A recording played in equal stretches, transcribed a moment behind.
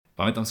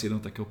pamätám si jedného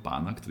takého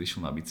pána, ktorý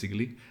išiel na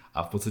bicykli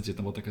a v podstate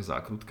tam bola taká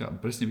zákrutka a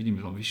presne vidím,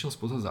 že on vyšiel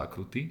spoza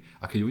zákruty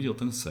a keď uvidel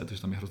ten set, že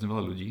tam je hrozne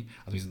veľa ľudí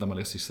a my sme tam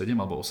mali asi 7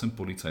 alebo 8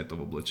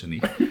 policajtov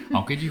oblečených a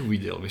on keď ich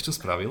uvidel, vieš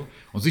čo spravil?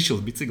 On zišiel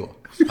z bicykla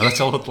a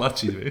začal ho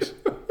tlačiť, vieš.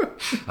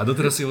 A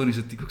doteraz si hovorím,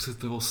 že ty kokos,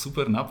 to bol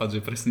super nápad,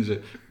 že presne, že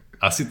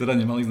asi teda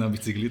nemal ísť na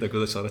bicykli, tak ho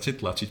začal radšej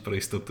tlačiť pre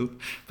istotu.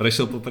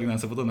 Prešiel popri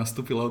nás a potom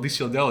nastúpil a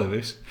odišiel ďalej,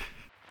 vieš.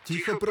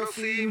 Ticho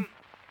prosím,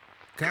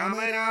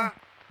 kamera,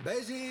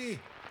 beží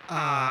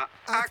a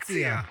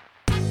akcia.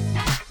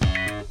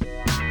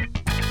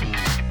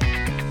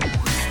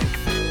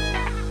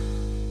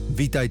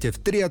 Vítajte v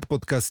Triad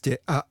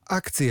podcaste a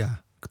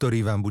akcia,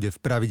 ktorý vám bude v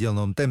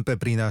pravidelnom tempe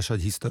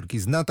prinášať historky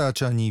z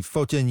natáčaní,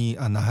 fotení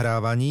a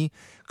nahrávaní,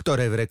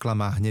 ktoré v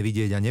reklamách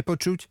nevidieť a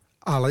nepočuť,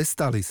 ale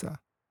stali sa.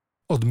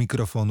 Od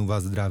mikrofónu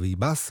vás zdraví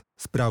Bas,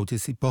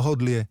 spravte si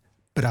pohodlie,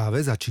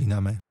 práve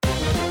začíname.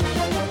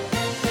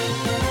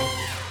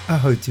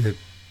 Ahojte,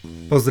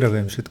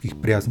 pozdravujem všetkých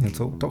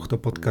priaznivcov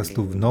tohto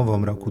podcastu v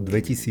novom roku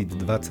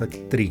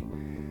 2023.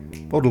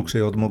 Po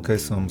dlhšej odmlke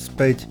som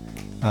späť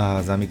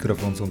a za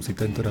mikrofón som si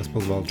tentoraz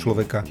pozval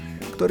človeka,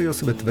 ktorý o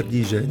sebe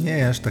tvrdí, že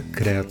nie je až tak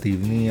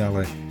kreatívny,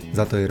 ale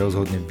za to je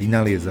rozhodne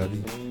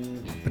vynaliezavý.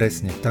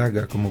 Presne tak,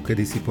 ako mu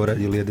kedysi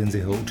poradil jeden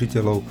z jeho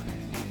učiteľov,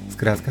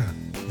 skrátka,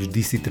 vždy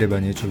si treba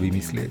niečo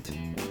vymyslieť.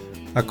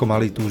 Ako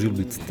malý túžil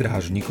byť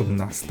strážnikom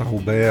na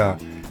stavbe a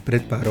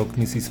pred pár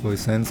rokmi si svoj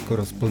sen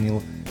skoro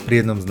splnil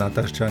pri jednom z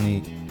natáčaní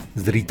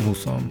s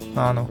Rytmusom.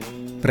 Áno,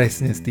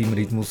 presne s tým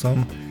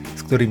Rytmusom,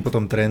 s ktorým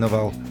potom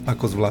trénoval,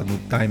 ako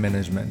zvládnuť time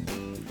management.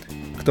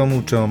 K tomu,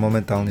 čo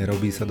momentálne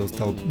robí, sa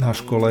dostal na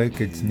škole,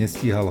 keď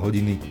nestíhal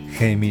hodiny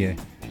chémie.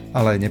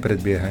 Ale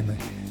nepredbiehajme.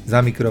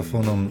 Za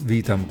mikrofónom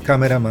vítam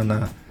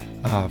kameramana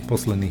a v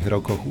posledných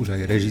rokoch už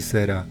aj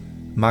režiséra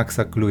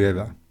Maxa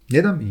Kľujeva.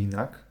 Nedá mi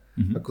inak,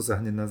 ako sa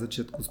hneď na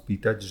začiatku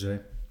spýtať, že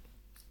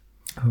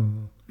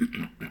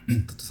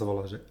toto sa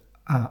volá, že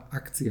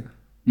akcia.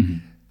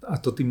 A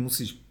to ty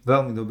musíš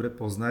veľmi dobre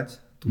poznať,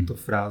 túto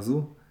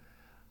frázu.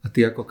 A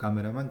ty ako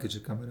kameraman,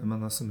 keďže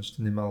kameramana som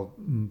ešte nemal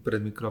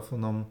pred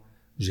mikrofónom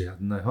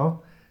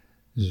žiadneho,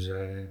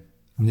 že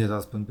mne to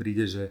aspoň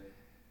príde, že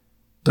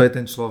to je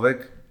ten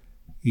človek,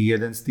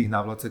 jeden z tých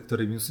návladce,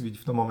 ktorý musí byť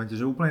v tom momente,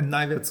 že úplne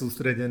najviac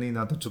sústredený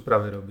na to, čo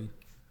práve robí.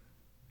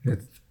 Je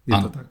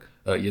to tak?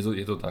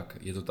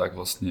 Je to tak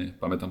vlastne,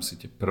 pamätám si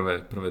tie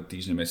prvé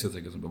týždne,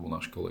 mesiace, keď som bol na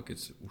škole,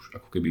 keď už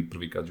ako keby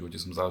prvýkrát v živote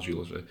som zažil,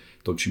 že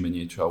točíme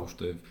niečo a už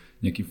to je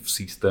nejaký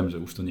systém,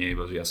 že už to nie je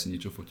iba, že ja si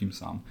niečo fotím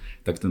sám.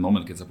 Tak ten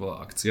moment, keď sa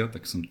povedala akcia,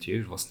 tak som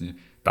tiež vlastne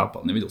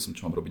tápal, nevedel som,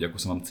 čo mám robiť, ako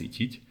sa mám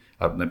cítiť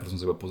a najprv som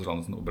sa iba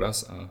pozeral na ten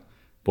obraz a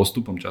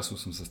postupom času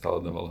som sa stále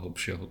dával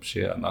hlbšie a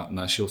hlbšie a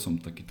našiel som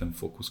taký ten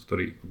fokus,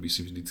 ktorý by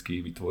si vždycky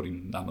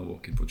vytvorím na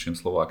novo, keď počujem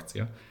slovo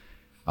akcia.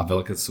 A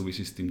veľké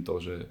súvisí s tým to,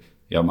 že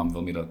ja mám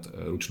veľmi rád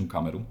ručnú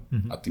kameru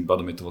a tým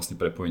pádom je to vlastne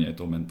prepojenie aj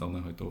toho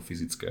mentálneho, aj toho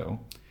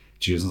fyzického.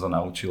 Čiže som sa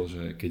naučil,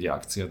 že keď je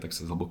akcia, tak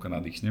sa zhlboka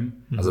nadýchnem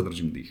a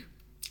zadržím dých.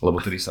 Lebo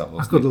tedy sa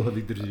vlastne... Ako dlho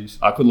vydržíš?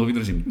 Ako dlho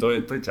vydržím? To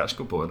je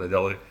ťažko povedať,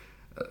 ale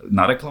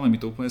na reklame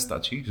mi to úplne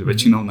stačí, že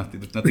väčšinou na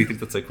tých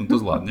 30 sekúnd to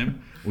zvládnem.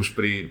 Už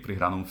pri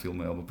hranom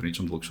filme alebo pri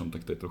niečom dlhšom,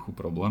 tak to je trochu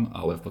problém,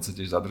 ale v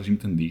podstate zadržím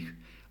ten dých.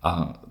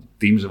 A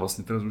tým, že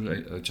vlastne teraz už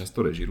aj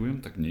často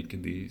režirujem, tak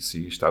niekedy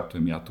si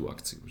štartujem ja tú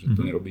akciu, že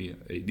to nerobí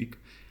Eidik.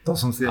 To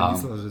som si aj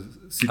myslel, že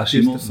si... A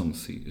všimol som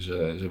si,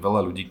 že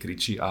veľa ľudí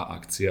kričí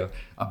akcia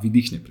a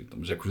vydýchne pri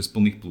tom, že akože z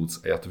plných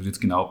plúc. A ja to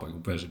vždycky naopak,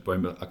 úplne, že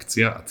poviem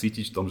akcia a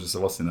cítiť v tom, že sa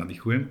vlastne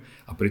nadýchujem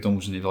a pri tom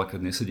už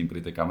veľakrát nesedím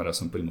pri tej kamere,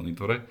 som pri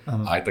monitore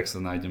a aj tak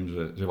sa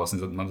nájdem, že vlastne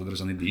mám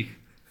zadržaný dých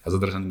a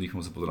zadržaným dýchom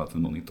sa pozerá ten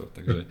monitor.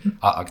 Takže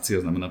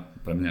akcia znamená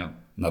pre mňa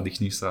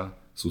nadýchni sa,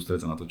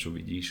 sústreď sa na to, čo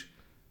vidíš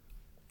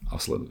a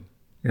sleduj.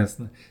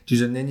 Jasné.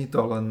 Čiže není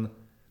to len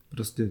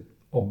proste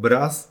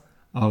obraz,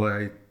 ale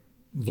aj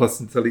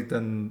vlastne celý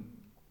ten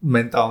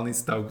mentálny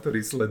stav,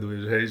 ktorý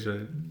sleduješ, hej, že...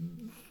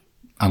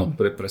 Áno,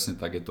 presne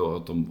tak, je to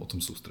o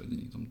tom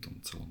sústredení, tom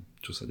celom,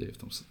 čo sa deje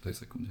v tej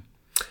sekunde.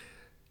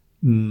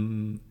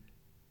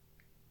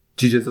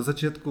 Čiže zo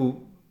začiatku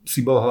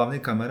si bol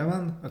hlavne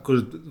kameraman?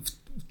 Akože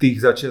v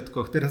tých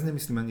začiatkoch, teraz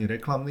nemyslím ani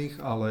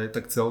reklamných, ale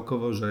tak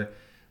celkovo, že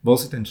bol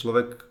si ten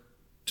človek,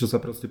 čo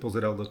sa proste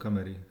pozeral do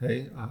kamery,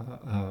 hej,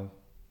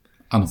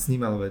 a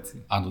snímal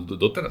veci. Áno,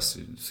 doteraz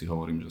si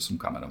hovorím, že som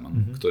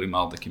kameraman, ktorý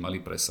mal taký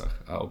malý presah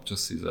a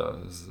občas si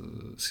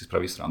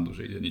spraví srandu,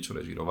 že ide niečo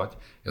režirovať.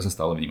 Ja sa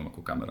stále vnímam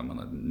ako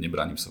kameraman a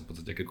nebránim sa v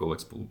podstate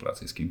akékoľvek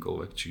spolupráci s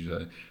kýmkoľvek,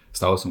 čiže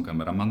stále som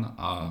kameraman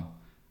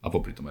a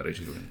popri tom aj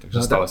režirujem,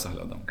 takže stále sa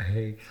hľadám.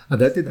 Hej. A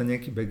daj teda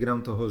nejaký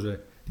background toho, že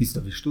ty si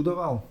to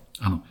vyštudoval?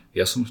 Áno,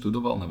 ja som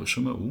študoval na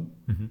VŠMU,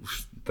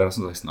 už teraz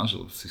som sa aj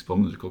snažil si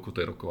spomenúť, že koľko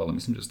to je rokov, ale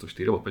myslím, že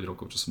 104 alebo 5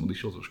 rokov, čo som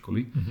odišiel zo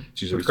školy.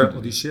 Čiže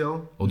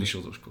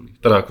odišiel zo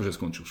školy. Teda akože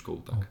skončil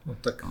školu, tak.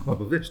 Tak,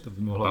 lebo vieš, to by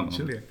mohlo byť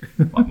všelijak.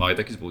 Mám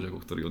aj takých spolužiakov,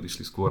 ktorí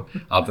odišli skôr,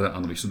 ale teda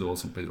áno, vyštudoval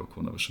som 5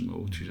 rokov na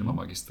VŠMU, čiže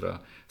mám magistra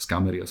z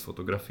kamery a z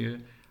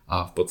fotografie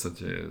A v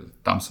podstate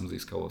tam som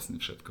získal vlastne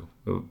všetko.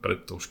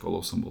 Pred tou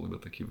školou som bol iba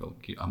taký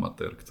veľký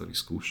amatér, ktorý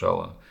skúšal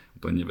a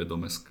úplne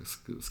nevedome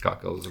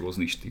skákal z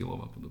rôznych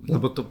štýlov a podobne.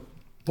 Lebo to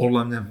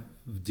podľa mňa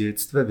v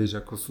detstve, vieš,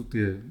 ako sú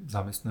tie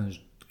zamestnané,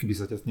 keby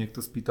sa ťa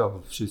niekto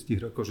spýtal v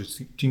 6 rokoch,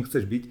 že čím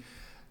chceš byť,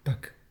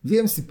 tak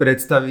viem si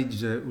predstaviť,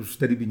 že už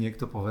vtedy by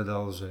niekto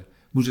povedal, že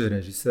buď je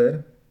režisér,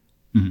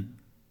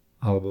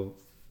 alebo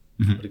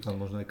napríklad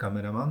možno aj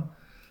kameraman.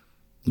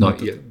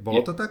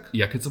 Bolo to tak?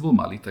 Ja keď som bol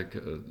malý, tak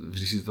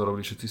vždy si to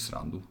robili všetci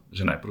srandu,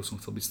 že najprv som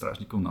chcel byť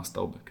strážnikom na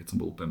stavbe, keď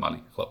som bol úplne malý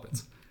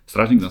chlapec.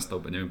 Strážnik na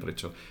stavbe, neviem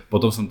prečo.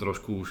 Potom som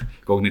trošku už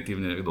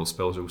kognitívne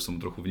dospel, že už som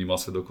trochu vnímal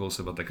svet okolo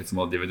seba, tak keď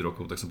som mal 9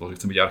 rokov, tak som povedal,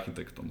 že chcem byť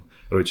architektom.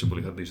 Rodičia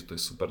boli hrdí, že to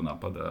je super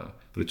nápad a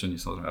prečo nie,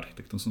 samozrejme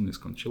architektom som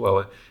neskončil,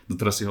 ale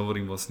doteraz si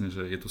hovorím vlastne,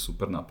 že je to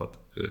super nápad,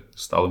 že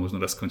stále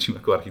možno raz skončím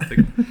ako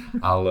architekt,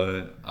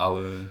 ale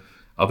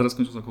teraz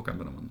skončil som ako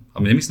kameraman.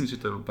 A nemyslím si,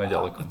 že to je úplne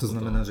ďaleko. A to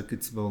znamená, že keď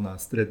si bol na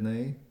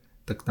strednej,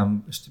 tak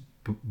tam ešte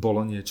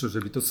bolo niečo, že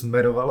by to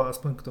smerovalo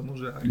aspoň k tomu,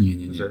 že aj...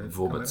 Nie,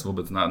 vôbec.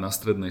 Na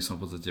strednej som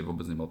v podstate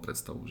vôbec nemal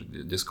predstavu, že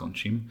kde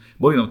skončím.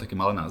 Boli tam také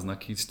malé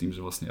náznaky s tým, že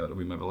vlastne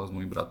robíme veľa s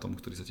mojím bratom,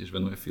 ktorý sa tiež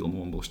venuje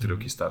filmu, on bol 4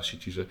 roky starší,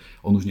 čiže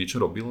on už niečo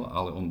robil,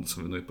 ale on sa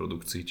venuje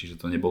produkcii, čiže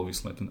to nebol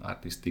vyslovene ten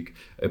artistic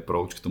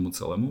approach k tomu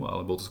celému,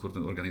 ale bol to skôr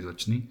ten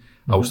organizačný.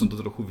 A už som to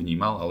trochu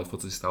vnímal, ale v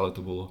podstate stále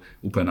to bolo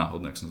úplne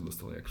náhodné, ak som sa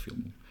dostal aj k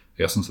filmu.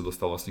 Ja som sa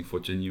dostal vlastne k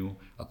foteniu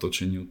a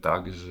točeniu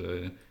tak,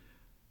 že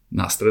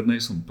na strednej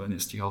som úplne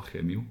nestíhal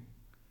chémiu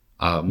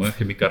a moja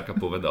chemikárka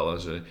povedala,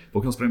 že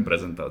pokiaľ spravím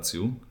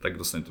prezentáciu, tak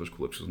dostanem trošku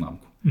lepšiu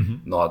známku.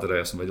 No a teda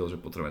ja som vedel, že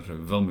potrebujem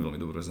veľmi,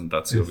 veľmi dobrú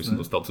prezentáciu, aby som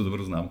dostal tú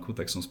dobrú známku,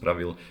 tak som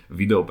spravil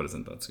video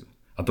prezentáciu.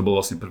 A to bol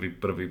vlastne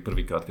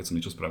prvýkrát, keď som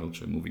niečo spravil,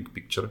 čo je moving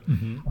picture.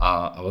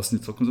 A vlastne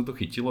celkom sa to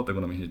chytilo, tak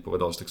ona mi hneď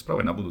povedala, že tak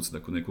spravaj na budúce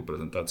takú nejakú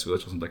prezentáciu.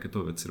 Začal som takéto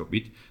veci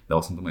robiť,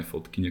 dal som tam aj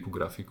fotky, nejakú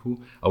grafiku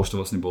a už to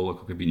vlastne bolo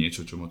ako keby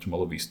niečo, čo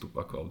malo výstup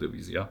ako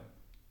audiovízia.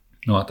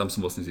 No a tam som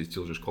vlastne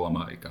zistil, že škola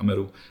má aj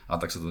kameru a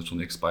tak sa to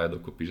začalo nejak spájať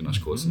dokopy, že na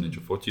škole som niečo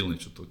fotil,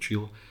 niečo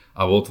točil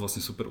a bolo to vlastne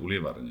super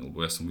ulievárne,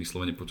 lebo ja som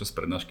vyslovene počas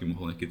prednášky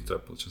mohol niekedy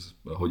teda počas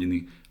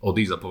hodiny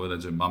odísť a povedať,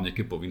 že mám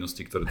nejaké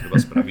povinnosti, ktoré treba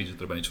spraviť, že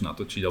treba niečo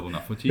natočiť alebo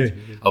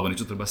nafotiť, alebo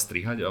niečo treba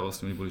strihať a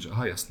vlastne oni boli, že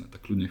aha, jasné,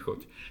 tak kľudne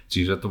choď.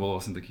 Čiže to bol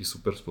vlastne taký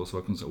super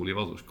spôsob, ako som sa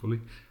ulieval zo školy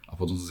a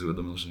potom som si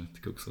uvedomil, že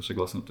však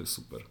vlastne to je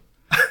super.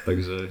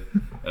 Takže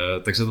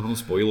sa to potom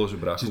spojilo, že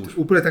brácho už...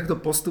 Úplne takto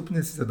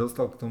postupne si sa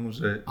dostal k tomu,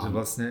 že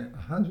vlastne,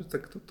 že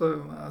tak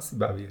toto ma asi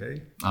baví,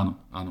 hej? Áno.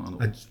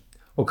 A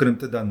okrem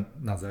teda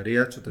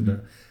Nazaria, čo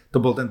teda,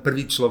 to bol ten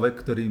prvý človek,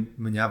 ktorý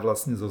mňa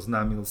vlastne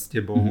zoznámil s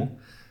tebou,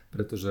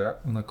 pretože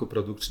on ako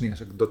produkčný,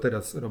 až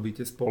doteraz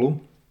robíte spolu.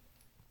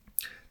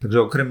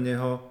 Takže okrem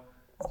neho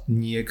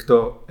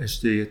niekto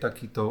ešte je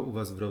takýto u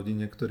vás v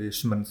rodine, ktorý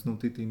je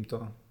šmrcnutý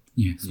týmto?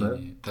 Nie.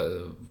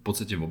 V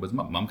podstate vôbec.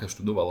 Mamka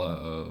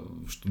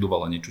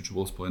študovala niečo, čo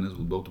bolo spojené s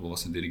hudbou, to bolo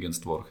vlastne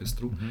dirigentstvo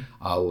orchestru,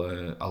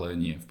 ale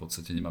nie, v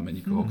podstate nemáme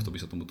nikoho, kto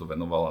by sa tomuto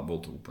venoval a bol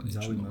to úplne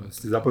niečo nové.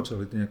 Ste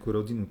započali nejakú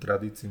rodinnú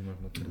tradíciu?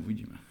 Možno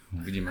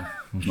Uvidíme.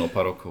 Možno o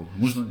pár rokov,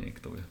 možno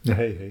niekto vie.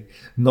 Hej.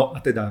 No a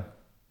teda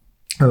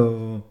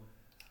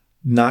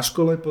na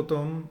škole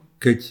potom,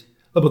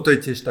 lebo to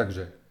je tiež tak,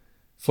 že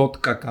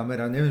fotka,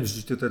 kamera, neviem,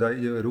 či to teda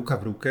ide ruka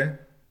v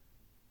ruke,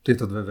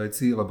 tieto dve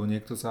veci, lebo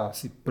niekto sa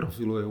asi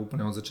profiluje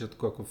úplne od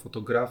začiatku ako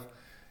fotograf,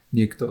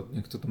 niekto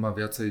to má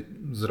viacej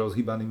s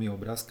rozhýbanými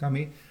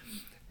obrázkami.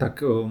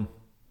 Tak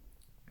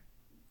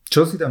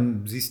čo si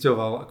tam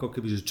zisťoval, ako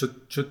keby, že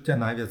čo ťa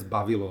najviac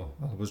bavilo?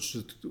 Alebo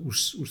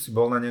už si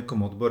bol na nejakom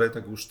odbore,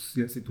 tak už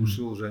si asi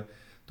tušil, že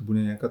to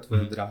bude nejaká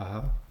tvoja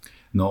dráha?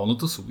 No, ono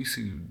to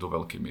súvisí do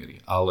veľkej miery,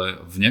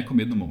 ale v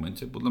nejakom jednom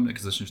momente, podľa mňa,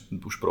 keď začneš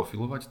už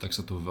profilovať, tak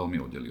sa to veľmi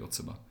oddelí od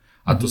seba.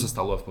 A to sa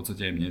stalo v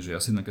podstate aj mne, že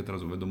ja si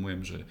teraz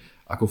uvedomujem, že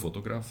ako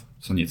fotograf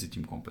sa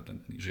necítim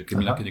kompetentný. Že keď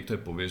mi niekto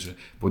povie, že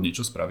poď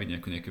niečo spraviť,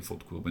 nejaké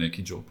fotku alebo nejaký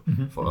job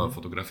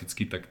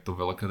fotografický, tak to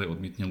veľakrát aj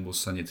odmietnem, lebo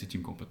sa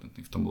necítim kompetentný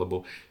v tom,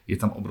 lebo je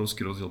tam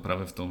obrovský rozdiel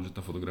práve v tom, že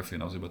tá fotografia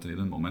je naozaj iba ten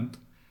jeden moment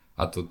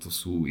a to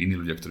sú iní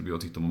ľudia, ktorí by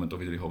o týchto momentoch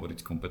vedeli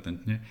hovoriť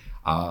kompetentne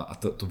a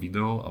to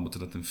video, alebo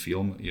teda ten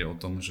film je o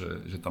tom,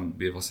 že tam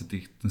je vlastne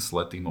ten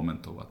sled tých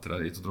momentov a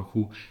teda je to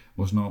trochu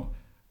možno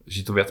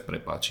že to viac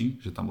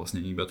prepáči, že tam vlastne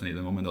nie iba ten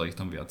jeden moment, ale ich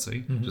tam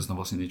viacej, že sa tam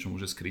vlastne niečo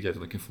môže skryť, aj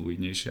to také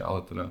fluidnejšie,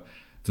 ale teda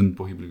ten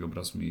pohyblivý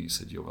obraz mi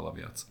sedí oveľa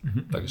viac.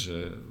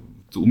 Takže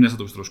u mňa sa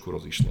to už trošku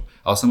rozišlo.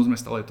 Ale samozrejme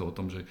stále je to o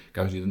tom, že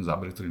každý jeden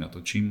záber, ktorý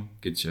natočím,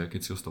 keď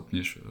si ho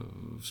stopneš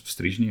v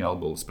strižni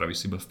alebo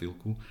spravíš si iba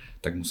stýlku,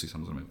 tak musí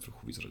samozrejme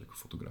trochu vyzerať ako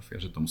fotografia,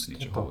 že to musí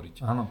niečo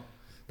hovoriť. Áno.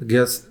 Tak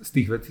ja z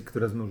tých vecí,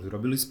 ktoré sme už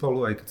robili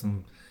spolu, aj keď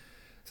som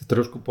sa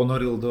trošku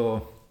ponoril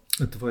do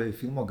tvojej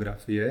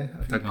filmografie.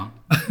 Tak, no.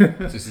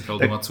 Si dal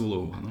domácu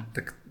úlohu, áno?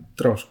 Tak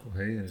trošku,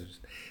 hej.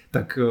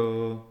 Tak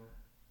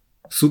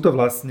sú to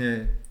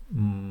vlastne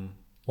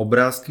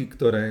obrázky,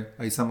 ktoré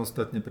aj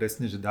samostatne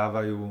presne, že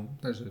dávajú,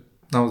 takže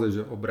naozaj,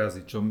 že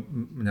obrazy, čo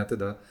mňa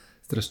teda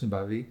strašne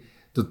baví,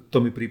 To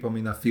mi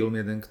pripomína film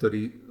jeden,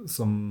 ktorý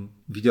som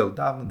videl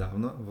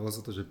dávno, volá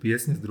sa to, že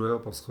Piesne z druhého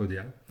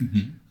poschodia.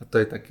 A to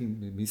je taký,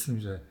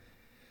 myslím, že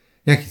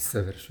nejaký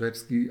sever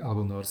švédsky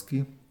alebo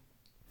norský.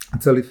 A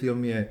celý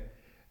film je,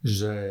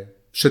 že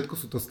všetko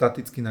sú to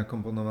staticky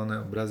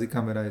nakomponované obrazy,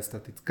 kamera je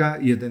statická,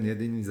 jeden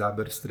jediný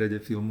záber v strede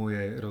filmu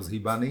je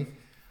rozhýbaný,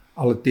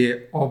 ale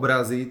tie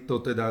obrazy,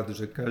 to teda,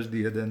 že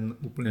každý jeden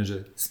úplne,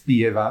 že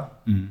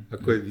spieva,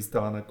 ako je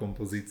vystavaná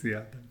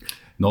kompozícia.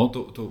 No,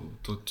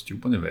 to ti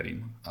úplne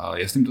verím. A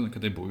ja s týmto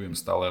niekedy bojujem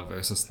stále,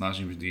 ja sa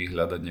snažím vždy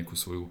hľadať nejakú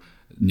svoju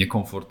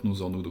nekomfortnú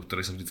zónu, do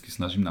ktorej sa vždy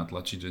snažím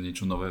natlačiť, že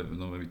niečo nové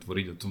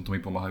vytvoriť. A to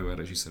mi pomáhajú aj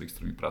režiséri, s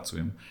ktorými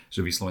pracujem,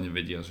 že vyslovene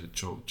vedia, že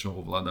čo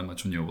ovládam a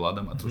čo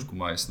neovládam a trošku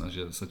ma aj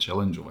snažia sa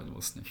challengeovať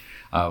vlastne.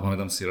 A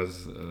pamätám si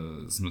raz,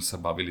 sme sa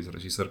bavili s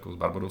režisérkou,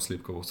 s Barbarou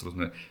Sliepkovou, s ktorou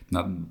sme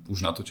už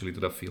natočili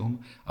teda film,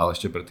 ale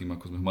ešte predtým,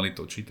 ako sme ho mali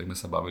točiť, tak sme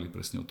sa bavili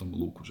presne o tom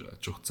lúku, že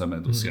čo chceme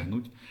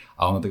dosiahnuť.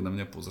 A ona tak na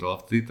mňa pozrela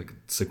vtedy, tak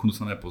sekundu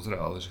sa na mňa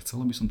pozrela, ale že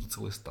chcela by som to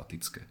celé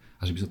statické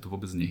a že by sa to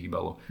vôbec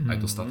nehýbalo. Aj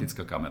to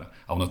statická kamera.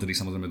 A ona tedy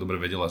samozrejme dobre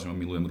vedela, že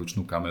milujem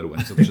ručnú kameru a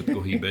nech sa to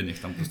všetko hýbe,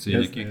 nech tam proste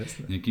je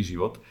nejaký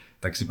život.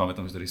 Tak si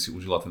pamätám, že si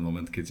užila ten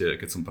moment,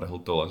 keď som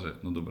prehltol a že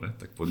no dobre,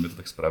 tak poďme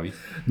to tak spraviť.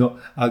 No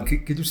a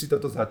keď už si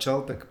toto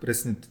začal, tak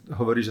presne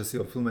hovoríš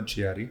asi o filme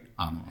Čiary.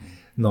 Áno.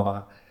 No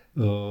a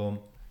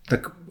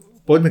tak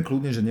poďme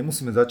kľudne, že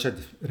nemusíme začať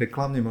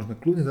reklamne, môžeme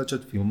kľudne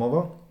začať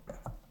filmovo.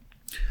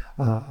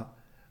 A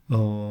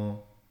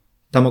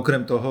tam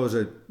okrem toho,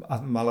 že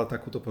mala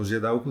takúto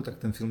požiadavku, tak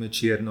ten film je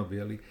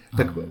čierno-biely.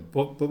 Tak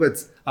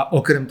povedz, a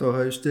okrem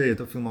toho ešte je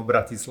to film o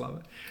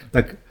Bratislave.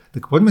 Tak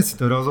poďme si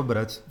to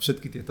rozobrať,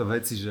 všetky tieto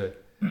veci, že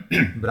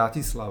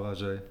Bratislava,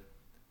 že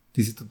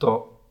ty si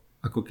toto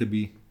ako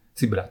keby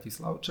si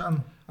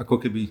Bratislavčan?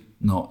 Ako keby...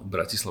 No,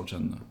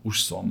 Bratislavčan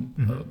už som.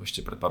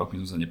 Ešte pred pár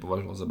rokmi som sa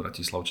nepovažoval za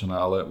Bratislavčana,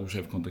 ale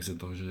už aj v kontexte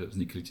toho, že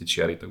vznikli tie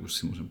čiary, tak už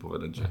si môžem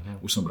povedať, že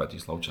už som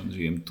Bratislavčan,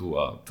 žijem tu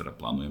a teda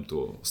plánujem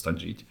tu ostať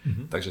žiť.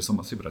 Takže som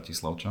asi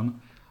Bratislavčan.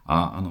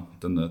 A áno,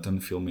 ten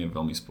film je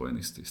veľmi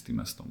spojený s tým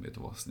mestom. Je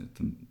to vlastne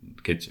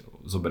keď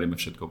zoberieme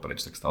všetko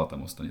preč, tak stále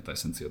tam ostane tá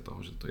esencia toho,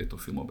 že to je to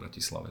film o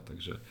Bratislave.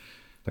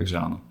 Takže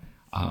áno.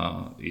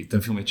 A ten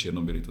film je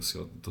čierno-biely,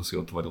 to si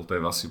otvoril, to je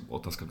asi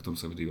otázka, ktorú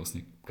sa vždy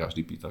vlastne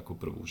každý pýta ako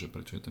prvú, že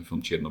prečo je ten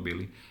film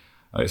čierno-biely.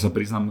 A ja sa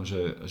priznám,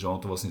 že ono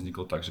to vlastne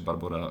vzniklo tak, že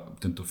Barbora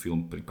tento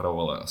film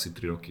pripravovala asi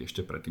 3 roky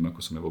ešte predtým, ako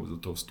som ja vôbec do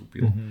toho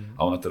vstúpil.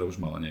 A ona teda už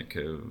mala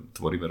nejaké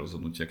tvorivé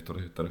rozhodnutia,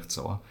 ktoré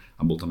chcela.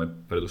 A bol tam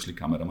aj predošlý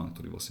kameraman,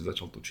 ktorý vlastne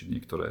začal točiť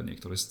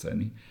niektoré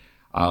scény.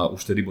 A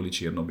už vtedy boli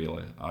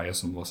čierno-biele a ja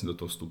som vlastne do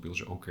toho vstúpil,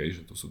 že OK,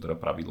 že to sú teda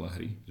pravidlá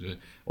hry, že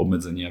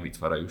obmedzenia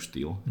vytvárajú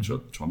štýl, čo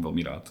mám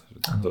veľmi rád.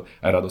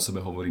 Aj rád o sebe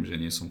hovorím, že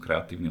nie som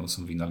kreatívny, ale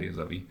som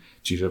vynaliezavý.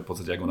 Čiže v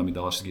podstate, ak ona mi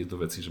dala všetky tieto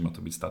veci, že má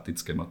to byť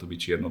statické, má to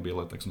byť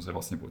čierno-biele, tak som sa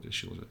vlastne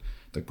potešil, že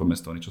tak poďme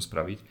z toho niečo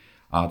spraviť.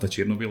 A tá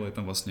čierno-biela je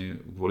tam vlastne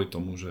kvôli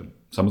tomu, že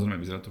samozrejme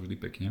vyzerá to vždy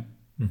pekne,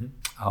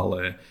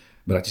 ale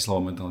Bratislava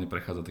momentálne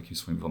prechádza takým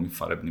svojím veľmi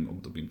farebným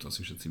obdobím, to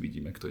asi všetci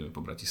vidíme, kto ideme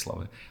po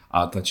Bratislave.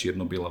 A tá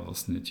čierno-biela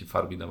vlastne tie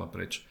farby dáva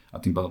preč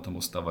a tým pádom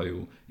tam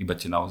ostávajú iba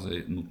tie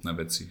naozaj nutné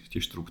veci, tie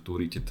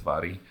štruktúry, tie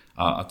tvary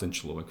a ten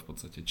človek v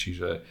podstate.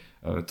 Čiže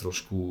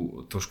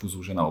trošku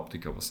zúžená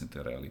optika vlastne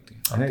tej reality.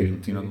 A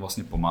tým nám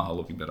vlastne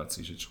pomáhalo vyberať si,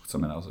 že čo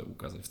chceme naozaj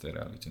ukázať v tej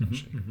realite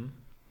našej.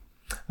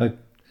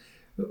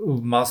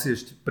 Mal si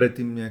ešte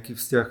predtým nejaký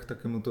vzťah k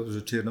takémuto,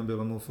 že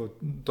čierno-bielému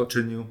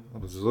točeniu,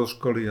 alebo zo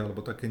školy,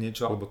 alebo také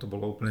niečo, alebo to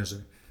bolo úplne, že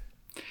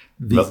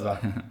výzva?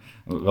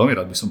 Veľmi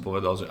rád by som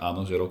povedal, že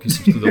áno, že roky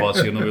som študoval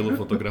čierno-bielú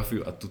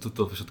fotografiu a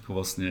toto všetko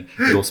vlastne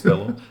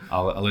dospelo,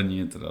 ale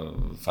nie, teda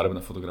farebná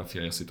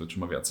fotografia je asi to,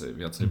 čo ma viacej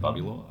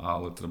bavilo,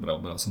 ale teda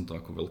bral som to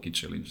ako veľký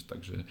challenge,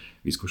 takže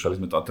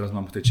vyskúšali sme to a teraz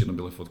mám k tej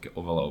čierno-bielej fotke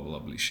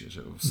oveľa bližšie. Že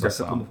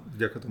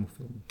vďaka tomu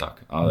filmu.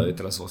 Tak, ale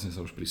teraz vlastne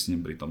sa už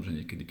prisnem pri tom, že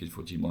niekedy, keď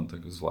fotím len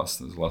tak z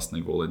vlastnej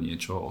vôle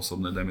niečo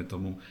osobné, dajme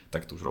tomu,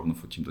 tak to už rovno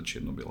fotím do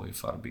čierno-bielej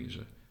farby,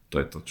 že to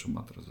je to, čo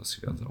ma teraz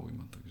asi viac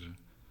zaujíma, takže...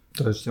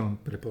 To ešte len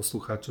pre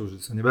poslucháčov,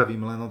 že sa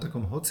nebavím len o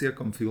takom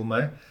hociakom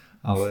filme,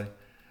 ale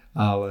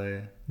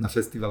na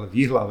festivale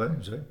v Jihlave,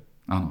 že?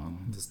 Áno.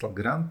 Dostal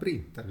Grand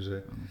Prix,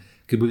 takže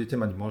keď budete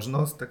mať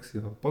možnosť, tak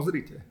si ho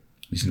pozrite.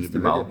 Myslím, že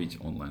by mal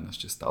byť online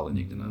ešte stále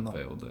niekde na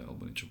VOD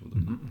alebo niečo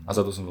podobné. A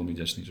za to som veľmi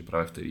vďačný, že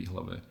práve v tej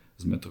Jihlave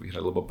sme to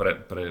vyhrali, lebo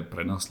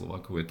pre nás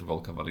Slovákov je to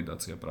veľká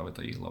validácia práve tá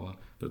Jihlava,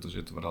 pretože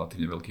je to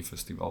relatívne veľký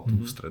festival tu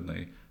v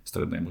strednej,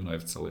 možno aj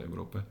v celej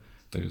Európe,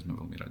 takže sme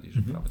veľmi radi, že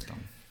práve tam.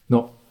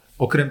 No,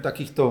 okrem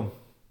takýchto,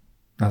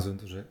 nazvem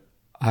to, že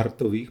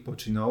artových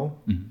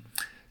počinov,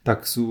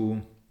 tak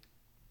sú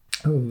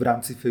v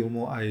rámci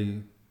filmu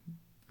aj,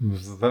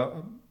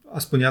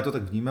 aspoň ja to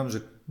tak vnímam,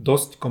 že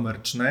dosť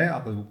komerčné,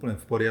 ale úplne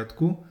v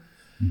poriadku.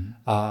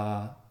 A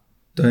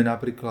to je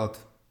napríklad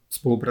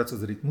spolupráca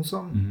s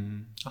Rytmusom.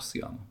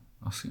 Asi áno.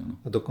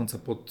 A dokonca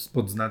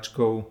pod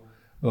značkou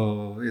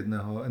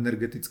jedného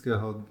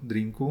energetického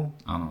drinku.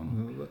 Áno.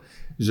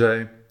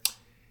 Že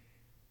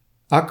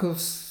ako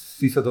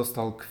si sa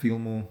dostal k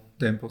filmu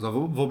Tempos a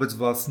vôbec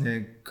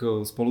vlastne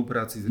k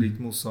spolupráci s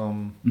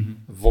Rytmusom,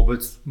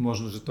 vôbec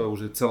možno, že to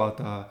už je celá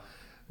tá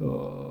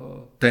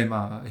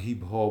téma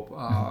hip-hop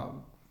a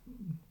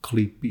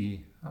klipy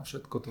a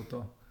všetko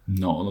toto?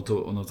 No,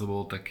 ono to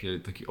bol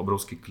taký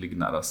obrovský klik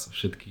naraz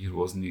všetkých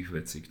rôznych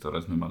vecí, ktoré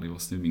sme mali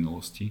vlastne v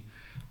minulosti.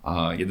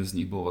 A jeden z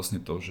nich bol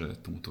vlastne to, že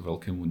tomuto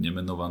veľkému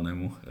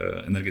nemenovanému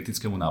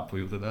energetickému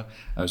nápoju teda,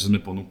 že sme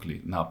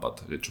ponúkli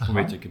nápad, že čo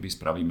poviete, keby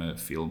spravíme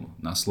film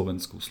na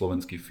Slovensku,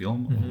 slovenský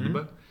film o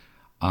hudbe,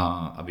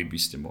 a aby by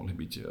ste mohli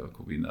byť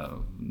akoby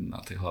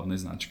na tej hlavnej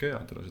značke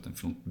a teda, že ten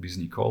film by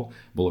vznikol.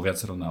 Bolo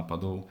viacero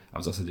nápadov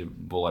a v zásade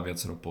bolo aj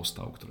viacero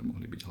postav, ktoré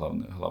mohli byť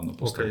hlavnou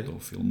postavou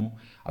toho filmu.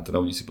 A teda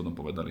oni si potom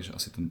povedali, že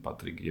asi ten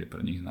Patrik je pre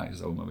nich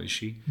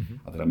najzaujímavejší.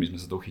 A teda my sme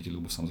sa toho chytili,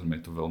 lebo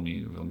samozrejme je to veľmi,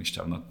 veľmi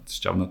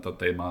šťavnatá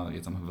téma,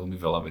 je tam veľmi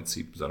veľa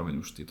vecí,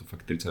 zároveň už je to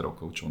fakt 30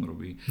 rokov, čo on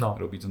robí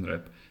ten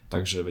rap.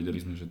 Takže vedeli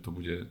sme, že to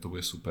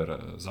bude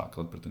super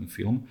základ pre ten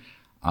film.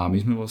 A my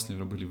sme vlastne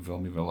robili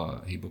veľmi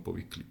veľa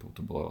hip-hopových klipov.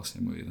 To bola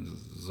vlastne môj jeden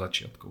z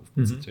začiatkov v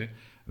podstate.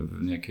 V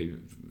nejakej,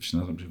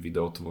 ešte nazvem, že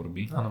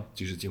videotvorby. Ano.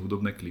 Čiže tie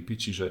hudobné klipy.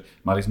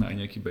 Čiže mali sme aj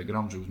nejaký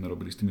background, že už sme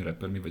robili s tými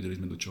rappermi, vedeli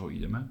sme, do čoho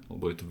ideme,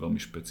 lebo je to veľmi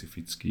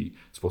špecifický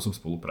spôsob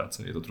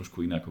spolupráce. Je to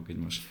trošku iné, ako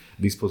keď máš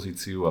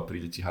dispozíciu a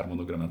príde ti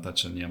harmonogram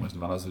natáčania, máš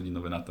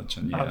 12-hodinové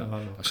natáčanie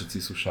a všetci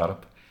sú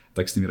sharp.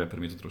 Tak s tými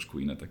rappermi je to trošku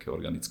iné, také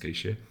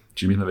organickejšie.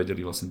 Čiže my sme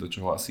vedeli vlastne, do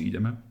čoho asi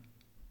ideme.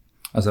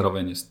 A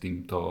zároveň s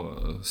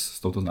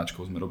touto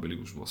značkou sme robili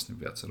už vlastne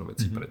viacero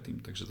vecí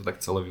predtým. Takže to tak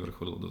celé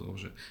vyvrcholilo do toho,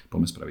 že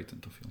poďme spraviť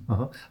tento film.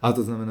 Aha. A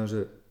to znamená,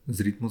 že s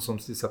Rytmusom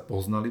ste sa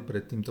poznali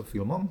pred týmto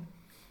filmom?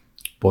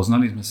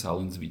 Poznali sme sa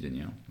len z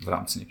videnia v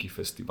rámci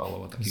nejakých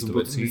festivalov a takýchto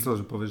vecí.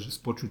 Myslel, že povieš, že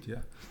z počutia.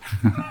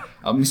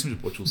 Ale myslím,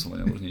 že počul som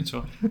aj už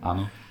niečo.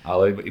 Áno,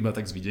 ale iba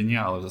tak z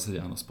videnia, ale v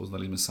zásade áno,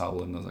 spoznali sme sa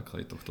len na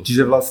základe tohto.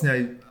 Čiže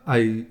vlastne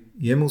aj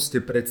jemu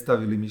ste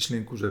predstavili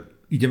myšlienku, že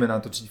ideme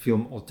natočiť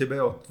film o tebe,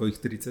 o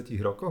tvojich 30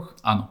 rokoch?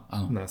 Áno.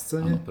 Na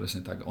scéne? Áno,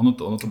 presne tak. Ono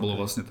to bolo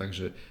vlastne tak,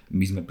 že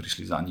my sme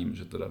prišli za ním,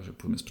 že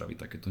poďme spraviť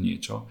takéto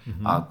niečo.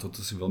 A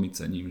toto si veľmi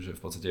cením, že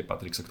v podstate aj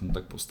Patrik sa k tomu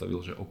tak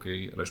postavil, že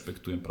OK,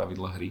 rešpektujem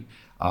pravidla hry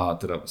a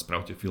teda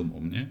spravte film o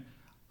mne.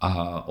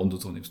 A on do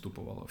toho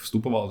nevstupoval.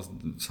 Vstupoval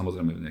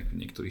samozrejme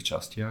v niektorých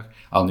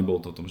častiach, ale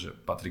nebolo to o tom, že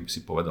Patrik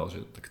si povedal,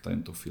 že tak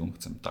tento film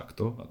chcem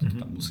takto a toto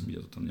tam musí byť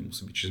a toto tam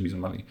nemusí byť. Čiže my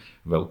sme mali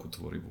veľkú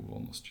tvorivú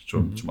voľnosť,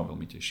 čo ma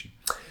veľmi teší.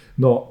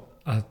 No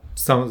a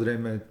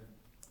samozrejme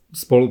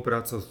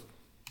spolupráca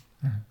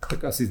tak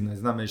asi s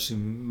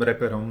najznámejším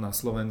reperom na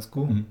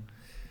Slovensku.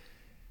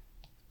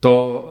 To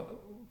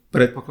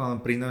predpokladám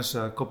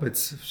prináša kopec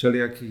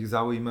všelijakých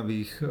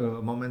zaujímavých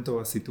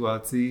momentov a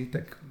situácií,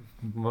 tak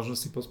možno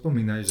si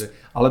pospomínaj, že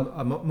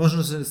možno,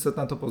 že sa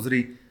na to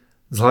pozri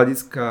z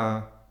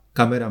hľadiska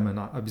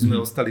kameramena, aby sme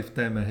ostali v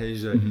téme,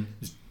 hej, že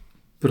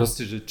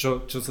proste, že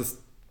čo sa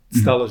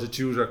stalo, že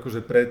či už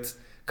akože pred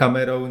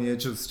kamerou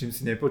niečo, s čím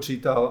si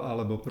nepočítal,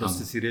 alebo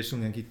proste si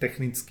riešil nejaký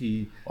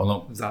technický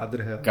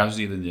zádrhel.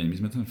 Každý jeden deň. My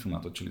sme ten film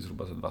natočili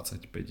zhruba za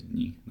 25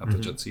 dní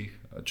natáčacích,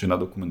 čo je na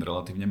dokument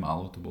relatívne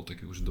málo. To bolo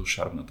také už dosť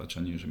šarp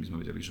natáčanie, že my sme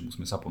vedeli, že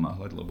musíme sa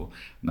ponáhľať, lebo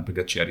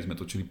napríklad Čiary sme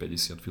točili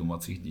 50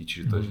 filmovacích dní,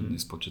 čiže to je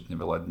nespočetne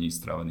veľa dní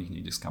strávených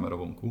niekde s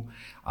kamerou vonku.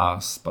 A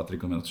s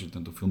Patrikom sme natočili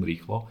tento film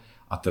rýchlo.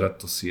 A teda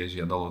to si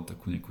je žiadalo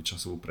takú nejakú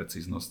časovú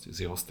precíznosť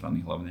z jeho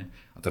strany hlavne.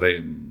 A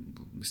teda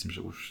myslím,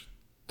 že už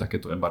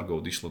takéto embargo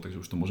odišlo,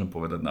 takže už to môžem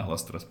povedať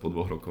nahlas teraz po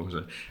 2 rokoch,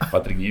 že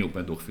Patrik nie je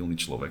úplne dvochfilmný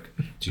človek.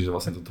 Čiže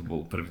vlastne toto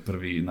bol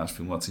prvý náš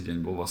filmovací deň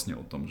bol vlastne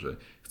o tom, že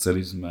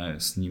chceli sme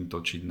s ním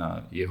točiť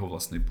na jeho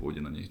vlastnej pôde,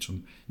 na niečom,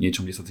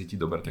 kde sa cíti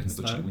dobre, tak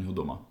sme točili u neho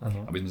doma.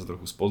 Aby sme sa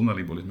trochu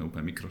spoznali, boli sme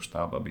úplne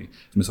mikroštáb, aby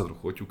sme sa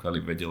trochu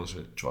oťukali, vedel,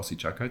 že čo asi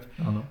čakať.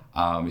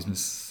 A my sme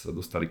sa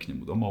dostali k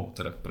nemu domov,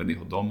 teda pred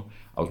jeho dom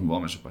a už mu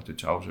voláme, že Paťo,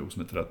 čau, že už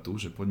sme teda tu,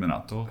 že poďme na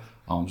to.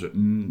 A on, že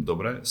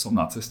dobre, som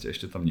na ceste,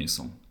 ešte tam nie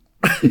som.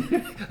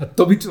 A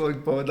to by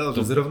človek povedal,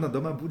 že zrovna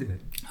doma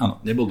bude.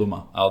 Áno, nebol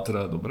doma, ale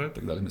teda dobre,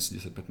 tak dali sme si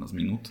 10-15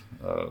 minút.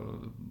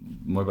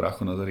 Môj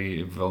brácho Nazari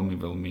je veľmi,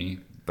 veľmi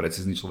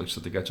precízny človek, čo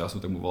sa týka času,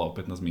 tak mu volal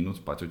 15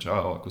 minút, Paťo,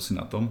 čau, ako si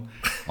na tom?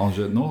 A on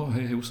že, no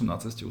hej, už som na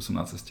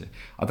ceste.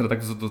 A teda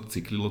takto sa to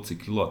cyklilo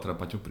a teda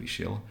Paťo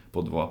prišiel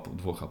po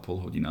 2,5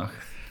 hodinách.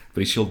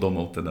 Prišiel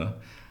domov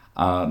teda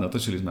a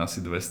natočili sme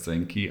asi 2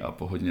 scénky a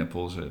po hodine a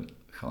pol, že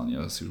chalani,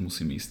 ja už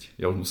musím ísť,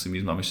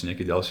 mám ešte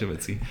nejaké ďalšie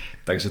veci.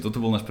 Takže toto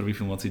bol náš prvý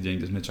filmovací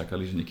deň, kde sme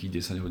čakali, že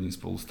nejakých 10 hodín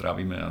spolu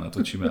strávime a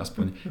natočíme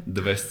aspoň 2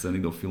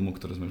 scény do filmu,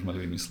 ktoré sme už mali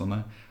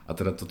vymyslené. A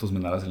teda toto sme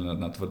narazili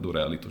na tvrdú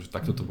realitu, že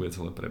takto to bude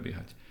celé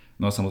prebiehať.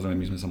 No a samozrejme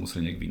my sme sa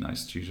museli nejak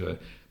vynájsť, čiže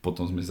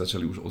potom sme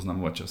začali už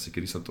oznamovať časy,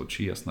 kedy sa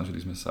točí a snažili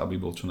sme sa, aby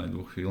bol čo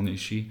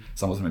najdôchvíľnejší.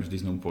 Samozrejme vždy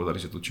sme mu povedali,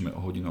 že točíme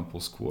o 1,5 hodinu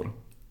skôr,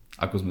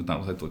 ako sme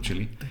naozaj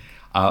točili.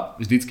 A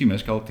vždycky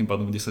meškal tým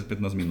pádom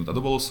 10-15 minút a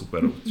to bolo super,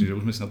 čiže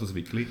už sme si na to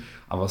zvykli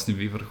a vlastne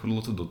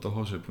vyvrcholilo to do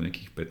toho, že po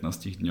nejakých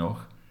 15 dňoch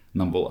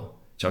nám bola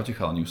čaute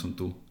chalani, už som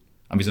tu.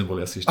 A my sme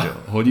boli asi ešte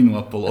 1,5 hodinu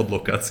od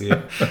lokácie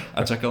a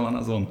čakal na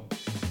nás on.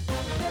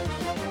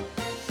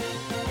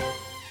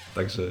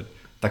 Takže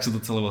Tak sa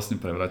to celé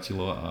vlastne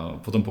prevratilo a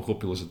potom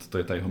pochopil, že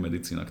toto je tá jeho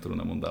medicína, ktorú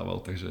nám on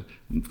dával, takže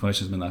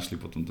konečne sme našli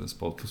potom tú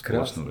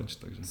spoločnú reč.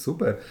 Takže.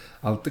 Super,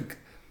 ale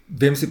tak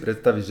viem si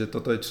predstaviť, že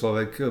toto je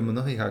človek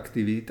mnohých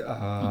aktivít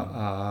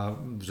a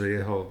že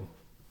jeho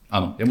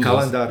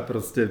kalendár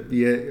proste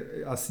je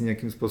asi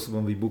nejakým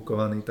spôsobom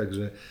vybukovaný,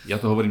 takže... Ja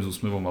to hovorím s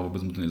úsmevom a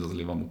vôbec mu to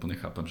nezazlievam, úplne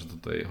chápem, že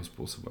toto je jeho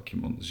spôsob,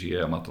 akým on žije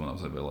a má to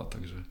naozaj veľa,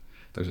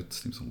 takže s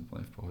tým som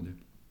úplne v pohode.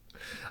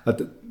 A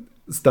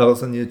stalo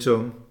sa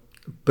niečo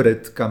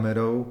pred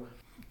kamerou,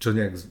 čo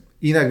nejak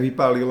inak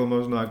vypálilo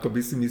možno, ako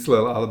by si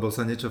myslel, alebo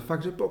sa niečo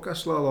fakt, že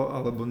pokašľalo,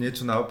 alebo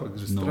niečo naopak,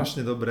 že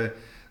strašne dobre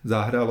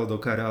zahralo do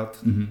karát?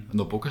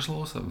 No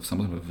pokašľalo sa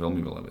samozrejme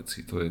veľmi veľa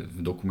vecí. To je,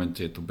 v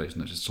dokumente je to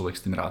bežné, že človek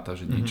s tým ráta,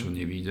 že niečo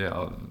nevyjde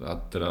a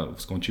teda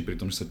skončí pri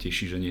tom, že sa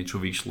teší, že niečo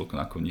vyšlo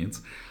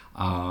nakoniec.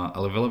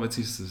 Ale veľa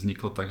vecí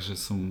vzniklo tak, že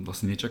som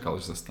vlastne nečakal,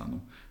 že sa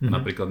stanú.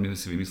 Napríklad my sme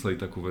si vymysleli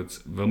takú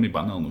vec veľmi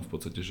banálnu v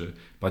podstate, že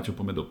Paťo,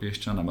 poďme do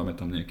Piešťan a máme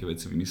tam nejaké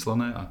veci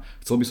vymyslené a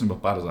chcel by som iba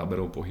pár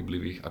záberov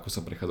pohyblivých, ako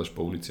sa prechádzaš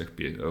po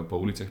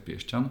uliciach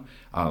Piešťan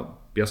a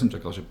ja som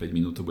čakal, že 5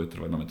 minút to bude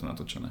trvať, máme to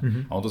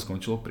natočené. A on to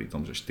skončilo pri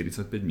tom, že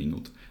 45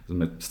 minút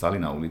sme stali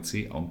na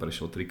ulici a on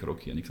prešiel 3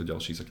 kroky a nikto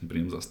ďalší sa k ním pri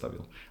ňom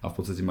zastavil. A v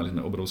podstate mali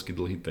sme obrovský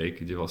dlhý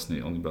take, kde vlastne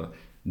on iba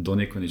do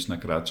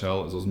nekonečna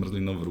kráčal so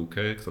zmrzlinou v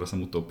ruke, ktorá sa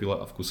mu topila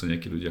a v kuse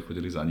nejakí ľudia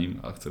chodili za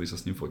ním a chceli sa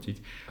s ním fotiť.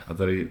 A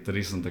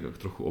tady som tak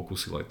trochu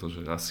okusil aj to,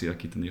 že asi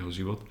aký ten jeho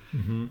život.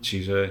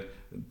 Čiže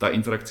tá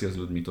interakcia s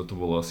ľuďmi, toto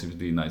bolo asi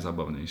vždy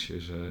najzábavnejšie,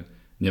 že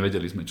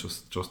nevedeli sme, čo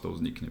z toho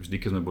vznikne. Vždy,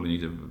 keď sme boli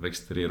niekde v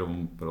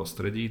exteriérovom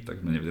prostredí,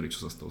 tak sme nevedeli,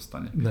 čo sa z toho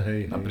stane.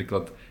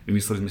 Napríklad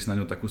vymysleli sme si na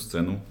ňu takú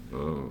scénu.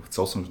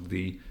 Chcel som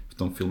vždy v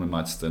tom filme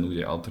mať scénu, kde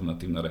je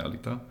alternatívna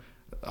realita.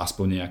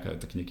 Aspoň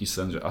nejaký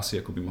sen, že asi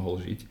ako by mohol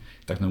žiť,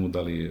 tak sme mu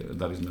dali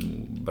sme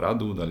mu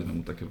bradu, dali sme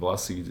mu také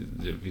vlasy,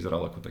 kde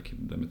vyzeral ako taký,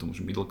 dajme tomu,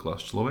 že middle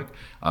class človek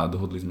a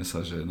dohodli sme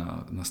sa, že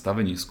na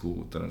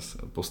stavenisku teraz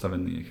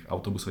postavených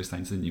autobusovej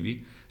stanice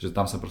Nivy, že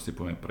tam sa proste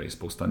poďme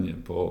prejsť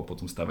po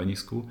tom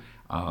stavenisku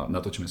a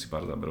natočíme si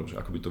pár záberov,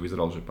 že ako by to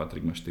vyzeralo, že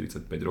Patrik má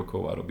 45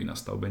 rokov a robí na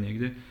stavbe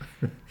niekde.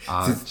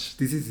 A...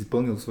 Ty si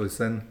splnil svoj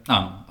sen.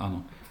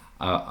 Áno.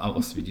 A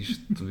vlastne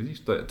vidíš, to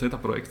je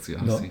tá projekcia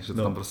asi, že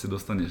to tam proste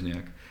dostaneš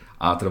nejak.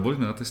 A teda boli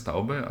sme na tej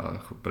stavbe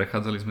a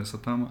prechádzali sme sa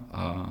tam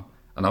a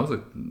naozaj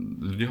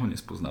ľudia ho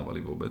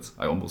nespoznávali vôbec.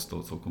 Aj on bol z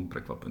toho celkom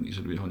prekvapený,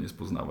 že ľudia ho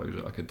nespoznajú,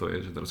 že aké to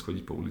je, že teraz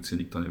chodí po ulici,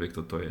 nikto nevie,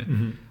 kto to je.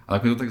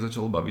 A ako to tak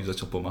začalo baviť,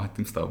 začal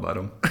pomáhať tým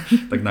stavbárom,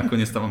 tak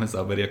nakoniec tam máme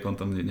zábery, ako on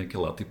tam nejaké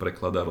laty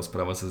prekladá,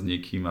 rozpráva sa s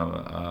niekým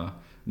a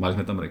mali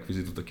sme tam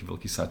rekvizitu, taký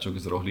veľký sáčok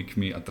s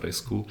rohlíkmi a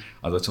tresku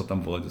a začal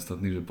tam volať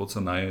ostatní, že poď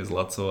sa najesť,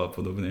 Laco a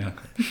podobne.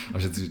 A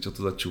všetci, čo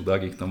to za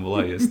čudák, ich tam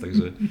volá jesť,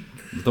 takže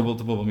to bol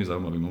veľmi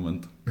zaujímavý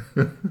moment.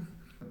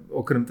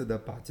 Okrem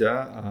teda Paťa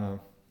a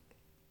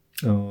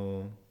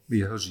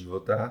jeho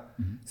života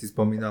si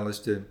spomínal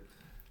ešte,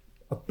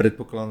 a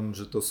predpokladám,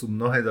 že to sú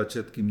mnohé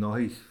začiatky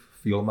mnohých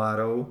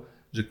filmárov,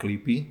 že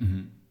klipy,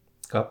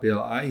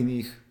 kapiel a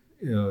iných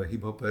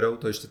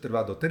hiphoperov, to ešte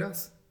trvá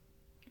doteraz?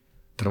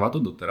 Trvá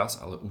to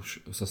doteraz, ale už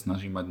sa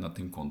snažím mať nad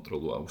tým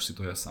kontrolu a už si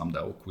to ja sám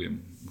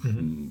dávkujem.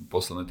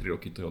 Posledné 3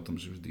 roky to je o tom,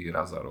 že vždy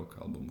raz za rok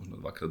alebo možno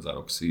 2-krát za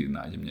rok si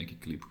nájdem nejaký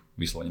klip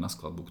vyslovene na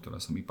skladbu,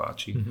 ktorá sa mi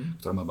páči,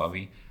 ktorá ma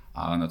baví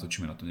a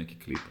natočíme na to nejaký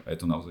klip. A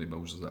je to naozaj iba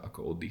už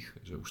ako oddych,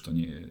 že už to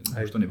nie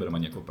je, už to neberiem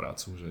ani ako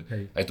prácu.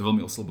 Že, a je to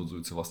veľmi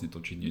oslobodzujúce vlastne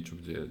točiť niečo,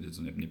 kde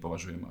to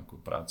nepovažujem ako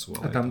prácu.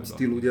 Ale a tam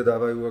tí ľudia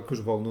dávajú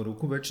akož voľnú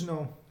ruku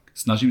väčšinou?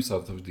 Snažím sa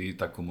to vždy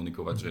tak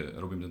komunikovať, že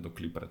robím tento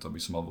klip preto, aby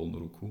som mal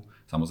voľnú ruku.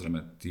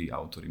 Samozrejme, tí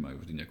autori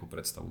majú vždy nejakú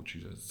predstavu,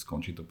 čiže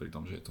skončí to pri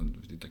tom, že je to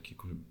vždy taký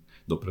akože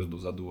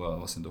dopredu, dozadu a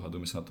vlastne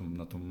dohadujeme sa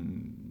na tom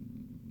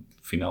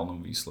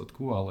finálnom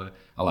výsledku, ale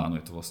áno,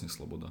 je to vlastne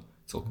sloboda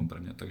celkom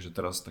pre mňa. Takže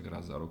teraz tak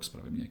raz za rok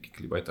spravím nejaký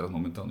klip. Aj teraz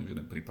momentálne už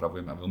jeden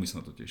pripravujem a veľmi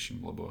sa na to teším,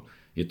 lebo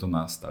je to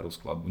na starú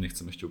skladbu,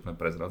 nechcem ešte úplne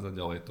prezrádzať,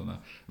 ale je to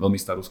na veľmi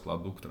starú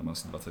skladbu, ktorá má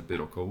asi 25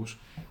 rokov už.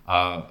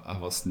 A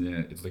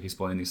vlastne je to taký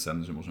splnený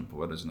sen, že môžem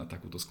povedať, že na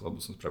takúto skladbu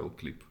som spravil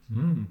klip.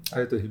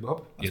 A je to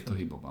hip-hop? Je to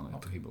hip-hop, áno, je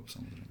to hip-hop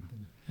samozrejme.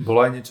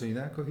 Bolo aj niečo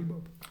iné ako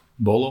hip-hop?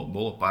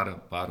 Bolo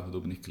pár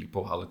hudobných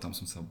klipov, ale tam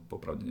som sa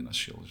popravde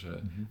nenašiel,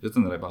 že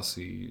ten rap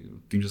asi,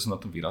 tým, že som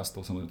na tom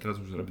vyrástol, samozrejme teraz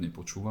už rap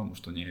nepočúvam,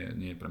 už to nie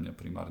je pre mňa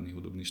primárny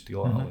hudobný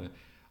štýl,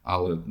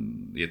 ale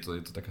je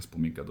to taká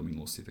spomienka do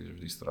minulosti, takže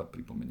vždy si to rád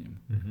pripomeniem.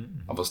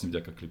 A vlastne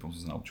vďaka klipom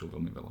som sa naučil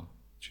veľmi veľa.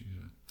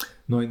 Čiže...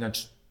 No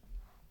ináč,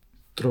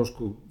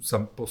 trošku sa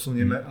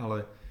posunieme,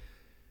 ale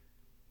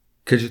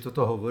keďže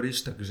toto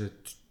hovoríš, takže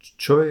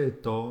čo je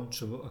to,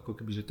 čo ako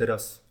keby, že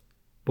teraz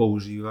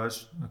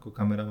používaš ako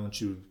kameraman,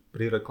 či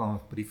pri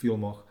reklamách, pri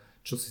filmoch,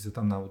 čo si sa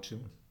tam naučil?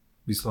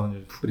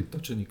 Vyslovene pri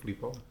točení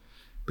klipov.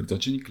 Pri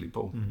točení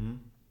klipov?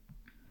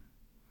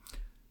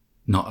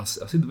 No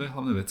asi dve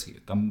hlavné veci.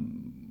 Tam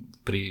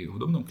pri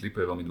hudobnom klipe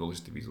je veľmi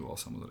dôležitý vizuál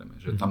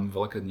samozrejme. Že tam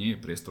veľakrát nie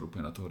je priestor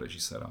úplne na toho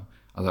režiséra.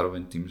 A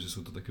zároveň tým, že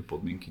sú to také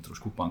podmienky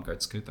trošku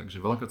punkačské, takže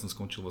veľakrát som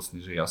skončil vlastne,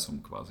 že ja som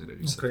kvázi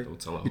režisér toho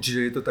celého. Čiže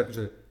je to tak,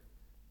 že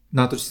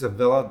natočí sa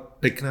veľa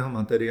pekného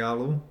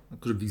materiálu,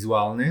 akože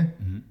vizuálne,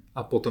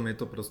 a potom je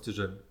to proste,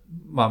 že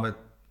máme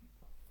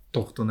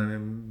tohto,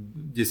 neviem,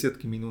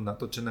 desiatky minút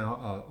natočeného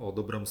a o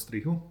dobrom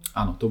strihu?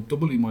 Áno, to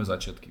boli moje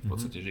začiatky v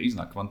podstate, že ísť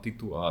na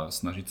kvantitu a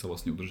snažiť sa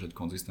vlastne udržať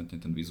konzistentne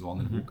ten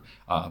vizuálny look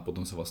a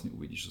potom sa vlastne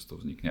uvidíš, čo z toho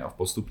vznikne. A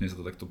postupne sa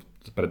to takto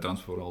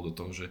pretransformovalo do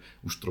toho, že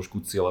už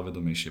trošku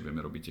cieľavedomejšie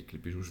vieme robiť tie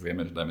klipy, že už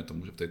vieme, že dajme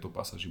tomu, že v tejto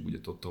pasáži bude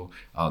toto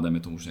a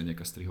dajme tomu, že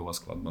nejaká strihová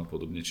skladba a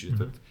podobne.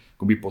 Čiže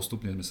akoby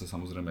postupne sme sa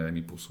samozrejme aj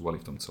my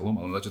posúvali v tom celom,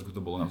 ale na začiatku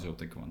to bolo naozaj o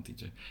tej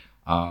kvantite.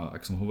 A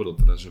ak som hovoril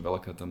teda, že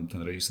veľakrát tam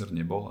ten režisér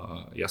nebol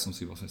a ja som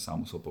si vlastne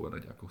sám musel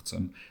povedať, ako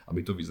chcem,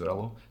 aby to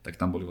vyzeralo, tak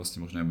tam boli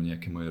vlastne možno aj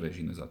nejaké moje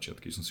režijné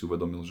začiatky. Som si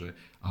uvedomil, že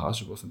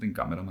že vlastne ten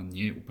kameraman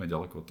nie je úplne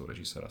ďaleko od toho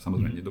režiséra.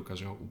 Samozrejme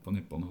nedokáže ho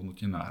úplne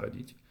plnohodnotne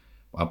nahradiť.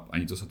 A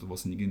ani to sa to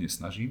vlastne nikdy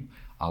nesnažím,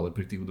 ale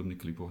pri tých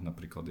hudobných klipoch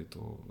napríklad je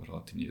to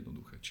relatívne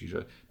jednoduché.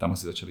 Čiže tam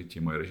asi začali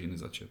tie moje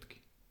režijné začiatky.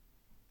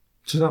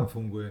 Čo tam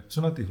funguje? Čo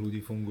na tých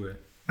ľudí funguje?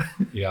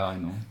 Ja,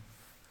 no.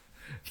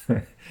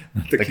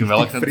 Tak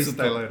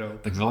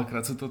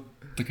veľakrát sú to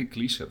také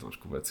klíše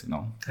trošku veci,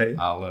 no. Hej.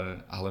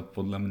 Ale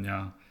podľa mňa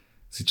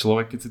si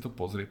človek, keď si to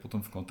pozrie potom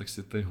v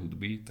kontexte tej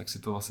hudby, tak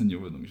si to vlastne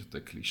neuvedomí, že to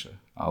je klíše.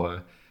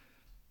 Ale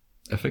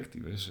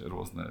efekty, vieš,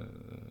 rôzne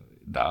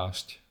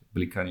dážď,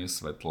 blikanie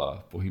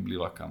svetla,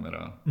 pohyblivá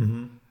kamera,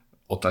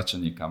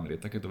 otáčanie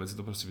kamery, takéto veci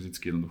to proste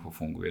fyzicky jednoducho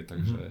funguje,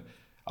 takže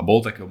a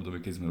bolo také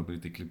obdobie, keď sme robili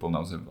tých klipov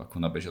naozaj ako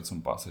na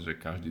bežiacom páse, že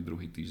každý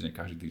týždeň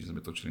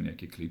sme točili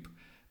nejaký klip,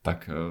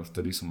 tak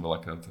vtedy som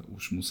veľakrát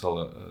už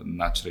musel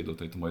načrieť do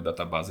tejto mojej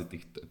databázy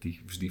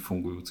tých vždy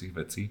fungujúcich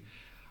vecí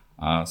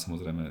a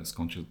samozrejme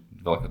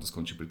veľakrát to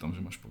skončí pri tom,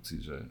 že máš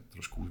pocit, že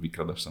trošku už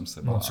vykradaš sám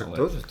seba. No však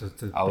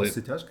to je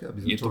proste ťažké, aby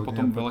je to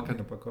potom veľakrát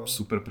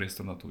super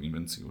priestor na tú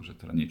invenciu, že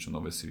teda niečo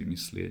nové si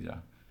vymyslieť a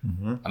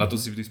na to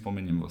si vždy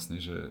spomeniem vlastne,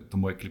 že to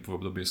moje klipové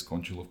obdobie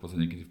skončilo v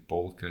podstate niekedy v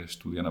polke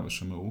štúdia na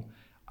VŠMU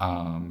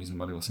a my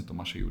sme mali vlastne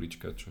Tomáša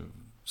Jurička, čo je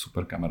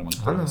super kameraman,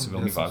 ktorého si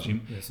veľmi vážim.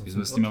 My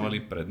sme s ním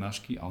mali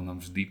prednášky a on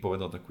nám vždy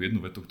povedal takú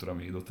jednu vetu, ktorá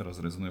mi doteraz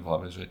rezonuje v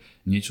hlave, že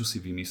niečo si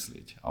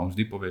vymyslieť. A on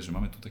vždy povie, že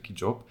máme tu taký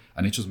job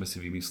a niečo sme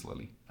si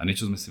vymysleli. A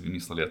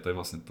to je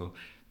vlastne to,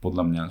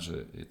 podľa mňa, že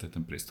je to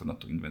ten priestor na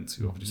tú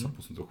invenciu a vždy sa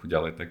posunú trochu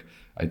ďalej. Tak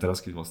aj teraz,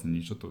 keď vlastne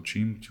niečo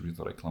točím, či už je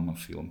to reklama,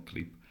 film,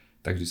 klip,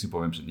 tak vždy si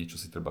poviem, že niečo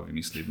si treba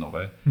vymyslieť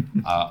nové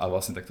a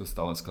vlastne takto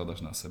stále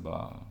skladaš na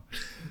seba.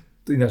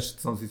 Ináč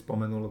som si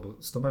spomenul, lebo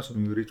s Tomášom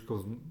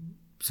Juričkou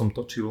som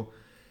točil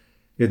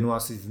jednu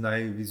asi z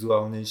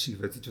najvizuálnejších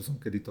vecí, čo som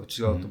kedy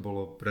točil, to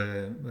bolo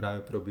pre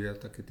Rajo Probia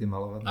také tie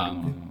malované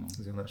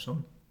s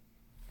Jonášom.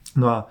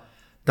 No a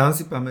tam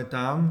si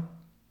pamätám,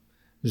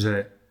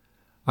 že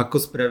ako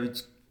spraviť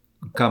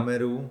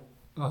kameru,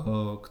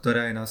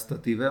 ktorá je na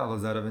statíve, ale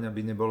zároveň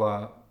aby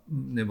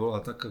nebola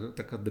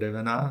taká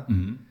drevená,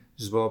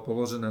 že bola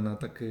položená na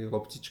takej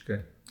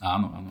loptičke.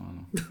 Áno.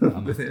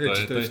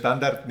 To je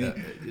štandardný.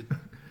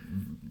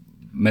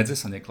 Medze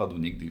sa nekladú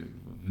nikdy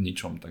v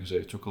ničom,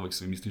 takže čokoľvek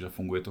si vymyslíš, že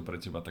funguje to pre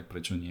teba, tak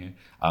prečo nie?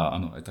 A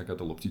áno, aj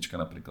takáto loptička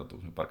napríklad, to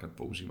už sme párkrát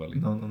používali.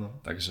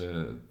 No.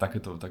 Takže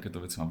takéto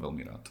veci mám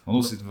veľmi rád. Ono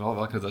si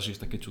veľakrát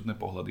zažiješ také čudné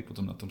pohľady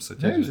potom na tom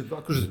sete. Že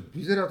akože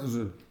vyzerá to,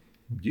 že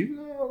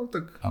divné, ale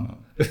tak... Áno,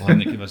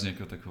 hlavne keď máš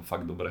nejakého takého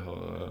fakt dobrého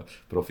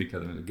profika,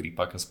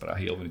 gripáka z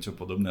Prahy alebo niečo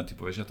podobné a ty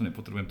povieš, ja to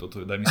nepotrebujem toto,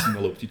 daj mi si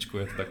na loptičku,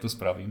 ja to takto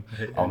spravím.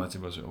 A ona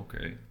teba, že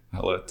OK,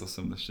 ale to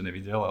som ešte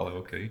nevidel, ale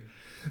OK.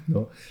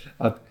 No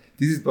a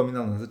ty si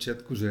spomínal na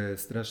začiatku, že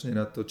strašne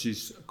rád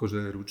točíš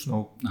akože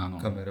ručnou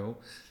kamerou.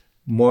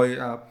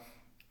 Moja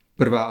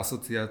prvá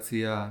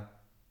asociácia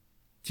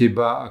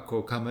teba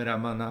ako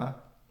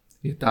kameramana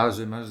je tá,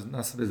 že máš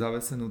na sebe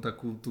zavesenú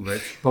takú tú vec.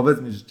 Povedz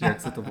mi, že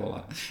jak sa to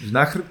volá.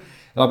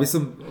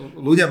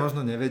 Ľudia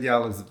možno nevedia,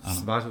 ale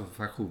z vášho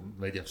fachu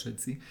vedia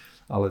všetci,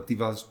 ale ty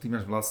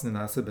máš vlastne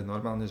na sebe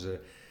normálne,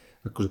 že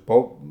akože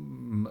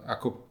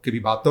ako keby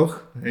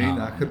batoh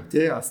na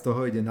chrbte a z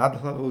toho ide nad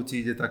hlavou,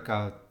 ti ide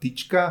taká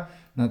tyčka,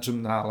 na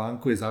čom na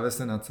lánku je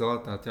zavesená celá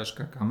tá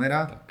ťažká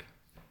kamera,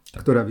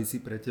 ktorá visí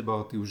pre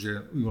teba, ty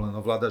už ju len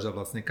ovládaš a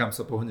vlastne kam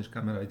sa pohneš,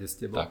 kamera ide s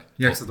tebou. Tak,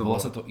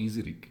 volá sa to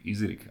Easy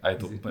Rig a je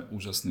to úplne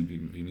úžasný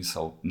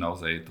vymysel,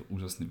 naozaj je to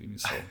úžasný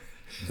vymysel.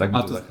 Tak mi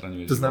to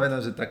zachraňuje. To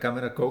znamená, že tá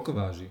kamera koľko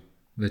váži?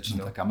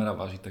 Väčšinou. Tá kamera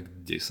váži tak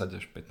 10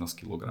 až 15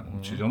 kg.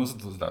 Čiže ono sa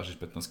to zdá, že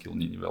 15 kg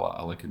nie je veľa,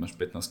 ale keď máš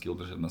 15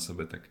 kg držať na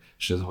sebe, tak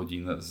 6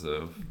 hodín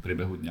v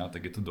priebehu dňa,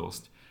 tak je to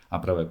dosť.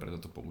 A práve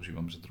preto to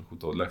používam, že trochu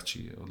to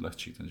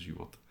odľahčí ten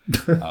život.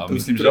 A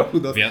myslím, že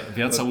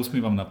viac sa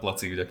usmievam na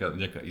placi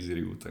vďaka Easy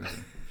Rigu.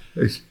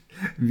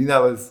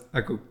 Vynález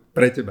ako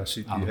pre teba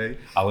šitý, hej?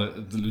 Ale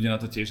ľudia na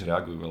to tiež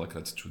reagujú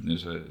veľakrát čudne,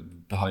 že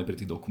hlavne pri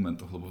tých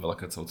dokumentoch, lebo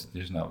veľakrát sa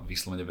ocitneš na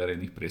vyslovene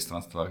verejných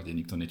priestranstvách, kde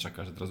nikto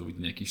nečaká, že teraz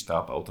uvidí nejaký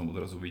štáb a o tom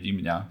odrazu vidí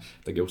mňa,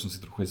 tak ja už som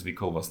si trochu aj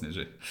zvykol vlastne,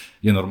 že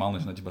je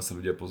normálne, že na teba sa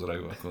ľudia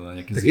pozerajú ako na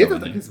nejaké zjavenie. Tak je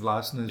to také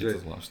zvláštne,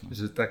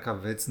 že taká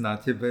vec na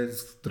tebe,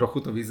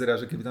 trochu to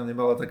vyzerá, že keby tam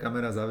nebola tá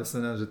kamera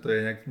zavesená, že to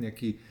je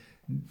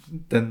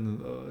ten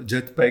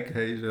jetpack,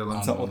 hej, že len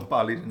sa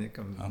odpáli, že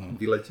niekam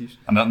vyletíš.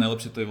 A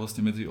najlepšie to je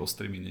vlastne medzi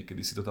ostrými,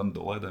 niekedy si to tam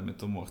dole, dajme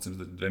tomu a chcem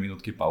dať 2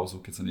 minútky pauzu,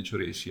 keď sa niečo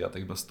rieši a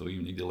tak iba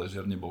stojím niekde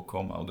ležerne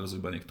bokom a odrazu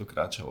iba niekto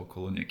kráča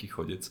okolo, nejaký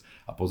chodec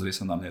a pozrie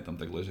sa na mňa, tam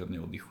tak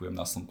ležerne oddychujem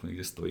na slnku,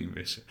 niekde stojím,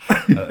 vieš.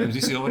 A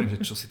vždy si hovorím,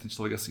 že čo si ten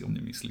človek asi o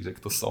mne myslí, že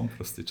kto som,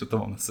 proste, čo to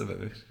mám na sebe,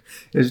 vieš.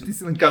 Ja, že ty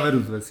si len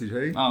kameru zvesíš,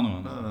 hej?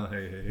 Áno.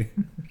 Hej.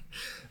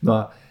 No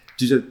a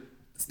čiže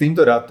s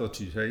týmto rád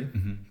točíš, hej?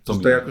 To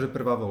je akože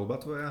prvá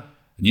voľba tvoja?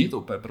 Nie je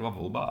to úplne prvá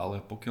voľba, ale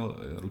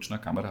pokiaľ ručná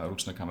kamera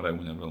je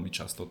u mňa veľmi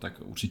často,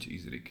 tak určite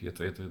EasyRig. Je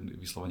to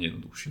vyslovene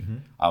jednoduchšie.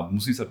 A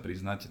musím sa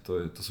priznať,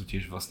 to sú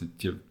tiež vlastne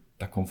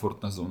tá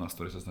komfortná zóna, z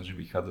ktorej sa snažím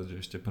vychádzať, že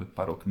ešte pred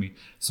pár rokmi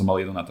som mal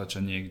jedno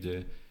natáčanie,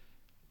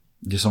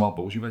 kde som mal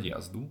používať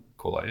jazdu,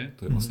 kolaje,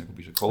 to je vlastne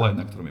akoby, že kolaj,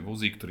 na ktorom je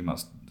vozík, ktorý má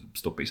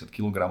 150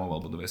 kg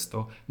alebo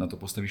 200, na to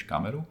postavíš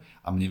kameru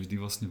a mne vždy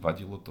vlastne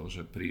vadilo to,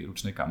 že pri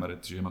ručnej kamere,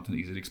 že mám ten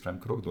EasyRig,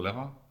 spravím krok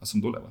doľava a som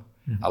doľava.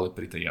 Ale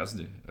pri tej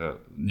jazde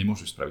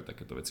nemôžeš spraviť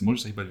takéto veci.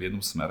 Môžeš sa hýbať v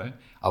jednom smere,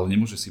 ale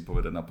nemôžeš si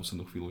povedať na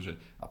poslednú chvíľu, že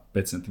a 5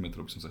 cm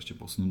by som sa ešte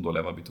posunul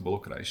doľava, aby to bolo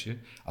krajšie.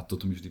 A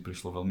toto mi vždy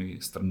prišlo veľmi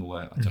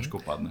strnulé a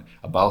ťažkopádne.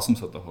 A bál som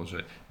sa toho,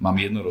 že mám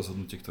jedno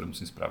rozhodnutie, ktoré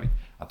musím spraviť.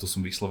 A to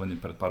som vyslovene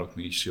pred pár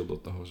rokmi išiel do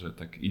toho, že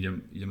tak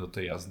idem do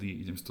tej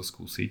jazdy, idem si to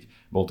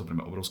skúsiť. Bolo to pre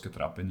mňa obrovské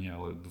trápenie,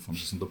 ale dúfam,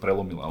 že som to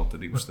prelomil a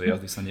odtedy už tej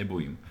jazdy sa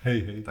nebojím.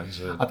 Hej.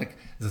 Takže... A tak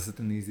zase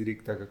ten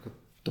EasyRig, tak ako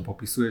to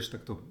popisuješ,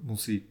 tak to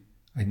musí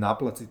aj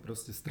náplaciť,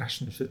 proste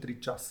strašne šetriť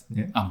čas,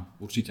 nie? Áno,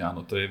 určite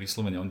áno, to je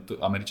vyslovene,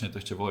 Američania to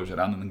ešte volajú, že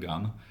run and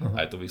gun,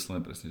 a je to vyslovene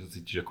presne, že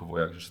cítiš ako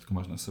vojak, že všetko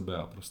máš na sebe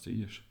a proste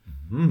ideš.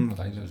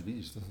 Takže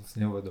vidíš, to som si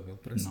neuvedomil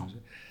presne,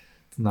 že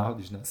to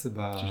náhodíš na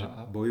seba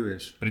a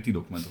bojuješ. Pri tých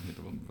dokumentoch mi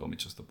to veľmi, veľmi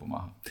často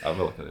pomáha a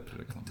veľakrát je pri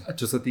reklame. A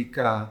čo sa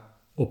týka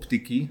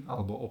optiky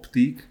alebo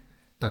optík,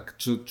 tak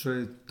čo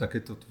je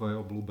takéto tvoje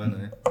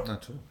obľúbené?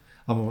 Na čo?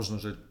 A možno,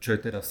 že čo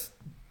je teraz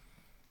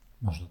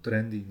možno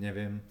trendy,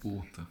 neviem.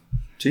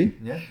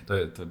 Či? Nie? To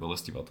je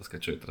bolestivá otázka,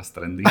 čo je teraz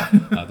trendy.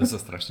 A to sa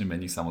strašne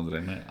mení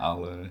samozrejme,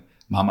 ale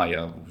mám aj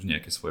ja už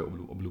nejaké svoje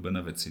obľúbené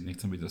veci.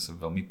 Nechcem byť zase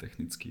veľmi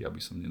technický, aby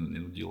som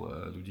nenudil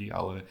ľudí,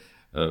 ale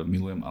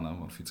milujem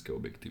anamorfické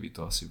objektívy.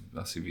 To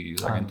asi vy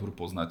z agentúr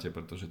poznáte,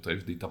 pretože to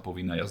je vždy tá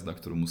povinná jazda,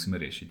 ktorú musíme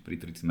riešiť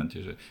pri treatmente,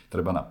 že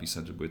treba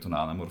napísať, že bude to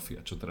na anamorfii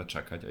a čo teda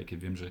čakať, aj keď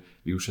viem, že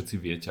vy už všetci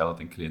viete, ale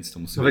ten klient si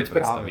to musí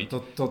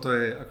predstaviť. Toto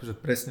je akože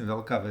presne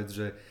veľká vec,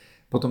 že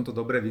potom to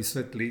dobre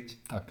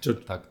vysvetliť, tak.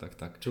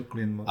 Čo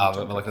klient má. A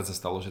veľakrát sa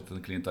stalo, že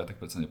ten klient aj tak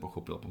predsa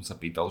nepochopil. Potom sa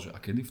pýtal, že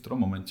a kedy v ktorom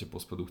momente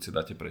postprodukcie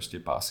dáte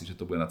prešte pásy, že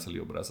to bude na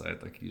celý obraz a je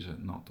taký, že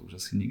no to už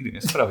asi nikdy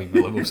nespravíme,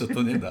 lebo už sa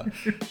to nedá.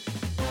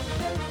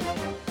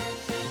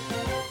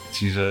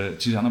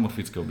 Čiže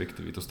anamorfické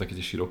objektívy, to sú také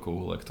tie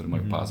širokouhlé, ktoré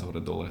majú pás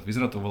hore dole.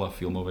 Vyzerá to veľa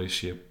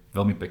filmovejšie,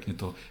 veľmi pekne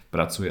to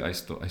pracuje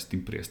aj s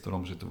tým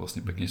priestorom, že to vlastne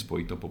pekne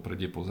spojí to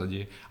popredie,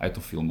 pozadie a je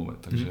to filmové.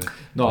 Takže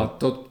no a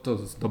to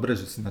dobre,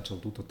 že si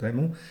načal túto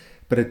tému,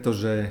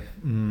 pretože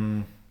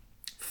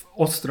v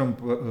ostrom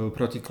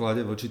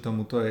protiklade voči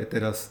tomu to je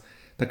teraz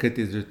také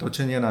tie že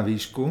točenia na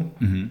výšku,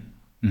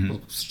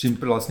 s čím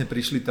vlastne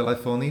prišli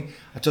telefóny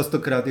a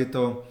častokrát je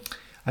to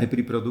aj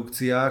pri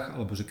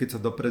produkciách, alebo že keď sa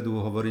dopredu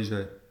hovorí,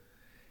 že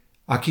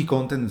aký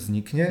content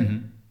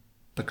vznikne,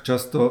 tak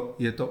často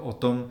je to o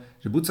tom,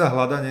 že buď sa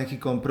hľadá nejaký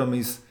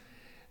kompromis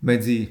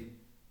medzi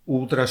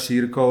ultra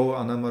šírkou,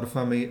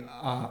 anamorfami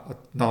a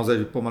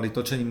naozaj pomaly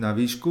točením na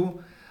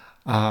výšku.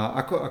 A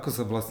ako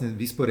sa vlastne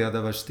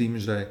vysporiadávaš s tým,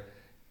 že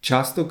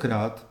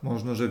častokrát,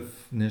 možno, že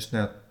v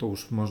dnešnej, a to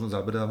už možno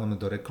zabrdávame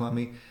do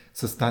reklamy,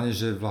 sa stane,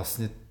 že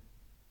vlastne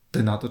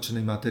ten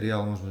natočený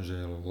materiál možno,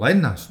 že je len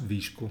na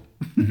výšku.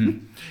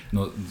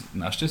 No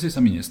našťastie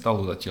sa mi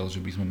nestalo zatiaľ, že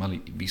by sme mali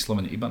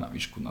vyslovene iba na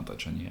výšku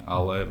natáčanie,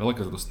 ale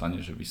veľakrát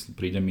dostane, že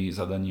príde mi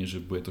zadanie,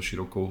 že bude to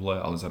širokouhlé,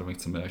 ale zároveň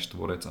chceme aj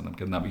štvorec a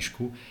napríklad na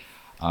výšku.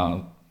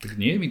 A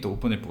tak nie je mi to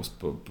úplne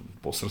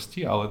po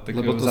srsti, ale tak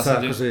lebo to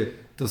zásade...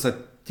 to sa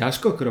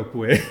ťažko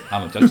kropuje.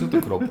 Áno, ťažko to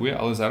kropuje,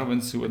 ale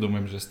zároveň si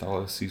uvedomujem, že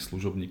stále si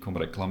služobníkom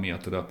reklamy a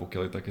teda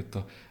pokiaľ je takéto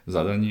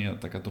zadanie a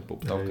takáto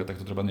poptávka, tak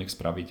to treba nejak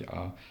spraviť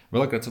a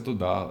veľakrát sa to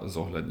dá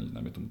zohľadniť,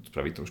 najmä tomu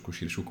spraviť trošku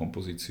širšiu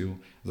kompozíciu.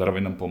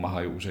 Zároveň nám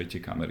pomáhajú už aj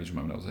tie kamery, že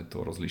majú naozaj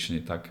to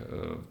rozlíšenie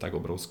tak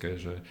obrovské,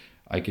 že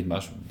aj keď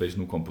máš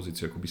bežnú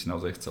kompozíciu, ako by si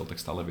naozaj chcel,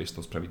 tak stále vieš to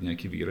spraviť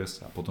nejaký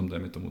výrez a potom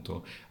dajme tomu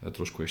to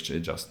trošku ešte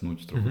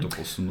adjustnúť, trochu to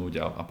posunúť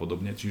a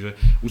podobne. Čiže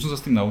už som sa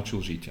s tým naučil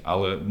žiť,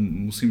 ale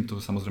musím to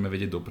samozrejme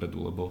vedieť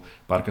dopredu, lebo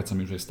párkrát sa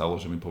mi už aj stalo,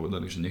 že mi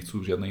povedali, že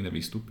nechcú žiadne iné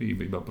výstupy,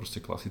 iba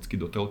proste klasicky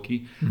do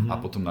telky a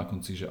potom na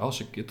konci, že ale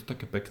však je to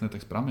také pekné,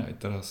 tak správame aj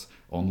teraz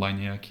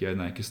online nejaké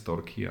nejaké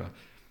storky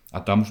a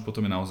tam už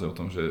potom je naozaj o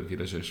tom, že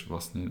vyrežeš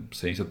vlastne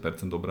 70%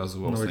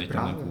 obrazu a vlastne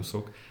ten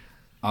kúsok.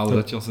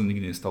 Ale zatiaľ sa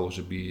nikdy nestalo, že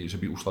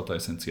by ušla tá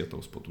esencia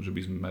toho spotu, že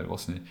by sme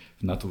vlastne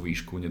na tú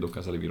výšku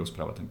nedokázali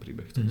vyrozprávať ten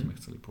príbeh, ktorý sme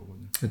chceli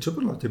pôvodne. A čo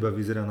podľa teba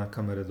vyzerá na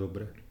kamere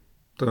dobre?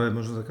 To je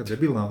možno taká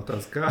debilná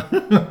otázka,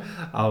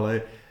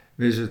 ale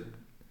vieš, že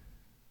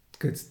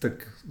keď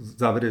tak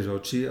zavrieš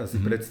oči a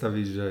si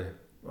predstavíš, že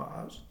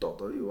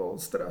toto by bolo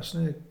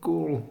strašne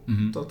cool,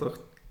 toto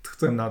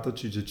chcem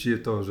natočiť, že či je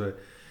to, že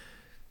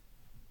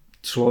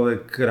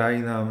človek,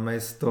 krajina,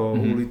 mesto,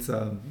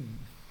 ulica,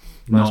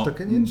 máš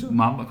také niečo?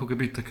 Mám ako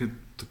keby takú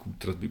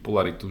teraz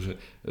bipolaritu, že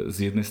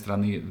z jednej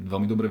strany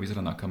veľmi dobre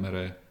vyzerá na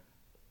kamere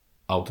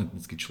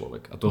autentický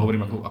človek. A to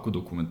hovorím ako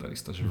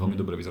dokumentarista, že veľmi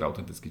dobre vyzerá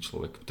autentický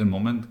človek. Ten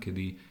moment,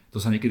 kedy to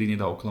sa niekedy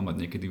nedá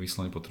oklamať, niekedy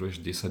vyslovene potrebuješ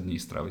 10 dní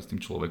stráviť s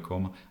tým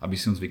človekom, aby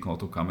si on zvykol na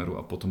tú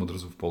kameru a potom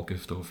odrazu v polke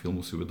z toho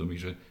filmu si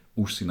uvedomíš, že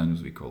už si na ňu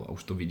zvykol a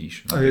už to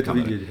vidíš. A je to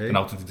vidieť, hej? Ten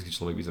autentický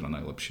človek vyzerá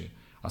najlepšie.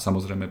 A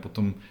samozrejme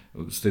potom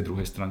z tej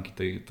druhej stránky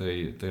tej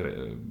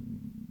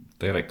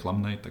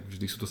reklamnej, tak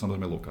vždy sú to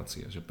samozrejme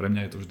lokácie. Že pre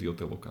mňa je to vždy o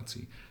tej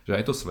lokácii. Že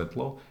aj to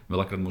svetlo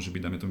veľakrát môže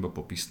byť, dáme to iba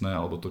popisné,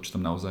 alebo to, čo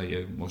tam naozaj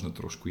je, možno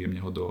trošku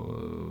jemne ho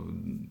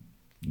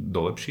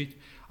dolepšiť,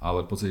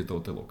 ale v podstate to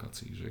o tej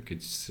lokácii. Že keď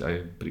aj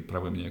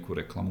pripravujem nejakú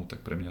reklamu,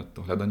 tak pre mňa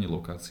to hľadanie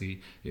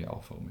lokácií je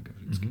alfa omega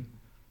vždycky.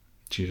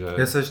 Čiže...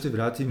 Ja sa ešte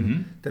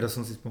vrátim, teraz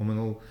som si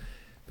spomenul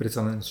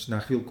predsa len na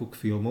chvíľku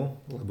k filmu,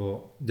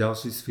 lebo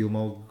ďalší z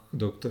filmov,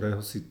 do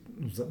ktorého si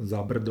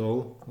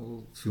zabrdol,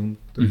 film,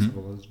 ktorý sa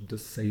volá The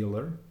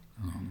Sailor.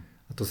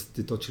 A to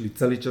ste točili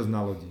celý čas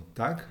na lodi,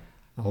 tak?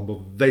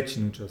 Alebo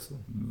väčšinu času?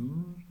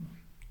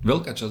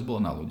 Veľká časť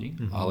bola na lodi,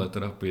 ale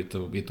teda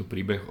je to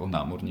príbeh o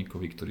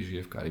námorníkovi, ktorý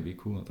žije v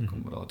Karibiku na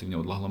takom relatívne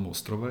odľahlom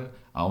ostrove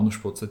a on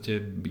už v podstate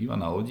býva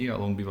na lodi,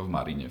 ale on býva v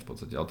maríne v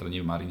podstate, ale teda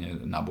nie v maríne,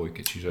 na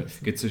bojke, čiže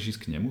keď chceš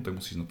ísť k nemu, tak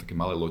musíš na také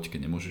malé loďke,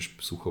 nemôžeš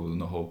sucho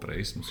nohou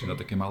prejsť, musíš na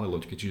také malé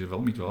loďke, čiže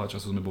veľmi veľa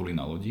času sme boli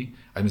na lodi,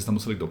 aj sme sa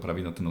tam museli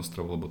dopraviť na ten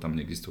ostrov, lebo tam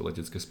neexistuje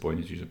letecké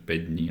spojenie, čiže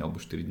 5 dní alebo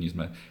 4 dní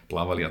sme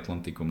plávali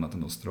Atlantikom na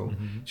ten ostrov,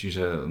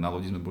 čiže na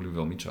lodi sme boli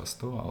veľmi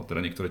často, ale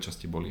teda niektoré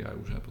časti boli aj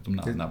už potom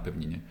na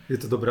pevnine. Je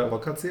to dobrá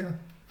lokácia?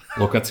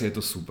 Lokácia je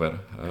to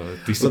super.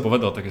 Ty si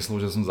povedal také slovo,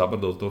 že som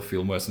zabrdol do toho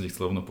filmu, ja som ti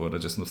chcel rovno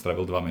povedať, že som to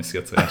strávil 2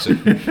 mesiace a že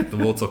to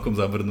bolo celkom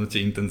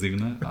zabrdnutie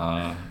intenzívne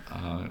a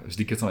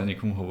vždy, keď som aj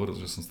niekomu hovoril,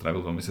 že som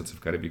strávil 2 mesiace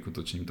v Karibiku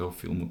točením toho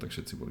filmu, tak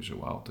všetci boli, že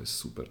wow, to je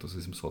super, to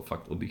si musel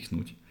fakt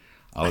oddychnúť.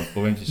 Ale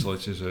poviem ti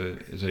človeče,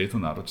 že je to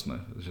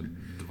náročné, že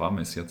 2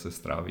 mesiace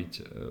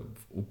stráviť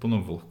v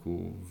úplnom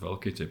vlhku, v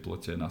veľkej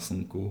teplote, na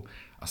slnku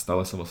a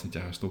stále sa vlastne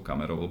ťaháš tou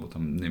kamerou, lebo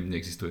tam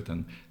neexistuje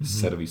ten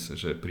servis,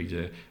 že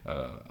príde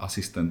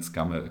asistent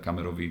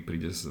kamerový,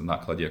 príde s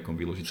nákladiakom,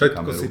 vyložiť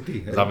kameru,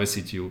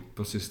 zavesiť ju,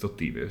 proste si to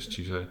ty, vieš,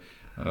 čiže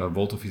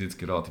bol to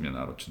fyzicky relatívne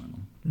náročné.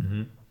 No.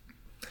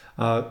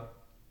 A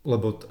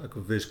lebo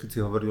ako vieš, keď si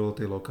hovoril o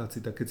tej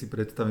lokácii, tak keď si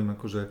predstavím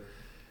akože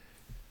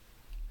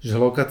že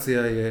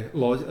lokácia je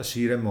loď a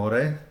šíre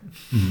more,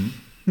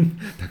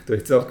 tak to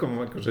je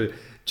celkom akože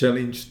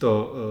challenge to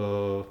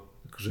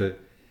akože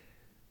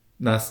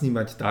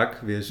nasnímať tak,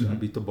 vieš,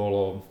 aby to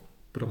bolo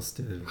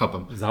proste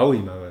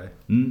zaujímavé.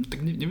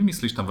 Tak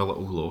nevymyslíš tam veľa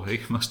uhlov,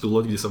 hej, máš tú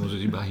loď, kde sa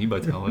môžeš iba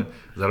hýbať, ale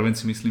zároveň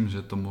si myslím,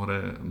 že to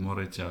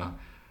more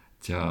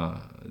ťa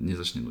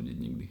nezačne nudiť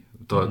nikdy.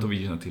 To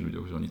vidíš na tých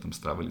ľuďoch, že oni tam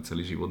strávili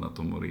celý život na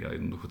tom mori a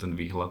jednoducho ten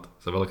výhľad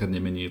sa veľakrát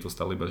nemení, je to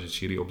stále iba, že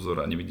šíri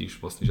obzor a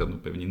nevidíš vlastne žiadnu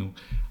pevninu,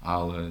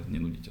 ale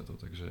nenudí ťa to,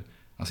 takže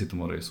asi to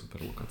more je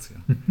super lokácia.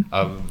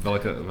 A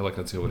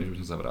veľakrát si hovorím, že by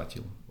som sa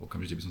vrátil.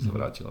 Okamžite by som sa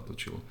vrátil a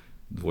točil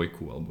 2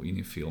 alebo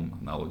iný film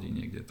na lodi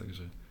niekde,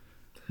 takže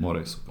more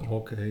je super.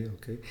 OK.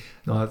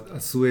 No a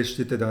sú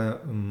ešte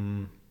teda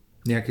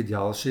nejaké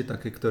ďalšie,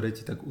 také, ktoré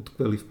ti tak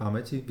utkveli v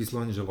pamäti?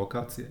 Vyslovene, že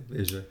lokácie,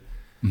 vieš, že...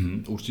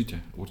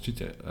 Určite.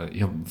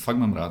 Ja fakt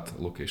mám rád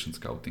location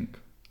scouting.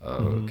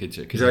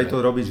 Keď že aj to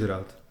robíš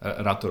rád?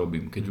 Rád to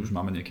robím. Keď už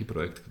máme nejaký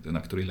projekt,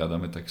 na ktorý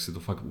hľadáme, tak si to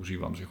fakt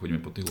užívam, že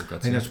chodíme po tých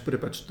lokáciách. Ináč,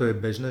 prepáč, to je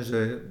bežné,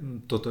 že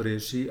toto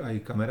rieši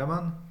aj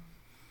kameraman?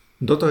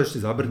 Do toho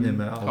ešte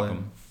zabrdneme, ale...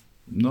 Chápam.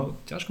 No,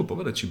 ťažko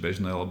povedať, či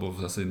bežné, lebo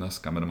v zásade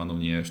nás kameramanov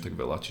nie je až tak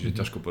veľa, čiže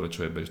ťažko povedať,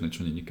 čo je bežné,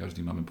 čo nie.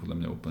 Každý máme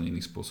podľa mňa úplne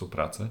iný spôsob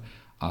práce,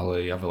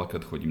 ale ja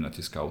veľakrát chodím na tie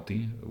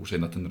skauty, už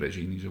aj na ten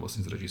režijný, že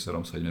vlastne s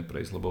režisérom sa ideme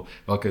prejsť, lebo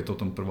veľké je to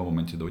v tom prvom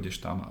momente,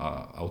 dojdeš tam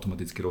a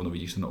automaticky rovno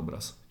vidíš ten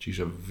obraz,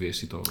 čiže vieš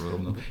si to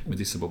rovno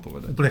medzi sebou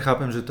povedať. Úplne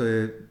chápem, že to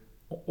je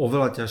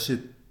oveľa ťažšie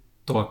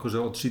to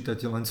akože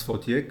odčítať len z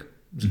fotiek,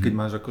 že keď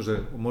máš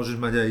akože, môžeš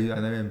mať aj, ja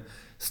neviem,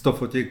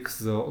 100 fotiek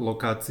z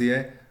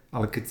lokácie,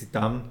 ale keď si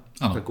tam,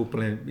 tak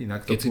úplne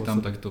inak to keď si tam,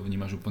 tak to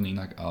vnímaš úplne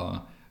inak.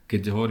 A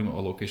keď hovorím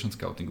o location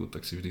scoutingu,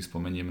 tak si vždy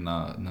spomeniem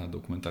na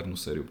dokumentárnu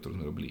sériu, ktorú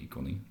sme robili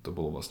Ikony. To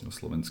bolo vlastne o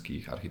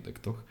slovenských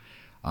architektoch.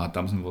 A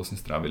tam sme vlastne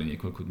strávili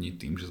niekoľko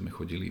dní tým, že sme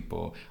chodili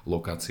po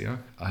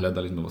lokáciách a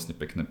hľadali sme vlastne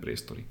pekné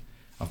priestory.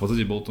 A v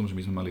podstate bolo o tom, že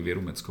my sme mali Vieru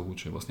Meckovú,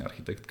 čo je vlastne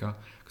architektka,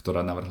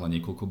 ktorá navrhla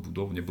niekoľko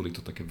budov. Neboli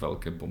to také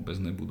veľké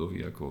bombezné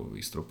budovy ako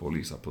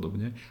Istropolis a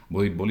podobne.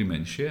 Boli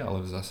menšie, ale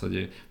v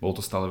zásade bolo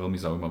to stále veľmi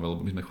zaujímavé,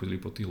 lebo my sme chodili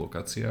po tých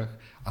lokáciách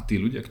a tí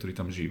ľudia, ktorí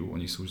tam žijú,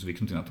 oni sú už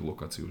zvyknutí na tú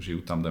lokáciu.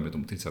 Žijú tam, dajme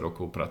tomu 30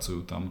 rokov,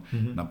 pracujú tam.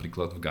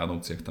 Napríklad v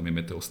Gánovciach tam je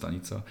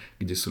meteostanica,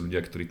 kde sú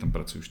ľudia, ktorí tam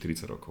pracujú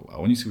 40 rokov. A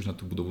oni si už na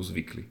tú budovu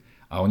zvykli.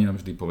 A oni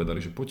nám vždy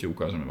povedali, že poďte,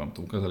 ukážeme vám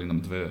to. Ukázali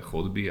nám 2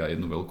 chodby a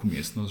jednu veľkú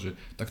miestnosť, že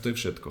tak to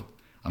je všetko.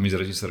 A my s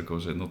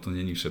režisérkou, že no to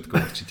není všetko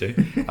určite.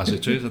 A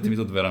že čo je za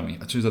týmito dverami?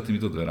 A čo je za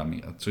týmito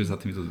dverami? A čo je za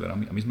týmito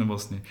dverami? A my sme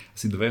vlastne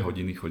asi 2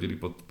 hodiny chodili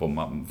po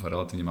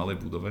relatívne malej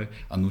budove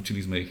a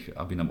núčili sme ich,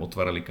 aby nám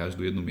otvárali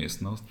každú jednu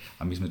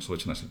miestnosť. A my sme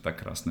človeče našli tak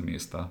krásne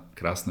miesta,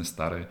 krásne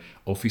staré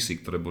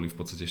ofisy, ktoré boli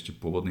v podstate ešte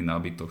pôvodný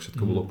nábytok,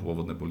 všetko bolo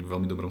pôvodné, boli v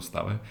veľmi dobrom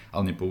stave,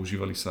 ale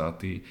nepoužívali sa a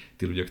tí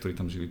ľudia, ktorí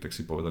tam žili, tak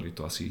si povedali,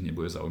 to asi ich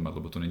nebude zaujímať,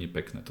 lebo to není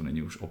pekné, to není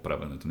už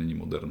opravené, to není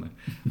moderné.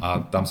 A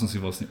tam som si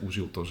vlastne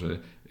užil to,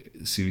 že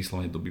si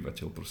vyslovene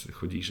dobyvateľ, proste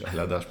chodíš a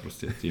hľadáš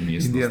proste tie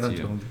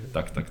miestnosti.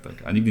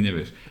 Tak. A nikdy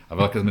nevieš. A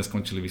veľakrát sme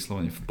skončili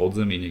vyslovene v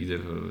podzemí, niekde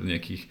v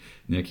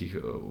nejakých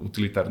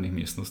utilitárnych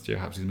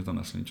miestnostiach a vždy sme tam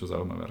našli niečo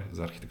zaujímavé z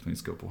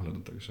architektonického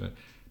pohľadu, takže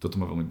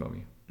toto ma veľmi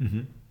baví.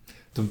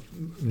 To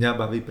mňa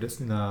baví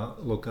presne na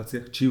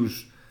lokáciách, či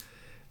už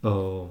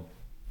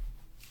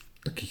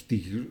takých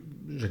tých,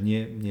 že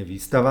nie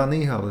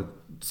vystavaných, ale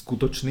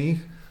skutočných,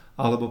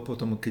 alebo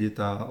potom, keď je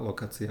tá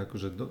lokácia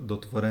akože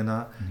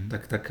dotvorená,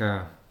 tak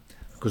taká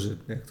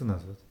akože, jak to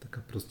nazvať, taká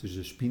proste,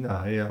 že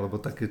špina, hej,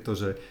 alebo takéto,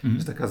 že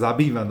taká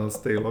zabývanosť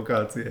tej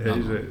lokácie,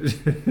 hej,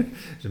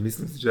 že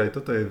myslím si, že aj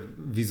toto je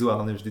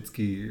vizuálne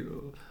vždycky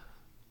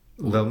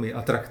veľmi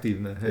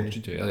atraktívne. Hej.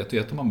 Určite,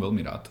 ja to mám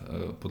veľmi rád.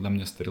 Podľa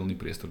mňa sterilný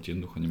priestor ti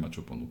jednoducho nemá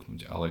čo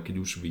ponúknuť, ale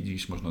keď už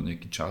vidíš možno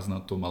nejaký čas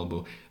na tom,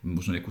 alebo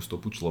možno nejakú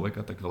stopu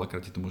človeka, tak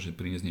veľakrát ti to môže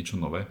priniesť niečo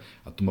nové.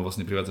 A to ma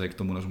vlastne privádza aj k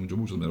tomu nášmu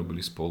jobu, že sme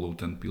robili spolu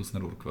ten Pilsner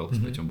Urquell s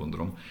Peťom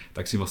Bondrom.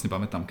 Tak si vlastne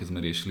pamätám, keď sme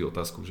riešili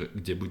otázku, že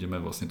kde budeme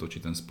vlastne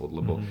točiť ten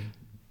spot, lebo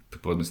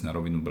povedzme si na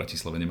rovinu, v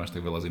Bratislave nemáš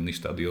tak veľa zimných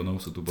štadiónov,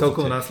 sú tu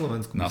celkovo na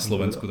Slovensku. Na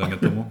Slovensku, dajme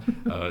tomu.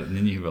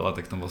 Není ich veľa,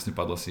 tak tam vlastne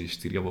padlo asi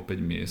 4 alebo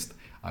 5 miest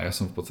a ja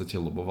som v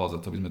podstate loboval za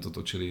to, aby sme to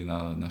točili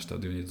na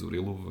štadióne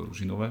Zurilu v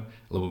Ružinove,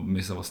 lebo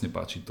mne sa vlastne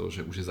páči to,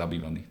 že už je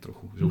zabývaný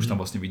trochu. Že už tam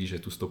vlastne vidíš, že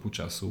je tú stopu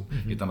času,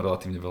 je tam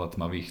relatívne veľa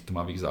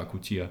tmavých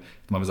zákutí a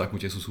tmavé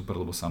zákutie sú super,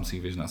 lebo sám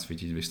si ich vieš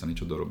nasvietiť, vieš sa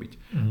niečo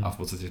dorobiť. A v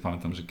podstate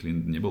pamätám, že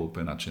klient nebol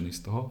úplne nadšený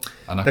z toho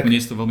a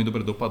nakoniec to veľmi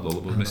dobre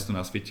dopadlo, lebo sme si to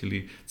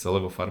nasvietili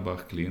celé vo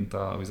farbách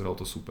klienta a vyzeralo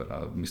to super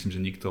a myslím,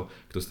 že nikto,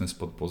 kto si ten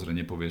spot pozrie,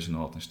 nepovie, že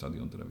no, ten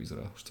štadión teda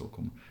vyzerá už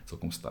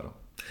celkom staro.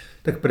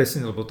 Tak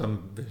presne, lebo tam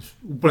vieš,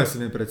 úplne si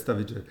viem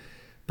predstaviť, že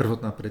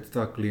prvotná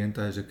predstava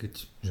klienta je,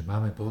 že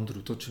máme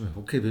Bondru, točíme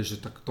hokej, vieš,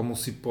 že tak to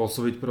musí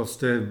pôsobiť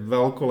proste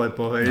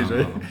veľkolepo, hej, že?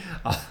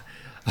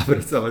 A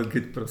predsa len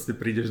keď proste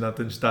prídeš na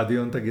ten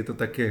štadión, tak je to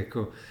také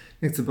ako,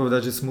 nechcem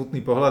povedať, že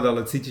smutný pohľad,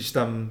 ale cítiš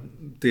tam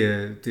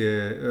tie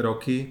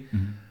roky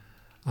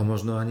a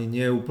možno ani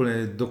nie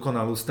úplne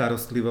dokonalú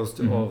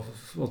starostlivosť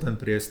o ten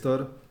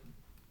priestor.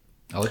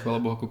 Ale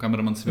chvála Bohu, ako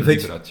kameraman si vie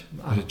vybrať,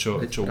 že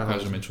čo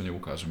ukážeme, čo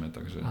neukážeme,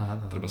 takže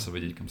treba sa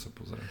vedieť, kam sa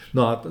pozeráš.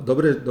 No a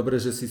dobre,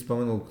 že si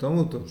spomenul k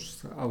tomu, to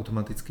už sa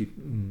automaticky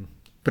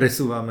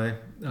presúvame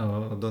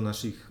do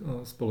našich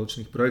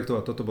spoločných projektov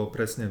a toto bol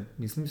presne,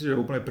 myslím si, že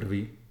úplne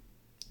prvý.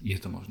 Je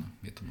to možné.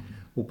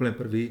 Úplne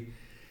prvý,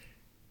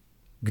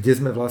 kde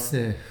sme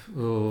vlastne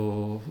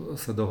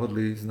sa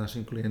dohodli s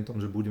našim klientom,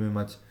 že budeme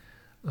mať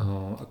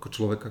ako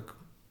človeka,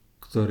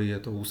 ktorý je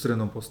to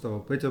ústrednou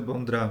postavou Peťa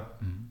Bondra,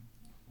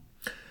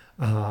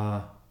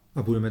 a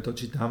budeme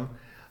točiť tam.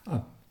 A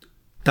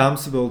tam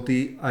si bol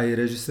ty aj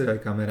režisér,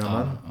 aj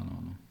kameraman.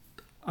 Áno.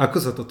 Ako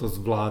sa toto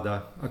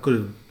zvláda?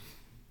 Ako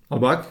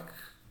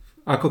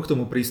k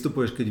tomu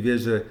pristupuješ, keď vieš,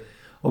 že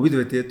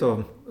obidve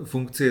tieto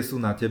funkcie sú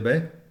na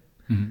tebe?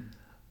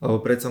 Lebo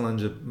predsa len,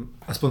 že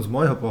aspoň z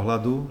môjho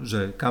pohľadu,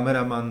 že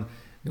kameraman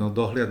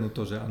dohliadnú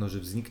to, že áno,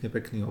 že vznikne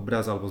pekný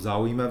obraz alebo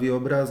zaujímavý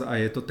obraz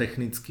a je to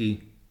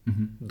technicky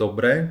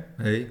dobré,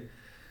 hej.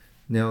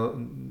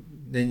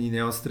 Není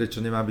neostré,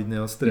 čo nemá byť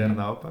neostré a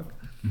naopak.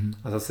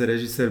 A zase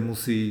režisér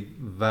musí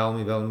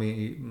veľmi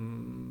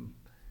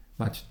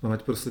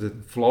mať proste ten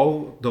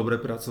flow, dobre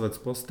pracovať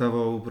s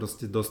postavou,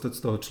 proste dostať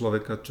z toho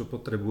človeka, čo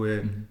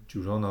potrebuje,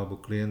 či už on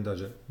alebo klient, a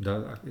že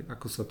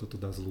ako sa toto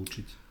dá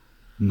zlúčiť.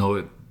 No,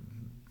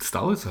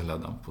 stále sa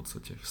hľadám v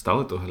podstate.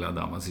 Stále to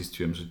hľadám a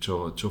zistujem, že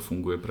čo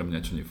funguje pre mňa,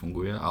 čo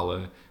nefunguje,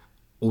 ale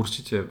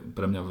určite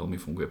pre mňa veľmi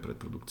funguje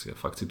predprodukcia.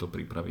 Fakt si to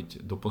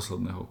pripraviť do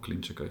posledného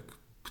klinčeka,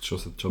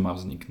 čo má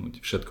vzniknúť.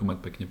 Všetko mať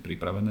pekne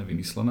pripravené,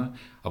 vymyslené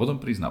a potom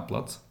prísť na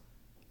plac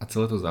a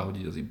celé to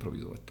zahodiť a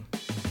zimprovizovať to.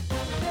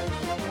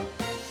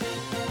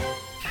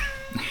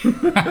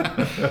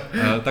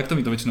 Takto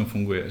mi to väčšinou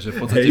funguje, že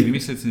v podstate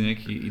vymyslieť si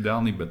nejaký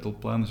ideálny battle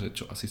plan, že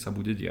čo asi sa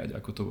bude diať,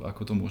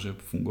 ako to môže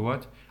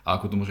fungovať a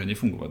ako to môže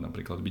nefungovať,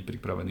 napríklad byť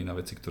pripravený na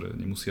veci, ktoré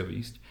nemusia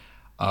výjsť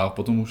a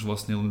potom už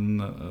vlastne len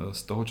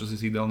z toho, čo si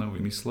ideálneho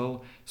vymyslel,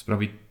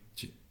 spraviť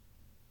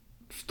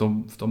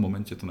v tom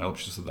momente to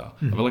najlepšie, čo sa dá.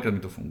 A veľakrát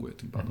mi to funguje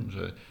tým pádom,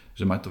 že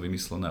mať to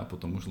vymyslené a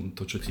potom už len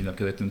to, čo ti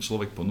napríklad ten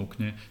človek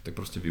ponúkne, tak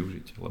proste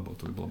využiť, lebo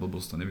to by bolo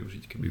blbosť to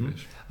nevyužiť, keby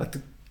vieš. A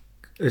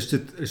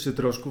ešte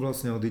trošku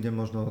vlastne odídem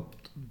možno od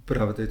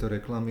práve tejto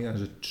reklamy a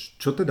že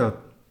čo teda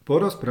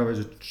porozprávaj,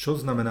 že čo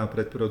znamená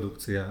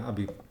predprodukcia,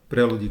 aby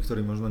pre ľudí,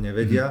 ktorí možno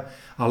nevedia,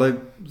 ale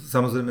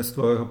samozrejme z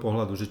tvojho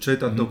pohľadu, že čo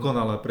je tá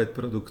dokonalá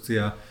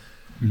predprodukcia.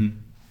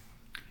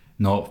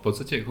 No v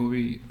podstate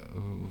akoby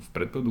v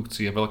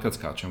predprodukcii ja veľakrát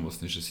skáčem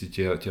vlastne, že si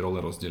tie role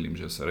rozdelím,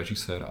 že sa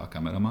režisér a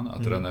kameraman a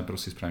teda najprv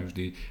si spravím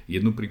vždy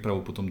jednu prípravu,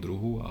 potom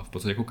druhú a v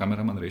podstate ako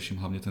kameraman riešim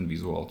hlavne ten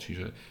vizuál,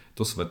 čiže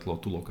to svetlo,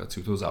 tú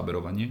lokáciu, to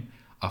zaberovanie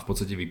a v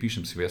podstate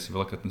vypíšem si, ja si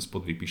veľakrát ten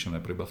spot vypíšem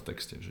najprv iba v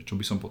texte, že čo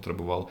by som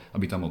potreboval,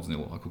 aby tam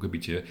odznelo, ako keby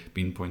tie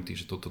pinpointy,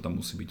 že toto tam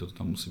musí byť, toto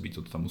tam musí byť,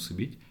 toto tam musí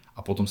byť.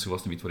 A potom si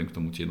vlastne vytvorím k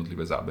tomu tie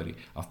jednotlivé zábery.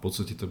 A v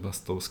podstate to iba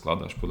z toho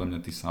skladáš. Podľa mňa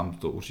ty sám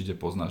to určite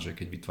poznáš,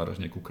 že keď vytváraš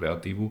nejakú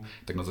kreatívu,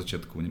 tak na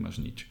začiatku nemáš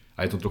nič.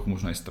 A je to trochu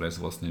možno aj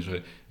stres vlastne,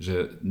 že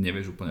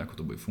nevieš úplne, ako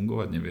to bude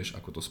fungovať, nevieš,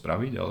 ako to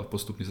spraviť, ale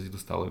postupne sa ti to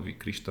stále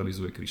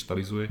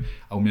kryštalizuje.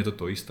 A u mňa je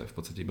to isté. V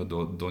podstate iba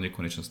do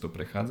nekonečna to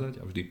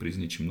prechádzať a vždy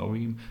prísť niečím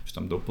novým, že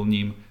tam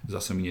doplním,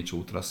 zase mi niečo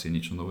utrasie,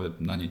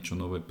 na niečo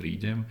nové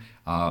prídem.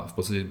 A v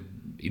podstate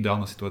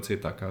ideálna situácia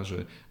je taká,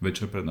 že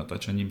večer pred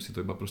natáčaním si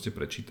to iba proste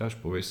prečítaš,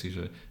 povieš si,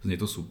 že znie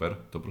to super,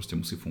 to proste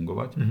musí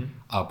fungovať.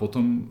 A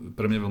potom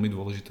pre mňa je veľmi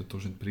dôležité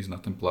to, že prísť na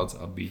ten plac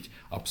a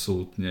byť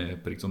absolútne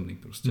prítomný.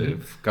 Proste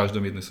v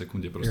každom jednej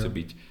sekunde proste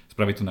byť,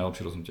 spraviť to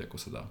najlepšie rozhodnutie, ako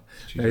sa dá.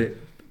 Čiže...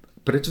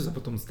 Prečo sa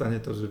potom stane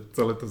to, že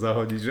celé to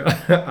zahodíš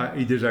a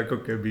ideš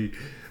ako keby,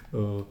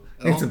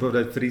 nechcem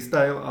povedať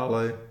freestyle,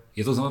 ale...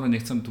 Je to znamená,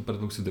 nechcem tú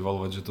predprodukciu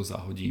devalovať, že to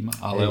zahodím,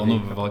 ale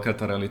veľká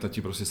tá realita ti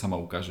proste sama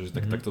ukáže, že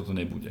tak toto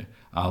nebude.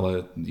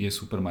 Ale je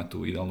super mať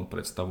tú ideálnu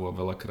predstavu a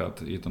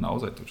veľakrát je to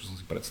naozaj to, čo som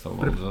si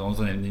predstavoval.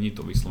 Není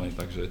to vyslovene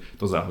tak, že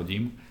to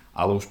zahodím,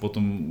 ale už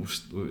potom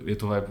je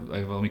to aj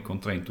veľmi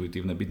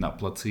kontraintuitívne byť na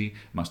placi,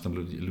 máš tam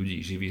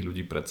ľudí, živých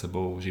ľudí pred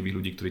sebou, živých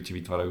ľudí, ktorí ti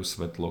vytvárajú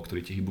svetlo, ktorí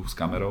ti hýbu s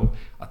kamerou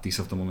a ty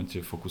sa v tom momente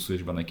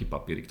fokusuješ iba na nejaký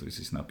papierik, ktorý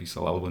si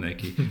napísal, alebo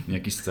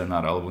nejaký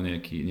scenár, alebo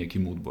nejaký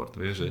moodboard,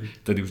 vieš, že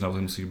tedy už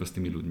naozaj musíš iba s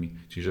tými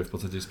ľuďmi. Čiže v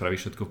podstate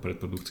spravíš všetko v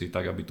predprodukcii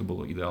tak, aby to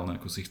bolo ideálne,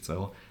 ako si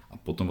chcel. A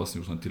potom vlastne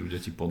už len tí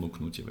ľudia ti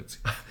ponúknú tie veci.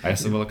 A ja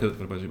sa veľakrát,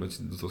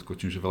 do toho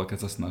skočím, že veľakrát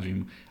sa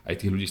snažím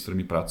aj tých ľudí, s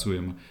ktorými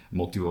pracujem,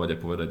 motivovať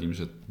a povedať im,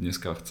 že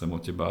dneska chcem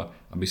od teba,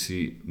 aby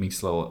si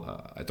myslel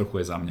aj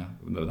trochu aj za mňa.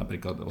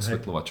 Napríklad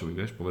osvetľovačovi,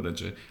 vieš, povedať,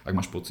 že ak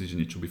máš pocit, že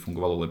niečo by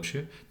fungovalo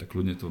lepšie, tak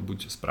ľudne to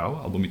buď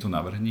správ, alebo mi to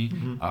navrhni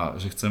a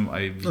že chcem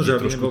aj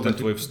vidieť trošku ten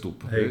tvoj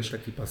vstup. Vieš,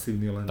 taký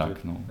pasívny len.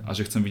 Tak, no. A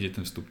že chcem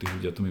vidieť ten vstup tých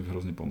ľudí a to mi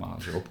hrozne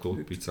pomáha, že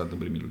obklopiť sa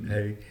dobrými ľuďmi.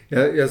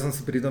 Ja som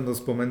si pri tomto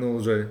spomenul,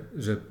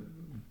 že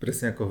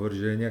presne ako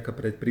hovoríš, že je nejaká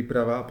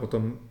predpríprava a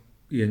potom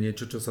je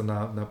niečo, čo sa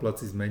na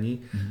placi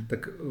zmení,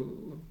 tak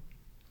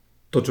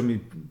to, čo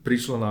mi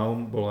prišlo na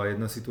bola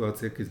jedna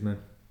situácia, keď sme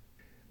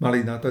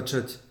mali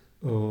natáčať,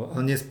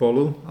 ale nie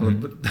spolu, ale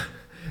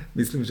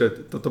myslím,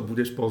 že toto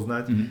budeš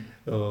poznať,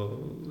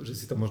 že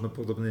si to možno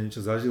podobne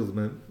niečo zažil.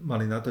 Sme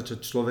mali natáčať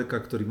človeka,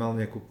 ktorý mal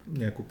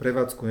nejakú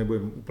prevádzku,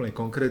 nebudem úplne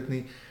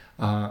konkrétny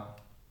a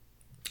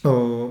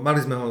mali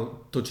sme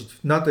ho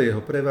točiť na tej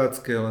jeho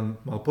prevádzke, len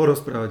mal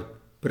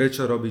porozprávať,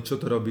 prečo robí,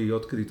 čo to robí,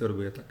 odkedy to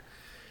robí a tak.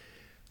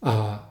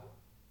 A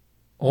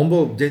on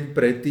bol deň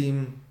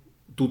predtým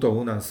tuto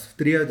u nás v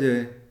triade,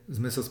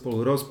 sme sa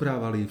spolu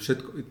rozprávali,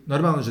 všetko.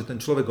 Normálne, že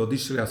ten človek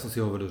odišiel, ja som si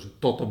hovoril, že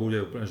toto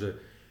bude úplne, že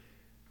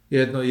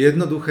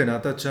jednoduché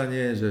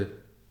natáčanie, že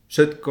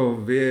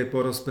všetko vie,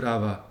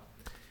 porozpráva.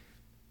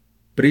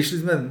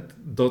 Prišli sme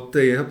do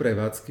tej jeho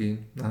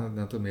prevádzky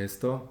na to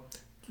miesto,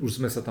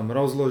 už sme sa tam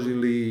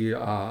rozložili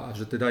a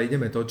že teda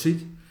ideme točiť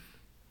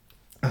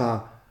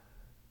a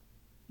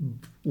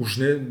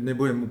už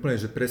nebudem úplne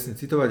že presne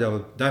citovať,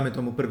 ale dajme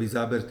tomu prvý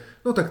záber.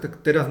 No tak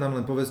teraz nám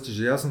len povedzte,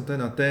 že ja som ten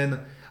a ten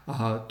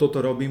a toto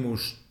robím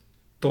už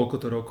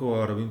toľkoto rokov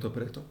a robím to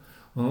preto.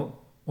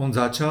 No, on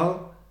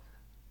začal,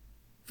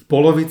 v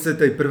polovice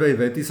tej prvej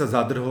vety sa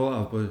zadrhol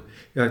a povedal,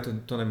 ja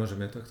to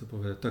nemôžem ja takto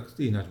povedať, tak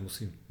ináč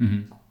musím.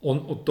 On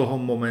od toho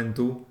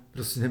momentu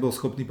proste nebol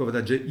schopný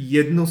povedať, že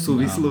jednu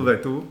súvislú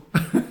vetu,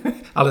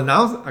 ale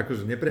naozaj,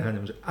 akože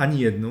nepreháňam, že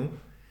ani jednu.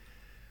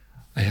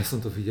 A ja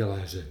som to videl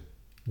aj, že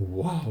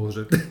wow,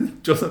 že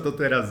čo sa to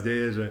teraz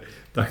deje, že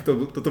tak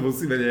toto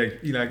musíme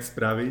nejak inak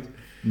spraviť.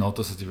 No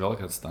to sa ti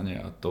veľakrát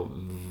stane a to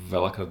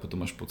veľakrát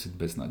potom máš pocit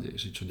beznádeje,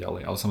 že čo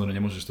ďalej. Ale samozrejme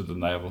nemôžeš to dať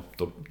najavo,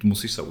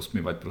 musíš sa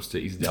usmievať,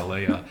 proste ísť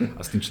ďalej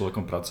a s tým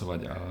človekom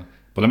pracovať. A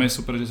podľa mňa je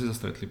super, že si sa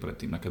stretli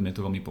predtým. Nakedy mne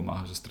to veľmi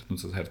pomáha, že stretnúť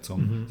sa s hercom,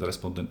 s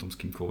respondentom, s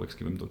kýmkoľvek, s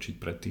kým budem točiť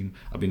predtým,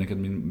 aby nakedy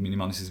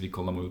minimálne si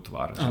zvykol na moju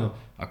tvár, že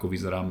ako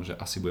vyzerám, že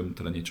asi budem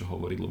teda niečo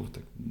hovoriť, lebo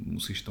tak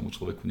musíš tomu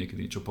človeku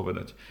niekedy niečo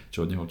povedať,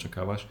 čo od neho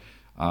očakávaš.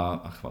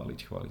 A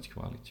chváliť.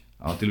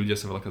 Ale tí ľudia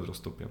sa veľakrát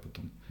roztopia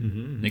potom.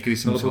 Niekedy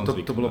si musel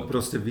zvyknúť. To bolo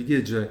proste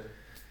vidieť, že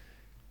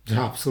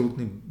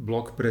absolútny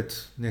blok pred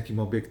nejakým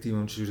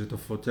objektívom, či už je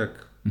to foťak,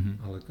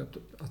 ale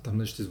a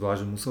tam ešte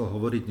zvlášť, že musel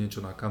hovoriť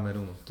niečo na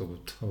kameru, no to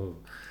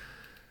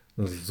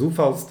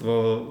zúfalstvo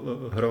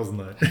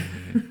hrozné.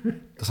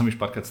 To sa mi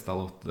párkrát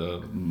stalo.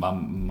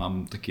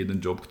 Mám taký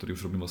jeden job, ktorý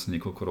už robím vlastne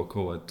niekoľko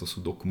rokov a to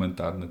sú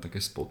dokumentárne také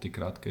spoty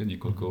krátke,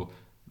 niekoľko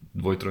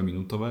 2-3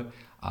 minútové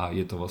a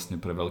je to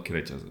vlastne pre veľký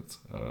reťazec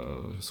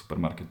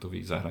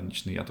supermarketový,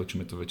 zahraničný a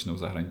točíme to väčšinou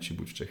v zahraničí,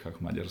 buď v Čechách,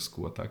 v Maďarsku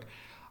a tak.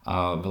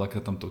 a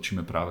veľakrát tam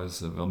točíme práve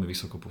s veľmi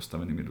vysoko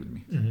postavenými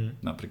ľuďmi.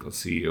 Napríklad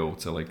CEO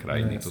celej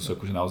krajiny. To sú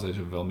akože naozaj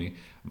že veľmi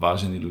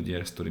vážení ľudia,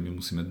 s ktorými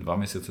musíme 2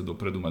 mesiace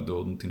dopredu mať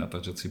dohodnutý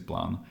natáčací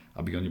plán,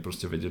 aby oni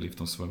proste vedeli v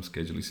tom svojom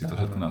schedule si to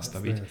všetko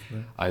nastaviť. Jasné.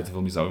 A je to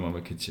veľmi zaujímavé,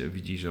 keď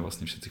vidíš, že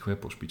vlastne všetci chodia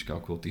po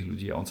špičkách okolo tých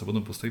ľudí a on sa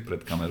potom postaví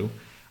pred kameru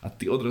a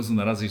ty odrazu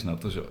narazíš na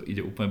to, že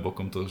ide úplne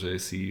bokom toho, že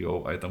je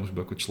CEO a je tam už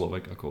ako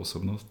človek, ako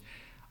osobnosť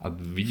a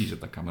vidíš,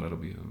 že tá kamera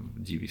robí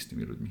divy s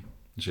tými ľuďmi.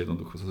 Že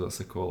jednoducho sa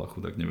zasekol a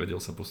chudák nevedel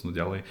sa posunúť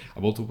ďalej. A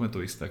bolo to úplne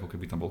to isté, ako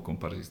keby tam bol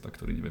komparzista,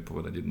 ktorý nevie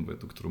povedať jednu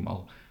vetu, ktorú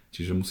mal.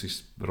 Čiže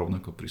musíš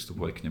rovnako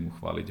pristupovať k nemu,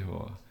 chváliť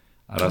ho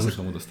a raz sa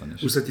k tomu dostaneš.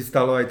 Už sa ti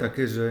stalo aj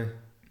také, že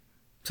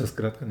sa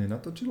skrátka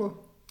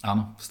nenatočilo?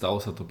 Áno, stalo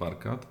sa to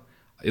párkrát.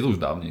 Je to už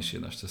dávnejšie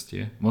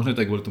našťastie. Možno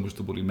je tak kvôli tomu, že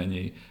to boli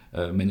menej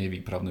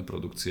výpravné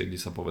produkcie, kde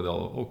sa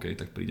povedalo, OK,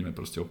 tak prídeme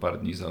proste o pár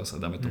dní zás a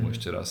dáme tomu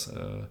ešte raz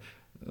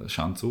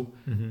šancu.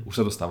 Už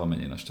sa dostáva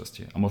menej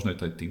našťastie. A možno je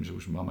to aj tým, že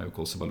už máme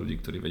okolo seba ľudí,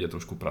 ktorí vedia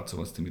trošku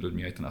pracovať s tými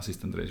ľuďmi, aj ten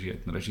asistent režie,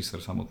 aj ten režisér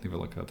samotný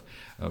veľakrát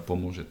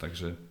pomôže,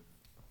 takže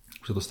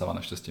už sa dostáva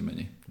našťastie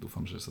menej.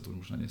 Dúfam, že sa to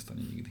už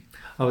nestane nikdy.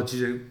 Ale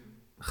čiže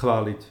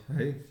chváliť,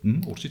 hej?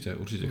 Určite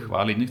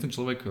chváliť. Nech ten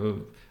človek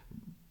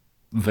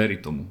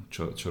verí tomu,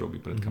 čo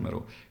robí pred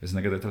kamerou. Ja si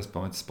nakedy teraz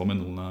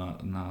spomenul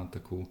na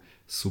takú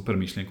super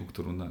myšlienku,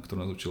 ktorú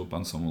nás učil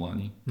pán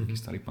Somolani, taký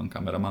starý pán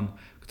kameraman,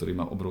 ktorý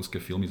má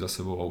obrovské filmy za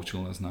sebou a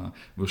učil nás na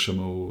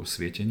VŠMU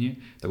svietenie.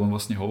 Tak on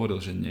vlastne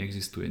hovoril, že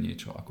neexistuje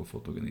niečo ako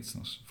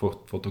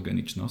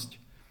fotogeničnosť.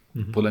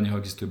 Podľa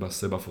neho existuje iba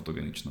seba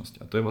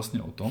fotogeničnosť. A to je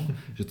vlastne o tom,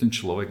 že ten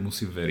človek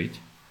musí veriť,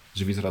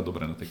 že vyzerá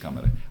dobre na tej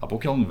kamere. A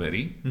pokiaľ on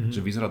verí,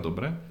 že vyzerá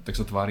dobre, tak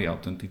sa tvári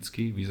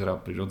autenticky, vyzerá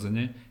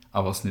prirodzene a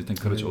vlastne ten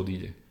krč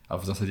odíde.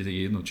 A v zásade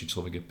je jedno, či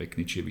človek je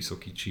pekný, či je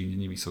vysoký, či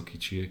nie je vysoký,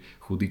 či je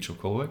chudý,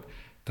 čokoľvek,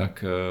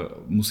 tak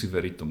musí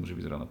veriť tomu, že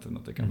vyzerá na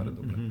tej kamere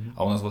dobre.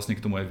 A on nás vlastne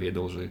k tomu aj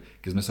viedol, že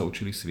keď sme sa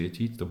učili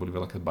svietiť, to boli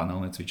veľakrát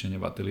banálne cvičenia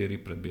v ateliéri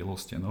pred bielou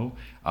stenou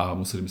a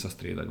museli sme sa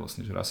striedať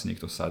vlastne, že raz si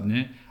niekto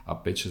sadne a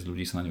 5-6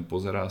 ľudí sa na ňu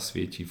pozerá,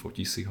 svieti,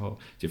 fotí si ho,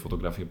 tie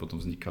fotografie potom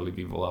vznikali,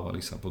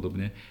 vyvolávali sa a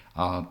podobne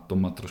a to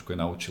ma trošku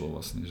aj naučilo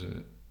vlastne, že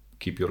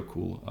keep your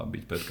cool a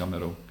byť pred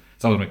kamerou.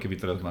 Samozrejme, keby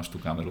teraz máš tú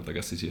kameru,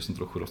 tak asi tiež som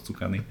trochu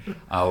rozcúkaný,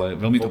 ale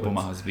veľmi to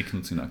pomáha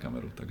zvyknúť si na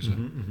kameru, takže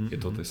je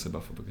to tej seba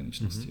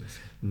fotogeničnosti.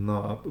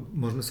 No a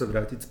môžeme sa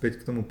vrátiť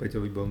späť k tomu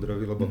Peťovi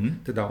Bondrovi, lebo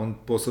teda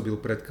on pôsobil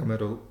pred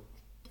kamerou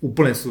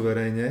úplne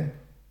suverénne.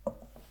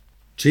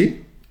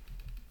 Či?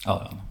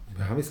 Ale áno,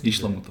 ja myslím,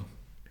 išlo mu to.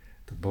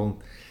 To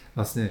bol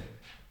vlastne,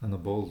 áno,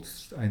 bol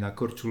aj na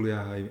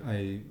korčuliach,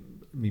 aj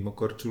mimo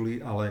korčuli,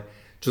 ale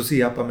čo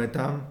si ja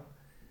pamätám,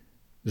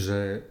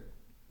 že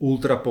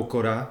ultra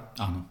pokora.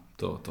 Áno.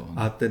 To.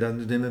 A teda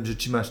neviem, že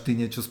či máš ty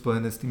niečo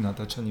spojené s tým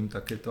natáčaním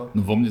takéto?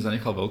 No vo mne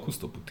zanechal veľkú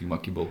stopu tým,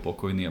 aký bol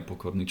pokojný a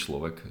pokorný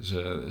človek,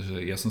 že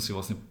ja som si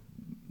vlastne,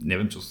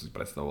 neviem, čo som si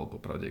predstavoval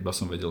popravde, iba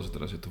som vedel, že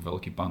teraz je to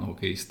veľký pán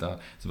hokejista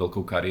s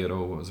veľkou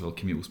kariérou, s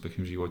veľkými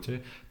úspechmi v živote,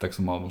 tak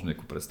som mal možno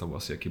nejakú predstavu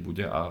asi, aký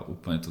bude a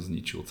úplne to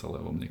zničil celé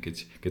vo mne.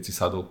 Keď si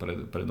sadol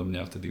predo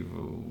mňa vtedy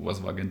u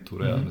vás v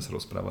agentúre a sme sa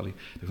rozprávali,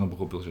 tak som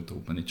pochopil, že to je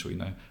úplne niečo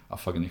iné a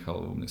fakt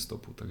nechal vo mne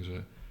stopu,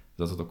 takže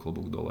za to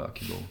klobúk dole,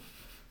 aký bol.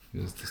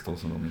 Z toho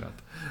som veľmi rád.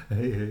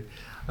 Hej.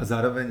 A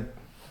zároveň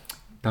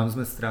tam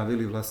sme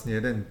strávili vlastne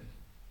jeden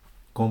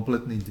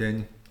kompletný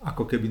deň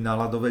ako keby na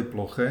ľadovej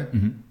ploche.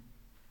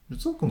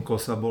 Celkom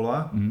kosa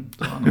bola.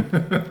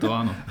 To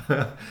áno.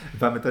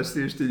 Pamätáš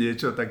si ešte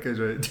niečo také,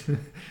 že...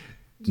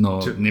 No,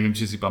 neviem,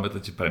 či si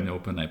pamätáte pre mňa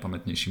úplne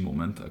najpamätnejší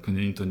moment. Ako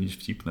nie je to nič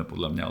vtipné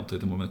podľa mňa, ale to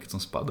je ten moment, keď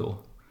som spadol.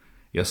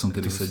 Ja som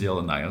tedy sedel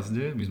na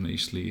jazde, my sme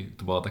išli,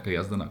 to bola taká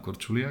jazda na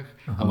korčuliach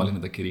a mali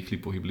sme taký rýchly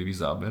pohyblivý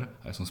záber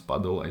a ja som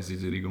spadol aj s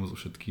Izirigom so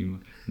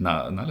všetkým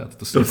na ľad.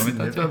 To si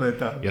pamätáte?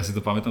 Ja si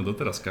to pamätám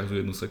doteraz, každú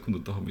jednu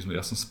sekundu toho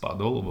ja som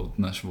spadol, lebo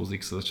náš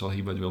vozík sa začal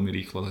hýbať veľmi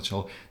rýchlo,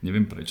 začal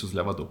neviem prečo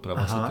zľava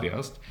doprava sa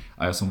triasť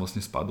a ja som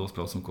vlastne spadol,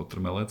 spravil som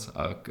kotrmelec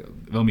a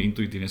veľmi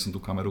intuitívne som tú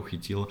kameru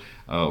chytil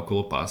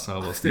okolo pása a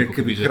vlastne ako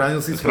keby, že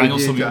chránil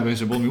som ju,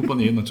 že bol mi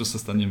úplne jedno, čo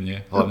sa stane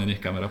mne, hlavne nech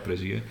kamera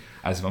prežije.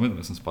 A ja si pamätám,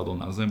 ja som spadol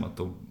na zem a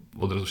to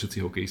odrazu všetci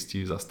hokejisti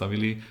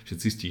zastavili,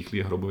 všetci stíchli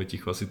a hrobové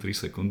ticho asi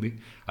 3 sekundy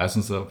a ja som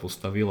sa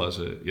postavil a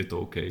že je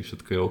to OK,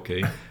 všetko je OK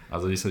a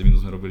za 10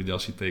 minút sme robili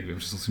ďalší take, viem,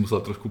 že som si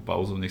musel trošku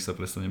pauzu, nech sa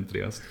prestanem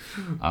triasť,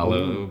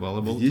 ale bol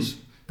vidíš? To...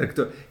 Tak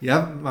to,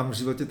 ja mám v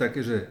živote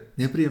také, že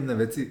nepríjemné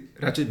veci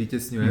radšej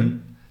vytesňujem,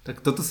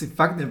 tak toto si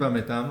fakt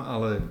nepamätám,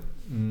 ale...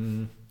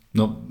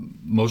 No,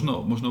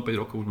 možno o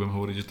 5 rokov už budem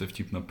hovoriť, že to je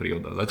vtipná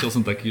príroda. Zatiaľ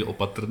som taký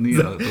opatrný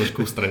a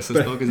trošku v strese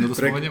z toho, keď si to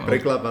spomeniem.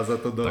 Preklápa sa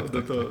to do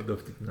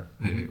vtipná.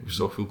 Už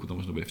za chvíľku to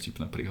možno bude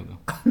vtipná príroda.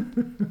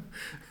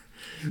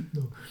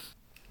 No.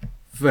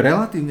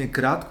 Relatívne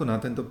krátko na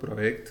tento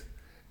projekt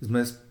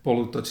sme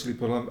spolu točili,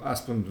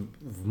 aspoň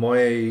v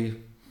mojej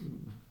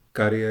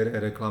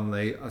kariére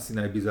reklamnej, asi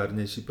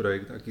najbizarnejší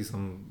projekt, aký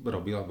som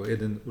robil, alebo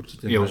jeden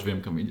určite... Ja už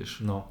viem, kam ideš.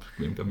 No.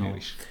 Viem, kam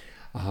ideš.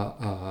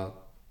 A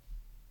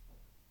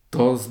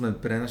to sme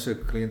pre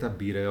našeho klienta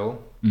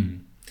Bireo.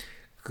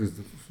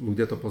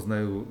 Ľudia to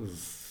poznajú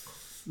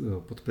z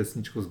pod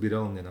pesničkou S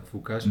Birelom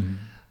nenafúkaš.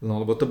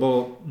 No lebo to bolo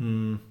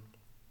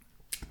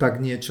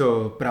tak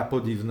niečo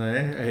prapodivné,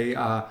 hej,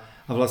 a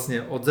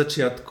vlastne od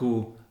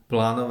začiatku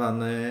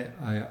plánované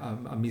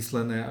a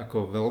myslené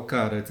ako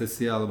veľká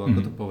recesia, alebo ako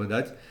to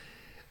povedať.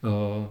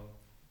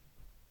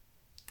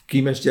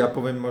 Kým ešte ja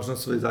poviem možno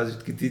svoje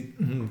zážitky,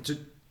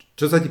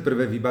 čo sa ti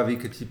prvé vybaví,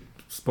 keď ti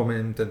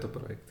spomeniem tento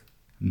projekt?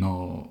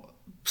 No,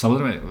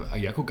 samozrejme,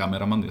 aj ako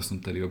kameraman, ja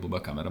som tedy robil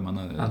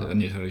kameramana,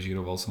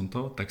 nerežíroval som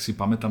to, tak si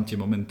pamätám tie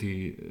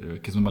momenty,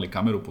 keď sme mali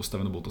kameru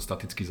postavenú, bol to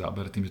statický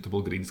záber, tým, že to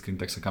bol green screen,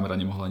 tak sa kamera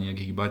nemohla nejak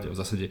hýbať a v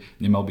zásade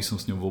nemal by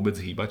som s ňou vôbec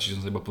hýbať, čiže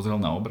som sa iba pozeral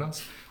na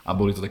obraz a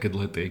boli to také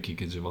dlhé téky,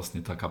 keďže vlastne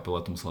tá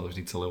kapela to musela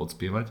vždy celé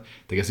odspievať.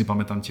 Tak ja si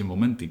pamätám tie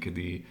momenty,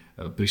 kedy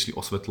prišli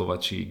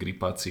osvetľovači,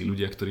 gripáci,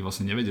 ľudia, ktorí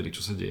vlastne nevedeli,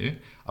 čo sa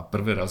deje a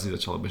prvé razy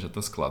začala bežať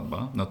tá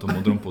skladba na tom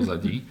modrom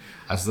pozadí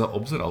a sa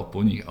obzeral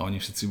po nich a oni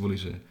všetci boli,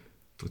 že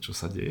to, čo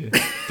sa deje,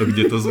 to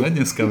kde to sme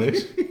dneska,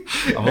 vieš?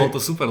 A bolo to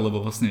super,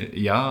 lebo vlastne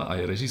ja,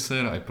 aj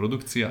režisér, aj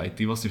produkcia, aj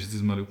ty vlastne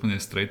všetci sme mali úplne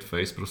straight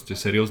face, proste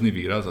seriózny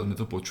výraz a sme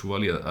to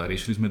počúvali a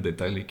riešili sme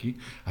detailiky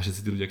a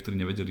všetci tí ľudia, ktorí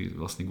nevedeli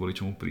vlastne kvôli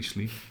čomu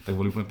prišli, tak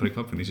boli úplne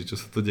prekvapení, že čo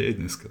sa to deje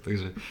dneska.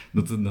 Takže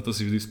na to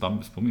si vždy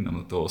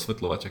spomínam, na toho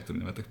osvetľovača, ktorý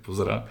na mňa tak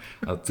pozerá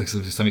a tak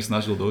sa mi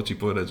snažil do očí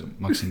povedať, že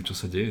Maxim, čo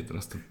sa deje,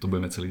 teraz to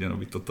budeme celý deň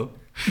robiť toto.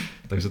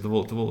 Takže to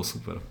bolo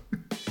super.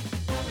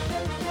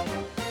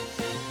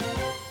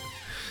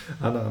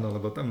 Áno,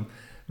 lebo tam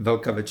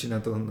veľká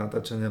väčšina toho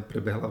natáčania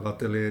prebehla v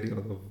ateliéri,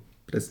 lebo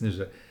presne,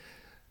 že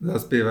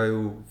zaspievajú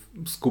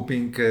v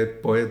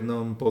skupinke po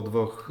jednom, po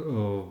dvoch,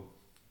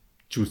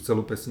 či už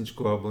celú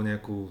pesničku alebo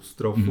nejakú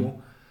strofu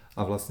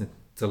a vlastne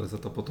celé sa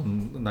to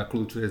potom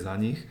nakľúčuje za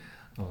nich.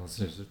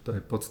 Vlastne, že to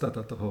je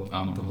podstata toho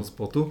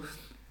spotu.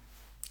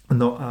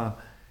 No a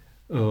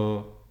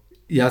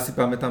ja si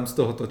pamätám z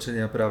toho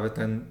točenia práve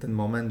ten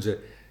moment, že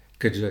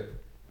keďže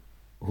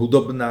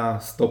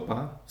hudobná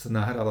stopa sa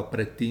nahrala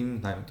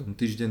predtým, najmä tomu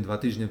týždeň,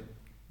 2 týždne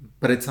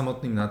pred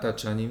samotným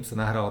natáčaním sa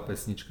nahrala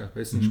pesnička.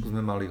 Pesničku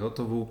sme mali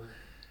hotovú,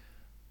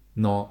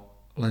 no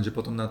lenže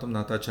potom na tom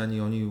natáčaní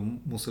oni ju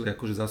museli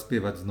akože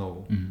zaspievať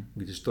znovu.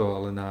 Kdežto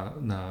ale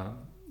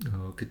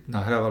keď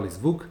nahrávali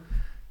zvuk,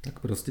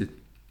 tak proste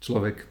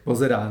človek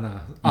pozerá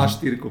na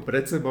A4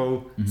 pred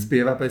sebou,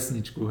 spieva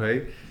pesničku,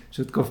 hej,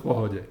 všetko v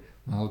pohode.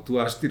 No ale tú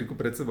A4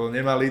 pred sebou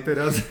nemali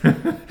teraz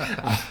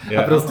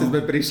a proste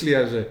sme prišli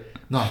a že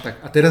no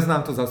tak a teraz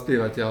nám to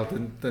zaspievate, ale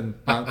ten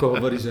pánko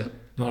hovorí, že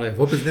no ale ja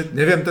vôbec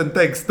neviem ten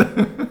text.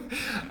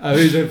 A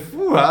vy, že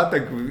fúha,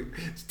 tak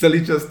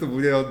celý čas tu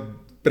bude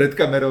pred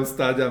kamerou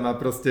stáť a má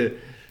proste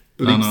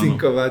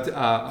lip-synkovať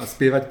a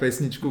spievať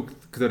pesničku,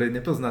 ktorej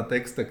nepozná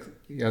text, tak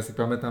ja si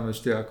pamätám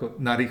ešte ako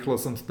narýchlo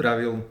som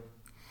spravil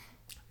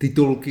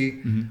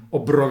titulky,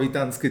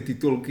 obrovitánske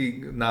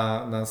titulky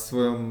na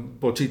svojom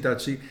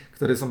počítači,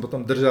 ktoré som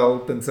potom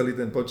držal celý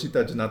ten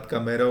počítač nad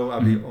kamerou,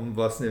 aby on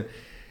vlastne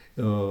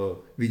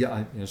videl,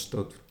 až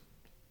to,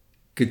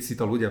 keď si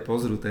to ľudia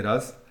pozrú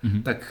teraz,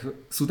 tak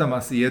sú tam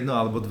asi 1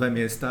 alebo 2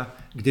 miesta,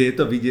 kde je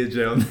to vidieť,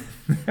 že on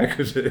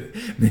akože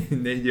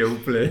nejde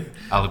úplne.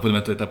 Ale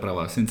poďme, to je tá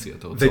pravá esencia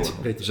toho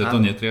celého. Že to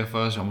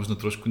netriafáš a možno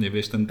trošku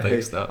nevieš ten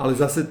text. Ale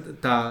zase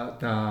tá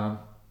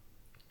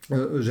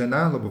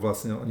žena, lebo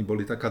vlastne oni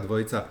boli taká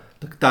dvojica,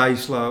 tak tá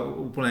išla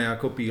úplne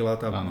ako píla,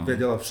 tá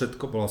vedela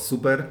všetko, bola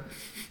super.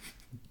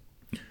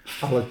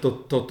 Ale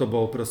toto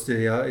bolo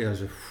proste, ja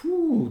že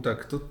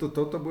tak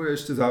toto bude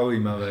ešte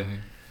zaujímavé.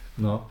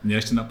 No. Mne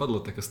ešte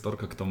napadlo taká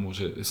storka k tomu,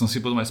 že som si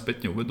potom aj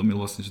spätne uvedomil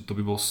vlastne, že to by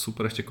bol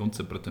super ešte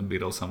koncept pre ten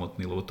Birel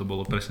samotný, lebo to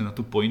bolo presne na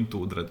tú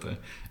pointu udreté.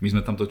 My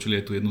sme tam točili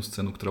aj tú jednu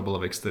scénu, ktorá bola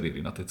v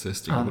exteriéri na tej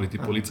ceste, kde boli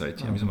tí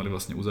policajti. A my sme mali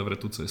vlastne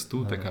uzavretú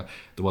cestu,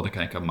 to bola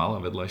taká nejaká malá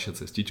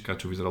vedľajšia cestička,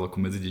 čo vyzeralo ako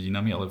medzi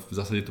dedinami, ale v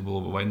zásade to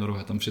bolo vo Vajnoroch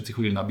a tam všetci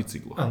chodili na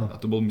bicykloch. A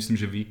to bol, myslím,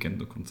 že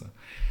víkend dokonca.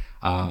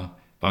 A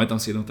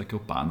pamätám si jedného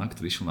takého pána,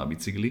 ktorý išiel na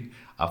bicykli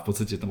a v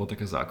podstate tam bola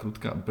taká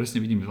zákrutka a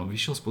presne vidím, že on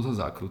vyšiel spoza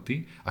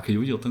zákruty a keď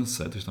uvidel ten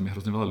set, že tam je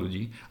hrozne veľa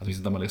ľudí a my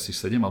sme tam mali asi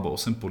 7 alebo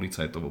 8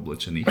 policajtov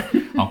oblečených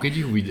a on keď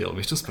ich uvidel,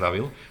 vieš čo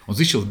spravil? On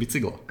zišiel z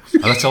bicykla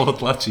a začal ho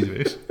tlačiť,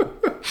 vieš.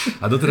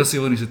 A doteraz si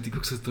hovorím, že ty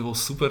kokso, to bol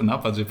super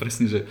nápad, že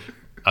presne, že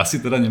asi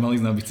teda nemal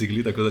ísť na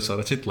bicykli, tak ho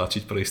začal radšej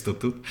tlačiť pre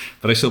istotu.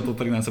 Prešiel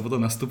popri nás a potom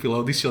nastúpil a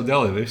odišiel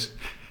ďalej, vieš.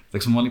 Tak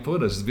sme mali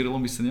povedať, že s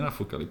Birelom by ste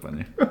nenafúkali,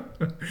 pane.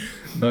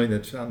 No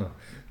ináč, áno.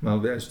 Mal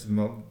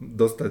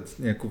dostať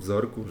nejakú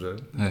vzorku, že?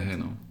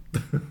 Hej, no.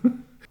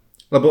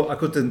 Lebo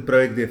ako ten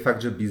projekt je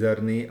fakt, že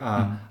bizarný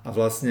a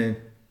vlastne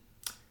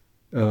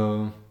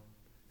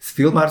z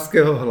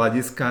filmárskeho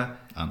hľadiska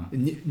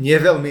nie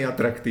veľmi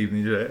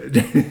atraktívny, že?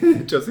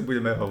 Čo si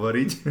budeme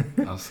hovoriť.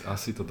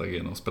 Asi to tak je,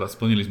 no.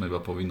 Splnili sme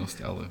iba povinnosť,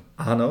 ale...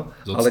 Áno,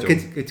 ale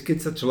keď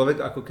sa človek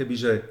ako keby,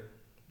 že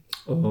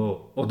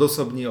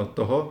odosobní od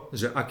toho,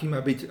 že aký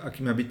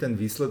má byť ten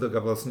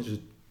výsledok a vlastne, že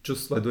čo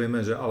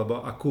sledujeme, že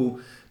alebo akú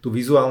tú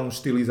vizuálnu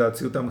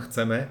štilizáciu tam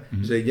chceme,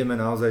 že ideme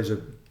naozaj,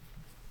 že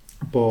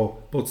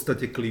po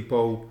podstate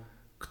klipov,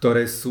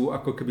 ktoré sú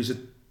ako keby, že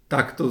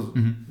takto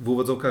v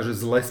úvodzovkách,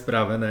 že zle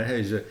spravené,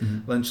 hej, že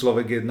len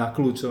človek je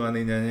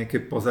nakľúčovaný na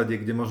nejaké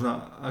pozadie, kde možno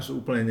až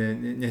úplne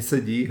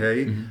nesedí,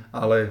 hej,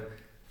 ale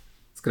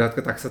skrátka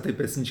tak sa tej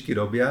pesničky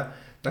robia.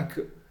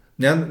 Tak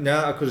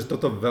mňa akože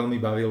toto veľmi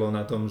bavilo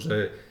na tom,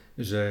 že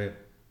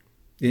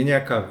je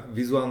nejaká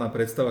vizuálna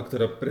predstava,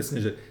 ktorá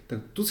presne, že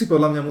tak tu si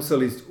podľa mňa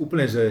musel ísť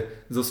úplne, že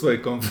zo svojej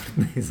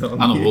komfortnej zóny.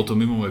 Áno, bolo to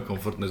mimo mojej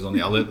komfortnej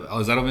zóny, ale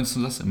zároveň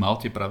som zase mal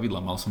tie pravidlá,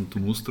 mal som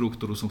tú mústru,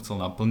 ktorú som chcel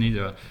naplniť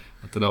a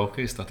teda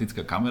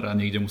statická kamera,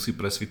 niekde musí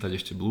presvítať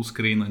ešte blue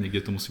screen,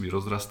 niekde to musí byť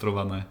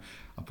rozrastrované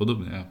a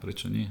podobne, a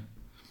prečo nie?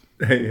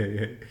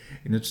 Hej.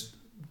 Ináč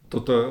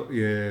toto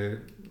je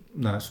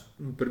náš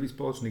prvý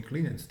spoločný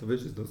klinec, to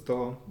vieš, že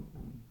dostalo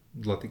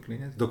zlatý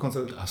klinec?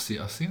 Dokonca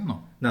asi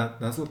áno.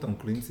 Na zlatom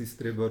klinci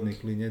strieborný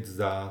klinec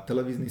za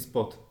televízny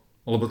spot.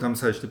 Lebo tam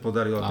sa ešte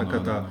podarila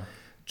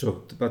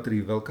čo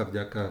patrí veľká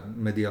vďaka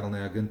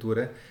mediálnej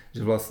agentúre,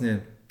 že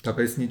vlastne tá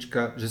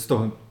pesnička, že z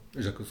toho,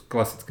 že ako z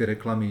klasické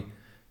reklamy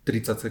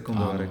 30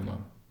 sekundová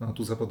reklama. No a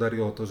tu sa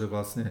podarilo to, že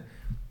vlastne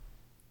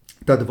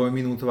tá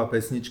 2-minútová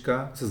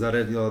pesnička sa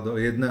zariadila do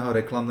jedného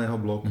reklamného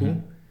bloku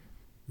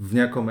v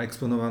nejakom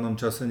exponovanom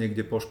čase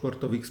niekde po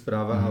športových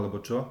správach alebo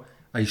čo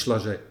a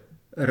išla, že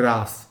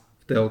raz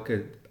v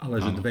telke,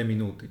 ale že 2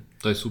 minúty.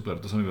 To je super,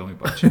 to sa mi veľmi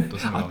páči.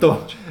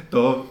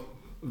 To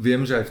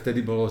viem, že aj vtedy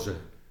bolo, že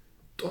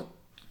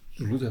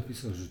ľudia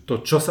písali, že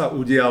to, čo sa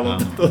udialo,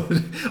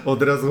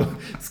 odrazu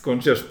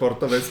skončia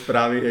športové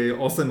správy,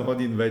 8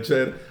 hodín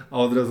večer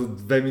a odrazu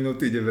 2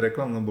 minúty ide v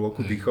reklamnom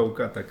bloku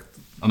dýchovka, tak...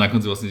 A na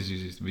konci vlastne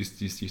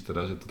zistíš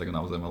teda, že to tak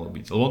naozaj malo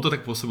byť. Lebo on to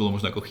tak pôsobilo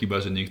možno ako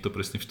chyba, že niekto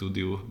presne v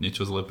štúdiu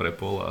niečo zle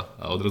prepol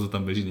a odrazu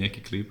tam beží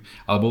nejaký klip.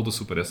 Ale bolo to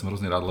super, ja som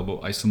hrozne rád, lebo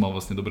aj som mal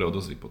vlastne dobré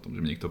odozvy potom, že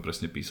mi niekto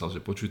presne písal,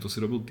 že počuj, to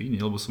si robil ty, nie?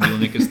 Lebo som videl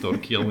nejaké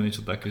storky alebo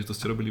niečo také, že to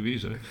ste robili vy,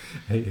 že?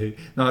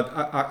 Hej. No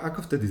a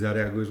ako vtedy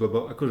zareaguješ?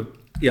 Lebo akože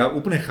ja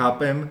úplne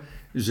chápem,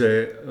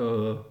 že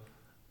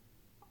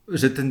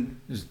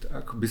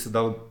ako by sa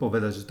dalo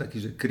povedať, že taký,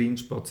 že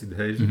cringe pocit,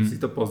 hej, že si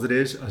to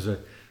pozrieš a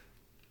že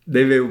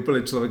nevie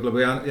úplne človek,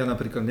 lebo ja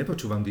napríklad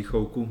nepočúvam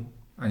dýchovku.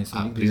 Ani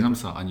som nikdy priznám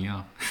sa, ani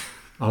ja.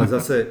 Ale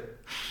zase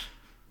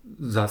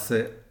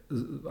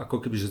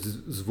ako keby, že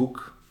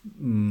zvuk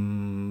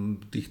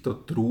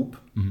týchto trúb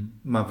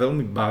ma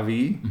veľmi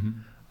baví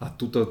a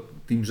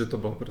tuto tým, že to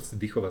bola proste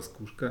dýchová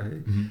skúška,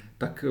 hej,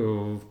 tak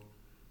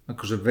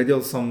akože vedel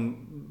som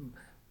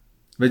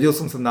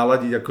sa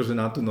naladiť akože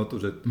na tú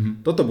notu, že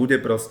toto bude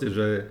proste,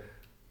 že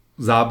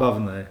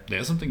zábavné.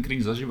 Ja som ten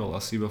cringe zažíval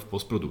asi iba v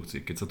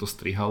postprodukcii, keď sa to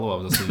strihalo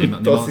a zase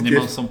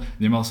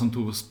nemal som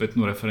tú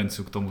spätnú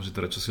referenciu k tomu, že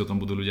teda čo si o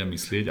tom budú ľudia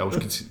myslieť a už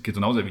keď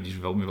to naozaj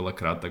vidíš veľmi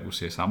veľakrát, tak už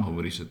si aj sám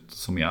hovoríš, že to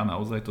som ja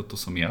naozaj, toto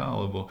som ja,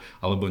 alebo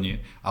nie.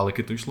 Ale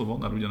keď to išlo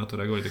von a ľudia na to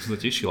reagovali, tak som sa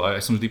tešil a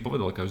ja som vždy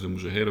povedal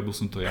každému, že hej, robil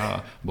som to ja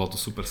a bola to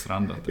super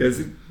sranda. Ja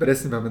si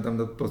presne pamätám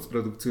na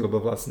postprodukciu, lebo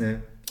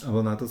vlastne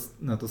alebo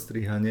na to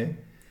strihanie,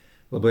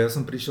 lebo ja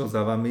som prišiel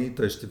za vami,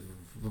 to ešte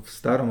v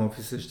starom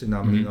office ešte na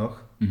Mlynoch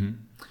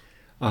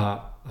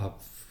a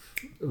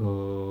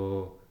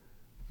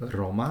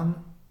Roman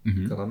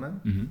Kelemen,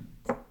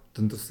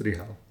 tento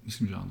strihal.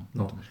 Myslím, že áno.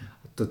 No,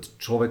 to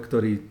človek,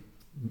 ktorý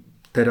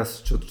teraz,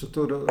 čo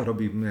to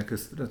robí, nejaké,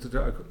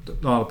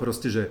 no ale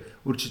proste,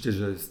 že určite,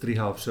 že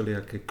strihal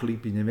všelijaké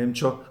klipy, neviem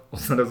čo,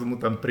 odrazu mu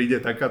tam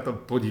príde takáto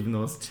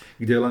podivnosť,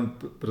 kde len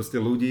proste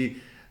ľudí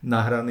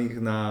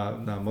nahraných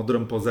na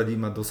modrom pozadí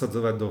má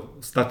dosadzovať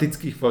do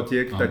statických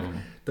fotiek, tak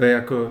to je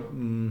ako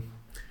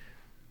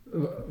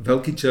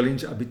veľký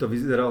challenge, aby to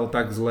vyzeralo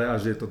tak zle a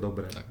že je to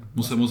dobré. Tak,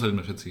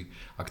 musíme všetci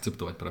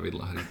akceptovať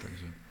pravidlá hry.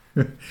 Takže.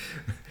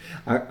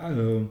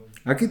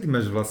 Aký ty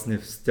máš vlastne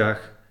vzťah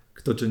k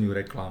točeniu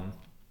reklám?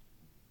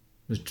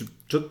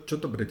 Čo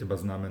to pre teba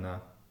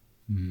znamená?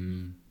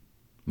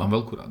 Mám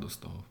veľkú radosť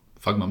z toho.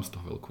 Fakt mám z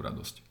toho veľkú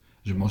radosť.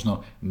 Že možno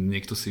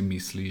niekto si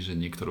myslí, že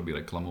niekto robí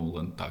reklamu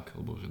len tak,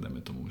 alebo že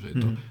dajme tomu, že je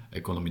to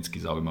ekonomicky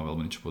zaujímavé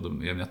alebo niečo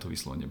podobné. Mňa to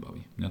vyslovene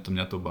baví.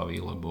 Mňa to baví,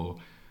 lebo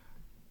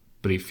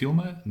pri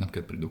filme,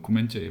 napríklad pri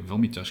dokumente je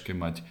veľmi ťažké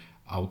mať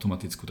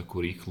automatickú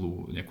takú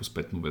rýchlu nejakú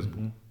spätnú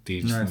väzbu.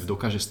 Ty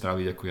dokáže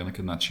stráviť ako ja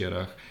na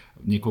čiarach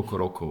niekoľko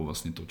rokov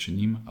vlastne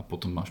točením a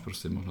potom máš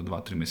proste možno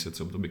 2-3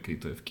 mesiace obdobie, keď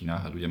to je v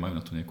kinách a ľudia majú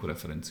na to nejakú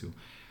referenciu.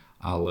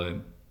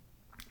 Ale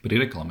pri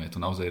reklame je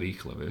to naozaj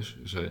rýchle, vieš,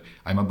 že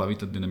aj ma baví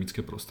to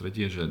dynamické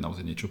prostredie, že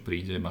naozaj niečo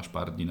príde, máš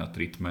pár dní na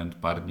treatment,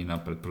 pár dní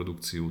na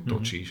predprodukciu,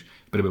 točíš,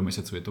 v priebehu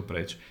mesiacu je to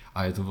preč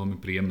a je to veľmi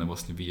príjemné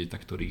vlastne vidieť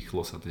takto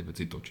rýchlo sa tie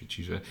veci točiť,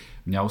 čiže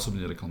mňa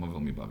osobne reklama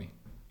veľmi baví.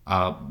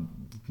 A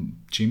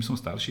čím som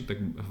starší,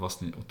 tak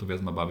vlastne o to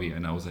viac ma baví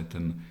aj naozaj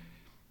ten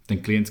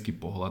klientský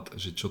pohľad,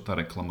 že čo tá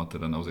reklama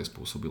teda naozaj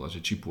spôsobila,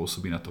 že či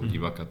pôsobí na toho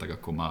diváka tak,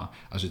 ako má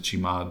a že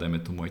či má, dajme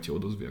tomu, aj tie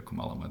odozvy, ako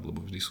mala mať,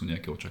 lebo vždy sú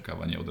nejaké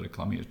očakávania od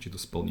reklamy, či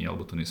to splní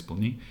alebo to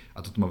nesplní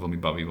a toto ma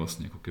veľmi baví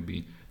vlastne ako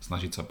keby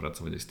snažiť sa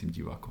pracovať aj s tým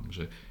divákom,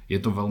 že je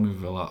to veľmi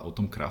veľa o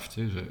tom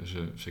krafte,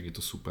 že však je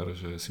to super,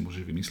 že si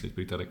môžeš vymyslieť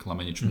pri tej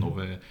reklame niečo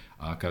nové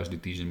a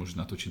každý týždeň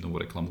môžeš natočiť novú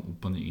reklamu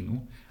úplne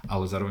inú,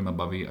 ale zároveň ma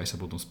baví aj sa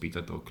potom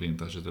spýtať toho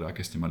klienta, že teda aké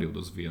ste mali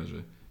odozvy a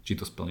že či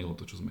to splnilo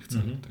to, čo sme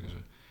chceli. Takže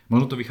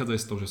možno to vychádza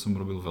aj z toho, že som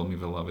robil veľmi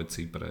veľa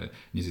vecí pre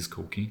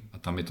neziskovky a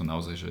tam je to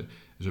naozaj,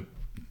 že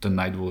ten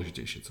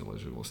najdôležitejšie celé,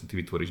 že vlastne ty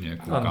vytvoríš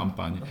nejakú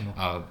kampaň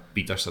a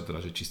pýtaš sa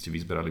teda, že či ste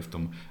vyzberali v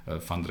tom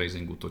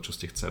fundraisingu to, čo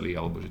ste chceli,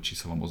 alebo že či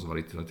sa vám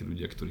ozvali teda tí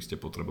ľudia, ktorí ste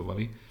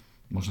potrebovali.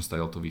 Možno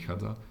stále to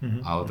vychádza,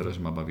 ale teda,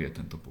 že ma baví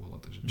aj tento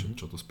pohľad, že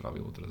čo to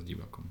spravilo teraz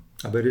divákom.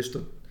 A berieš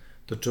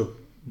to, čo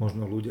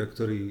možno ľudia,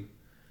 ktorí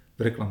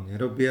reklam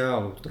nerobia,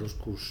 alebo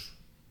trošku už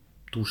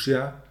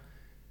tušia,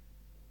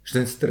 že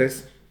ten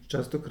stres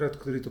častokrát,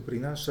 ktorý to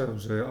prináša,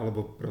 že,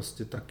 alebo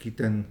proste taký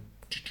ten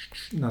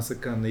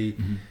nasekaný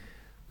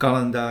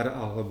kalendár,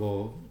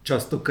 alebo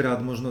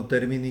častokrát možno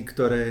termíny,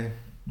 ktoré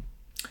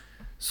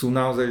sú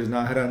naozaj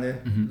na hrane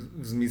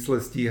v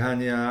zmysle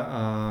stíhania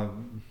a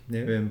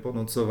neviem,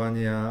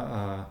 ponocovania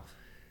a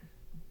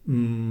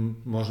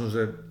možno,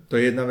 že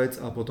to je jedna vec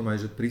a potom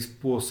aj, že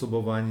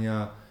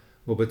prispôsobovania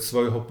vôbec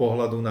svojho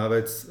pohľadu na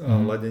vec a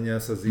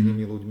ladenia sa s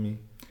inými ľuďmi.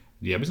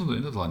 Ja by som to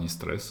nedal ani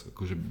stres,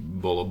 akože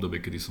bol obdobie,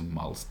 kedy som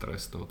mal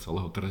stres toho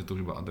celého, teraz je to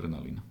už iba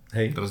adrenalín.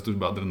 Hej. Teraz je to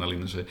už iba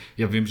adrenalín, že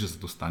ja viem, že sa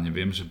to stane,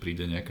 viem, že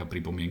príde nejaká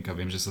pripomienka,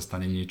 viem, že sa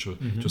stane niečo,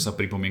 čo sa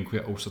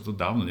pripomienkuje a už sa to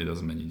dávno nedá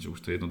zmeniť, že už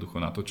to je jednoducho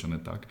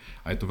natočené tak.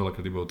 A je to veľa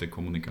kedy bolo tej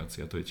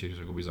komunikácie a to je tiež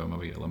akoby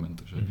zaujímavý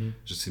element,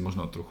 že si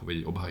možno trochu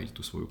vedieť obhájiť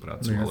tú svoju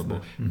prácu, alebo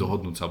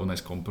dohodnúť sa, alebo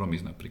nájsť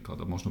kompromis napríklad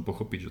a možno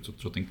pochopiť, že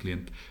čo ten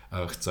klient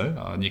chce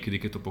a niekedy,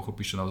 keď to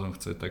pochopíš, čo naozaj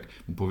chce, tak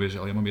mu povieš, že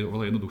ale ja mám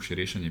oveľa jednoduchšie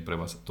riešenie pre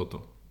vás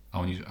toto. A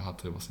oni, že aha,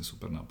 to je vlastne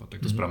super nápad,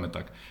 tak to spravíme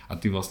tak. A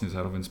ty vlastne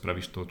zároveň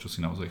spravíš to, čo si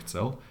naozaj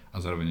chcel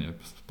a zároveň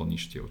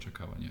splníš tie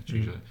očakávania.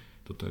 Čiže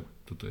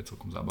toto je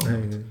celkom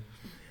zábavné.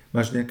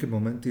 Máš nejaké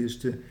momenty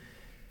ešte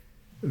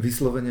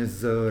vyslovene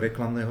z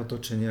reklamného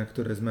točenia,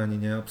 ktoré sme ani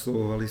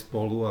neabsolvovali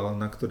spolu, ale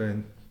na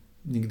ktoré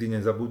nikdy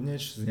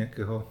nezabudneš z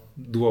nejakého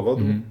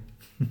dôvodu?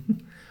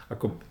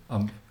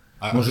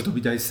 Môže to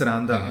byť aj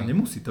sranda a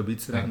nemusí to byť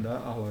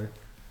sranda, ale...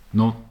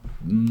 No,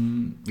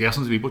 ja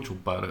som si vypočul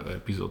pár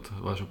epizód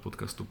vášho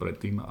podcastu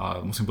predtým a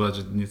musím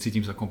povedať, že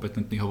necítim sa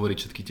kompetentný hovoriť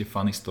všetky tie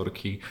funny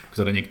storky,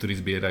 ktoré niektorí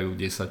zbierajú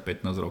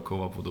 10-15 rokov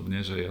a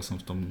podobne, že ja som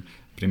v tom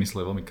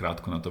priemysle veľmi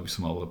krátko na to, aby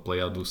som mal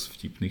plejadu z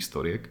vtipných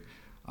storiek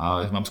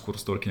a mám skôr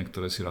storky, na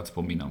ktoré si rád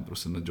spomínam,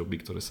 proste na joby,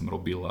 ktoré som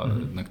robil a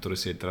na ktoré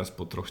si aj teraz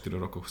po 3-4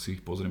 rokoch si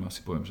ich pozriem a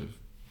si poviem, že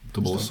to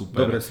bolo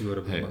super. Dobre si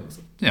urobil.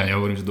 Ja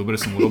nehovorím, že dobre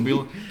som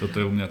urobil.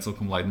 Toto je u mňa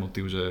celkom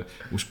leitmotiv, že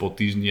už po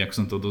týždni, ak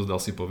som to dozdal,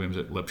 si poviem,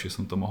 že lepšie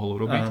som to mohol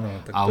urobiť. Áno,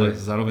 ale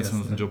zároveň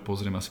sa na ten job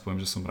pozriem a si poviem,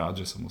 že som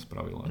rád, že som ho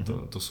spravil. A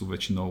to sú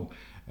väčšinou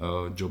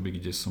joby,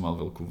 kde som mal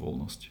veľkú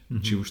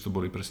voľnosť. Či už to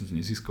boli presne tie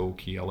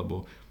neziskovky,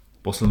 alebo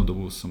poslednú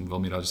dobu som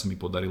veľmi rád, že sa mi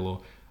podarilo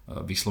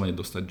vyslovene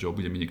dostať job,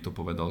 kde mi niekto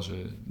povedal,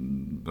 že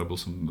robil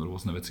som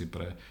rôzne veci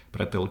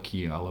pre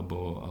telky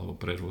alebo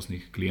pre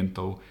rôznych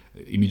klientov,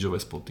 imidžové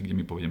spoty, kde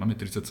mi povedia, máme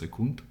 30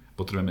 sekúnd,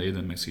 potrebujeme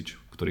jeden message,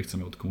 ktorý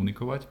chceme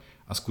odkomunikovať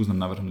a skús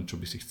nám navrhnúť,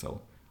 čo by si chcel.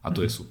 A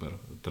to je super.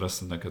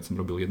 Teraz keď som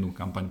robil jednu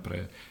kampaň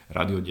pre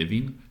Radio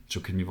Devín, čo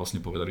keď mi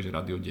vlastne povedali, že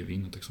Radio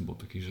Devín, tak som bol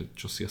taký, že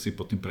čo si asi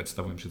pod tým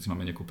predstavujem, všetci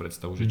máme nejakú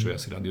predstavu, že čo je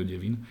asi Radio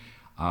Devín.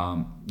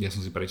 A ja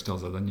som si prečítal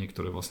zadanie,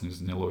 ktoré vlastne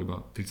znelo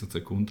iba 30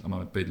 sekúnd a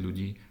máme 5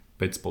 ľudí,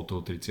 5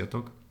 spotov 30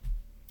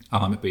 a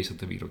máme 50.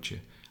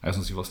 výročie. A ja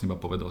som si vlastne iba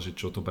povedal, že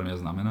čo to pre mňa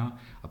znamená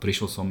a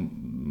prišiel som,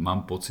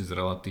 mám pocit, s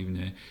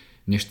relatívne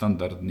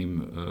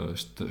neštandardným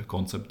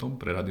konceptom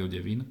pre Radio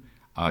Devín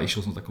a išiel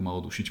som takou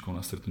malou dušičkou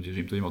na stretnutie,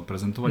 že im to idem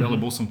odprezentovať, ale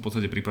bol som v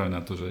podstate pripravený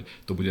na to, že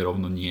to bude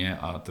rovno nie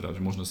a teda,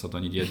 že možno sa to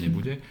ani diať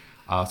nebude.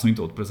 A som im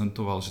to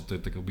odprezentoval, že to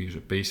je takoby,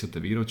 že 50.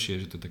 výročie,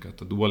 že to je taká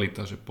tá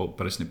dualita, že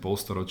presne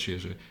polstoročie,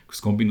 že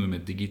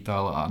skombinujeme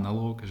digitál a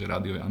analóg, že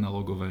rádio je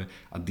analógové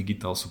a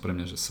digitál sú pre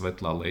mňa, že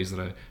svetla,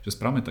 lasery, že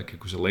spravíme také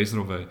akože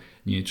laserové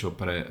niečo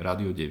pre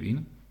Radio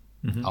Devín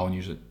a oni,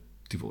 že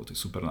ty vole, to je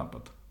super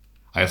nápad.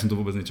 A ja som to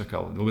vôbec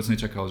nečakal. Vôbec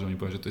nečakal, že oni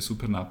povedali, že to je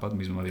super nápad.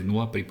 My sme mali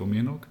 0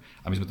 pripomienok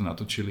a my sme to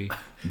natočili.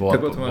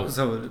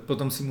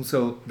 Potom si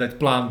musel dať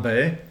plán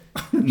B.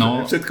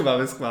 No, všetko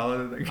máme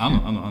schválené. Tak.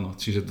 Áno.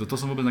 Čiže to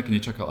som vôbec taký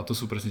nečakal. A to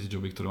sú presne tie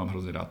joby, ktoré mám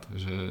hrozne rád.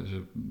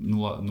 Že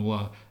 0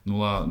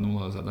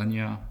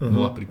 zadania, 0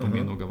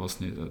 pripomienok a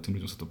vlastne tým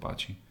ľuďom sa to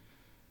páči.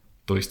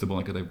 To isté bol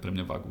nakedy aj pre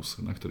mňa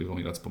Vagus, na ktorý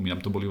veľmi rád spomínam.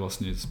 To boli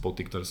vlastne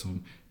spoty, ktoré som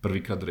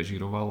prvýkrát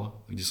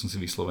režíroval, kde som si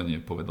vyslovene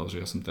povedal,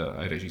 že ja som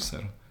teda aj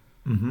režisér.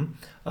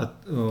 A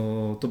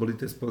to boli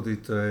tie spoty,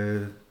 to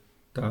je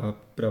tá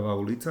Pravá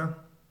ulica?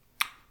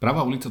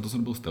 Pravá ulica, to som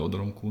robil s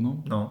Teodorom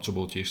Kúnom, čo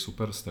bol tiež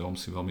super, s Teom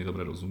si veľmi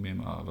dobre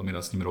rozumiem a veľmi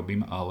rád s ním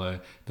robím,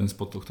 ale ten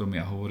spot, o ktorom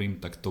ja hovorím,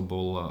 tak to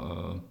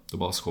bola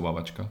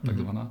schovávačka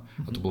takzvaná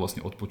a to bolo vlastne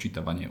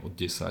odpočítavanie od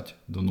 10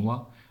 do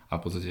 0 a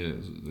v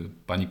podstate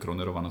pani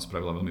Kronerová nás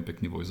spravila veľmi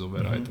pekný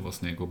voiceover a je to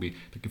vlastne akoby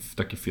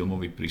taký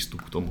filmový prístup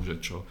k tomu, že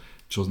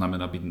čo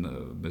znamená byť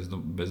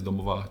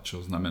bezdomová,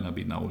 čo znamená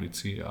byť na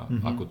ulici a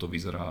ako to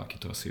vyzerá,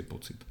 aký to asi je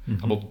pocit.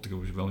 A bolo to také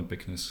už veľmi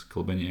pekné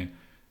sklbenie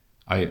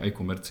aj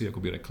komercie,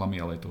 akoby reklamy,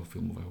 ale aj toho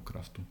filmového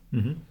kraftu.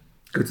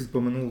 Keď si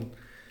spomenul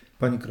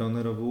pani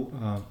Kronerovú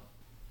a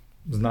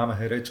známa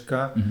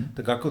herečka,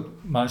 tak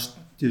ako máš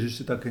tiež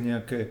ešte také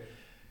nejaké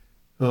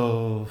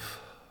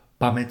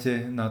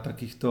pamäte na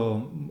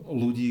takýchto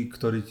ľudí,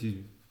 ktorí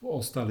ti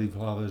ostali v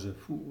hlave, že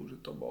že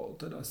to bolo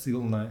teda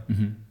silné?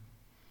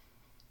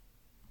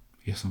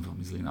 Ja som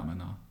veľmi zlý na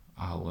mená,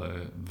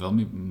 ale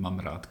veľmi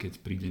mám rád,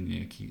 keď príde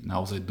nejaký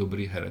naozaj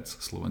dobrý herec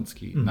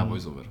slovenský na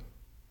voiceover.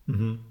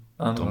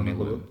 Áno,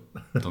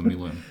 to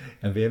milujem.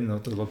 Ja viem, no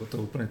to, lebo to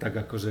úplne tak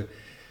akože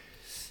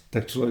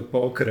tak človek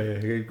po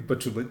okreje,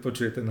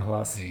 počuje ten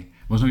hlas. Hej.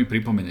 Možno mi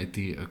pripomenie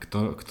ty,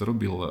 kto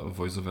robil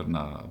voiceover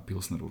na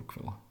Pilsner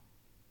Urquell.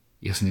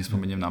 Ja si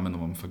nespomeniem na meno,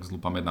 mám fakt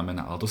zlú pamäť na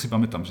mena, ale to si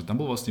pamätám, že tam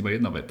bol vlastne iba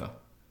jedna veta.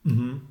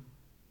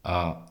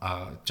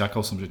 A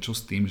čakal som, že čo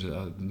s tým, že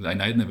aj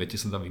na jednej vete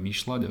sa dá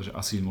vymýšľať a že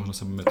asi možno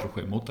sa budeme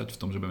trochu aj motať v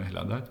tom, že budeme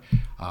hľadať.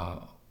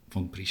 A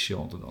on prišiel,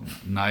 on to dal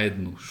na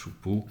jednu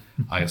šupu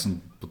a ja som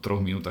po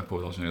 3 minútach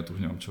povedal, že ja tu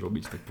už nemám čo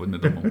robiť, tak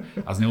poďme domov.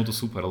 A znelo to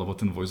super, lebo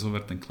ten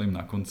voiceover, ten claim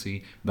na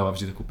konci dáva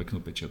vždy takú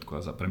peknú pečiatku a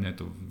pre mňa je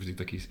to vždy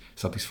taký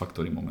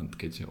satisfactory moment,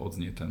 keď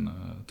odznie ten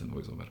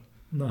voiceover.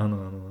 No,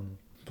 áno.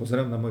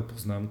 Pozerám na moje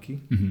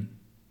poznámky.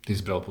 Ty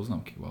si bral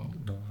poznámky, wow.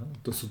 No,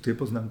 to sú tie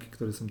poznámky,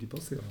 ktoré som ti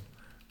posielal.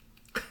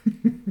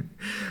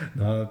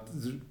 No a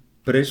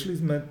prešli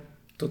sme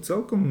to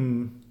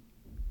celkom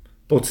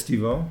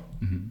poctivo.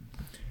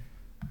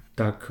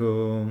 Tak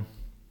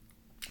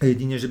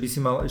jedine, že by si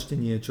mal ešte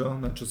niečo,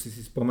 na čo si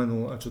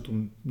spomenul a čo tu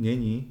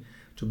není,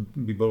 čo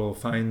by bolo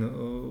fajn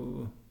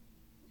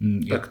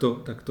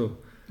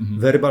takto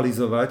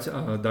verbalizovať a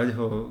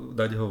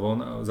dať ho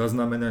von a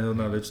zaznamenať ho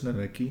na večné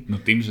veky. No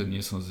tým, že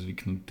nie som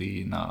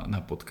zvyknutý na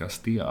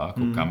podcasty a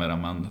ako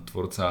kameraman,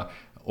 tvorca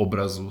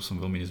obrazu som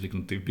veľmi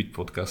nezvyknutý byť v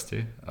podcaste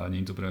a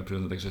nie je to pre mňa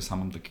prírodné, takže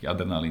sám mám taký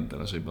adrenalín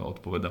teraz, že iba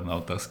odpovedám na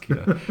otázky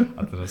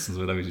a teraz som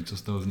zvedavý, že čo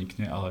z toho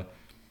vznikne, ale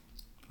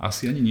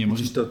asi ani nie.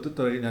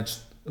 To je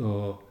ináč,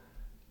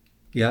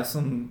 ja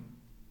som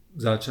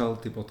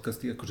začal tie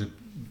podcasty, akože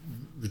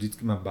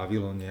vždycky ma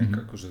bavilo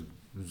nejak akože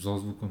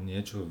so zvukom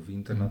niečo v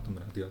internetom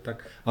rádiu a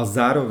tak, ale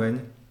zároveň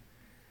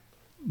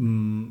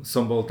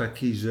som bol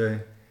taký,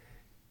 že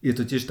je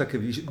to tiež také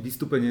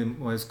vystúpenie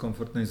mojej z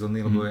komfortnej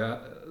zóny, lebo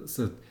ja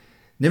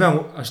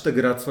nemám až tak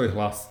rád svoj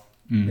hlas.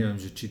 Neviem,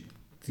 že či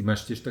ty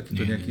máš tiež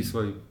takýto nejaký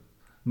svoj...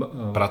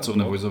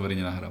 Pracovné voiceovery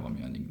nenahrávam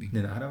ja nikdy.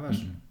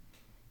 Nenahrávaš?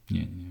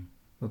 Nie.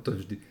 No to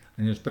je vždy.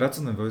 A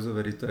pracovné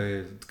voiceovery, to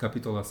je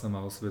kapitola sama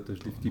o sebe, to je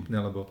vždy vtipné,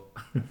 lebo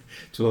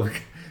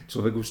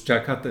človek už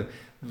čaká,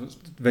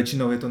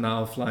 väčšinou je to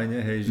na offline,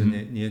 hej, že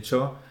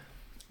niečo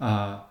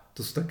a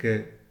to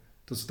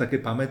sú také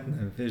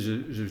pamätné,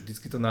 že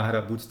vždycky to nahrá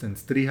buď ten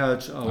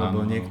strihač,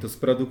 alebo niekto z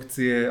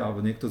produkcie,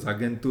 alebo niekto z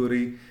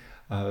agentúry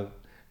a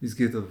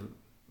vždycky je to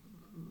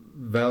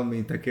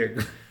veľmi taký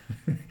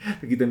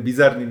ten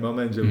bizarný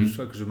moment, že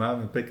už akože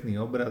máme pekný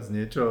obraz,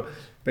 niečo,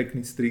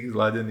 pekný strih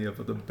zladený a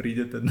potom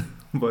príde ten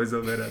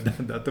voiceover a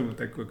dá tomu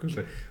takú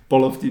akože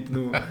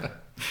polovtipný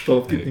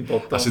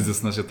podton. A všetci sa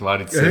snažia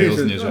tváriť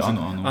seriózne, že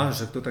áno. Á,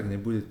 že to tak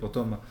nebude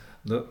potom.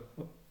 No,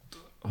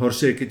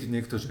 horšie je, keď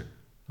niekto, že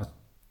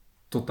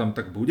to tam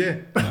tak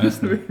bude? No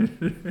jasné.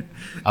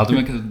 Ale to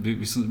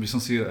by som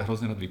si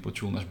hrozne rád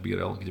vypočul náš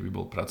BRL, kde by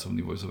bol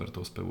pracovný voiceover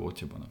toho spevu od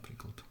teba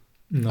napríklad.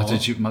 No. A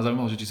ma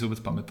zaujímalo, že či si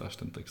vôbec pamätáš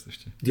ten text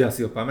ešte. Ja si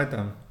ho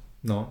pamätám,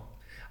 no.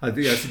 A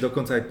ja si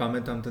dokonca aj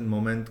pamätám ten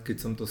moment, keď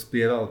som to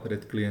spieval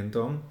pred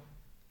klientom.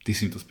 Ty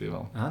si mi to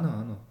spieval?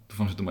 Áno.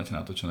 Dúfam, že to máte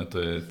natočené,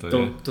 to je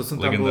som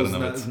tam bol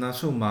s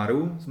našou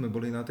Maru, sme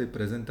boli na tej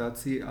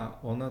prezentácii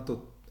a ona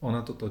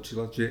to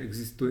točila, že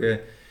existuje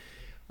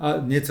a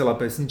nie celá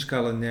pesnička,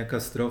 ale nejaká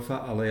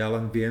strofa, ale ja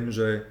len viem,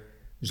 že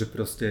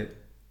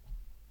proste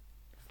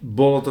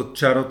bolo to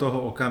čaro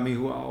toho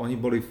okamihu a oni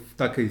boli v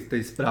takej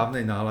tej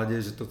správnej nálade,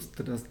 že to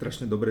teda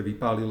strašne dobre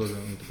vypálilo, že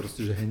oni to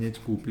proste že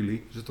hneď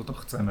kúpili, že toto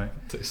chceme.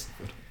 To je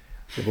super.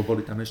 Lebo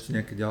boli tam ešte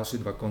nejaké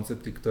ďalšie 2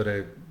 koncepty,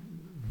 ktoré,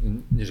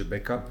 nie že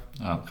backup,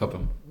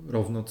 chápem.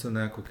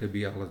 Rovnocenné ako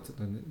keby, ale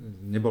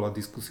nebola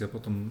diskusia,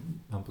 potom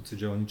mám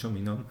pocit, že o ničom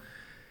inom.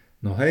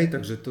 No hej,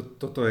 takže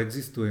toto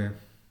existuje.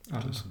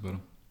 To je super.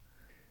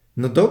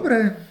 No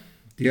dobre,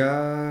 ja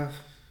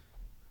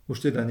už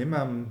teda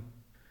nemám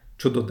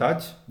čo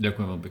dodať.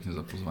 Ďakujem veľmi pekne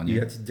za pozvanie.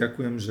 Ja ti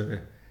ďakujem,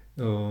 že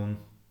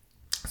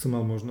som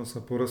mal možnosť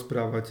sa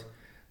porozprávať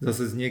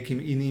zase s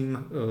niekým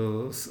iným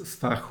z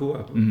fachu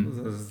a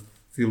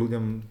si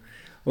ľuďom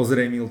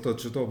ozrejmil to,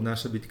 čo to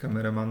obnáša byť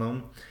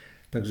kameramanom.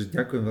 Takže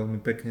ďakujem veľmi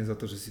pekne za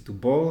to, že si tu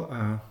bol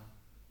a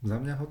za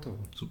mňa hotovo.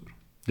 Super.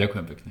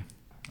 Ďakujem pekne.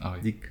 Ahoj.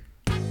 Dík.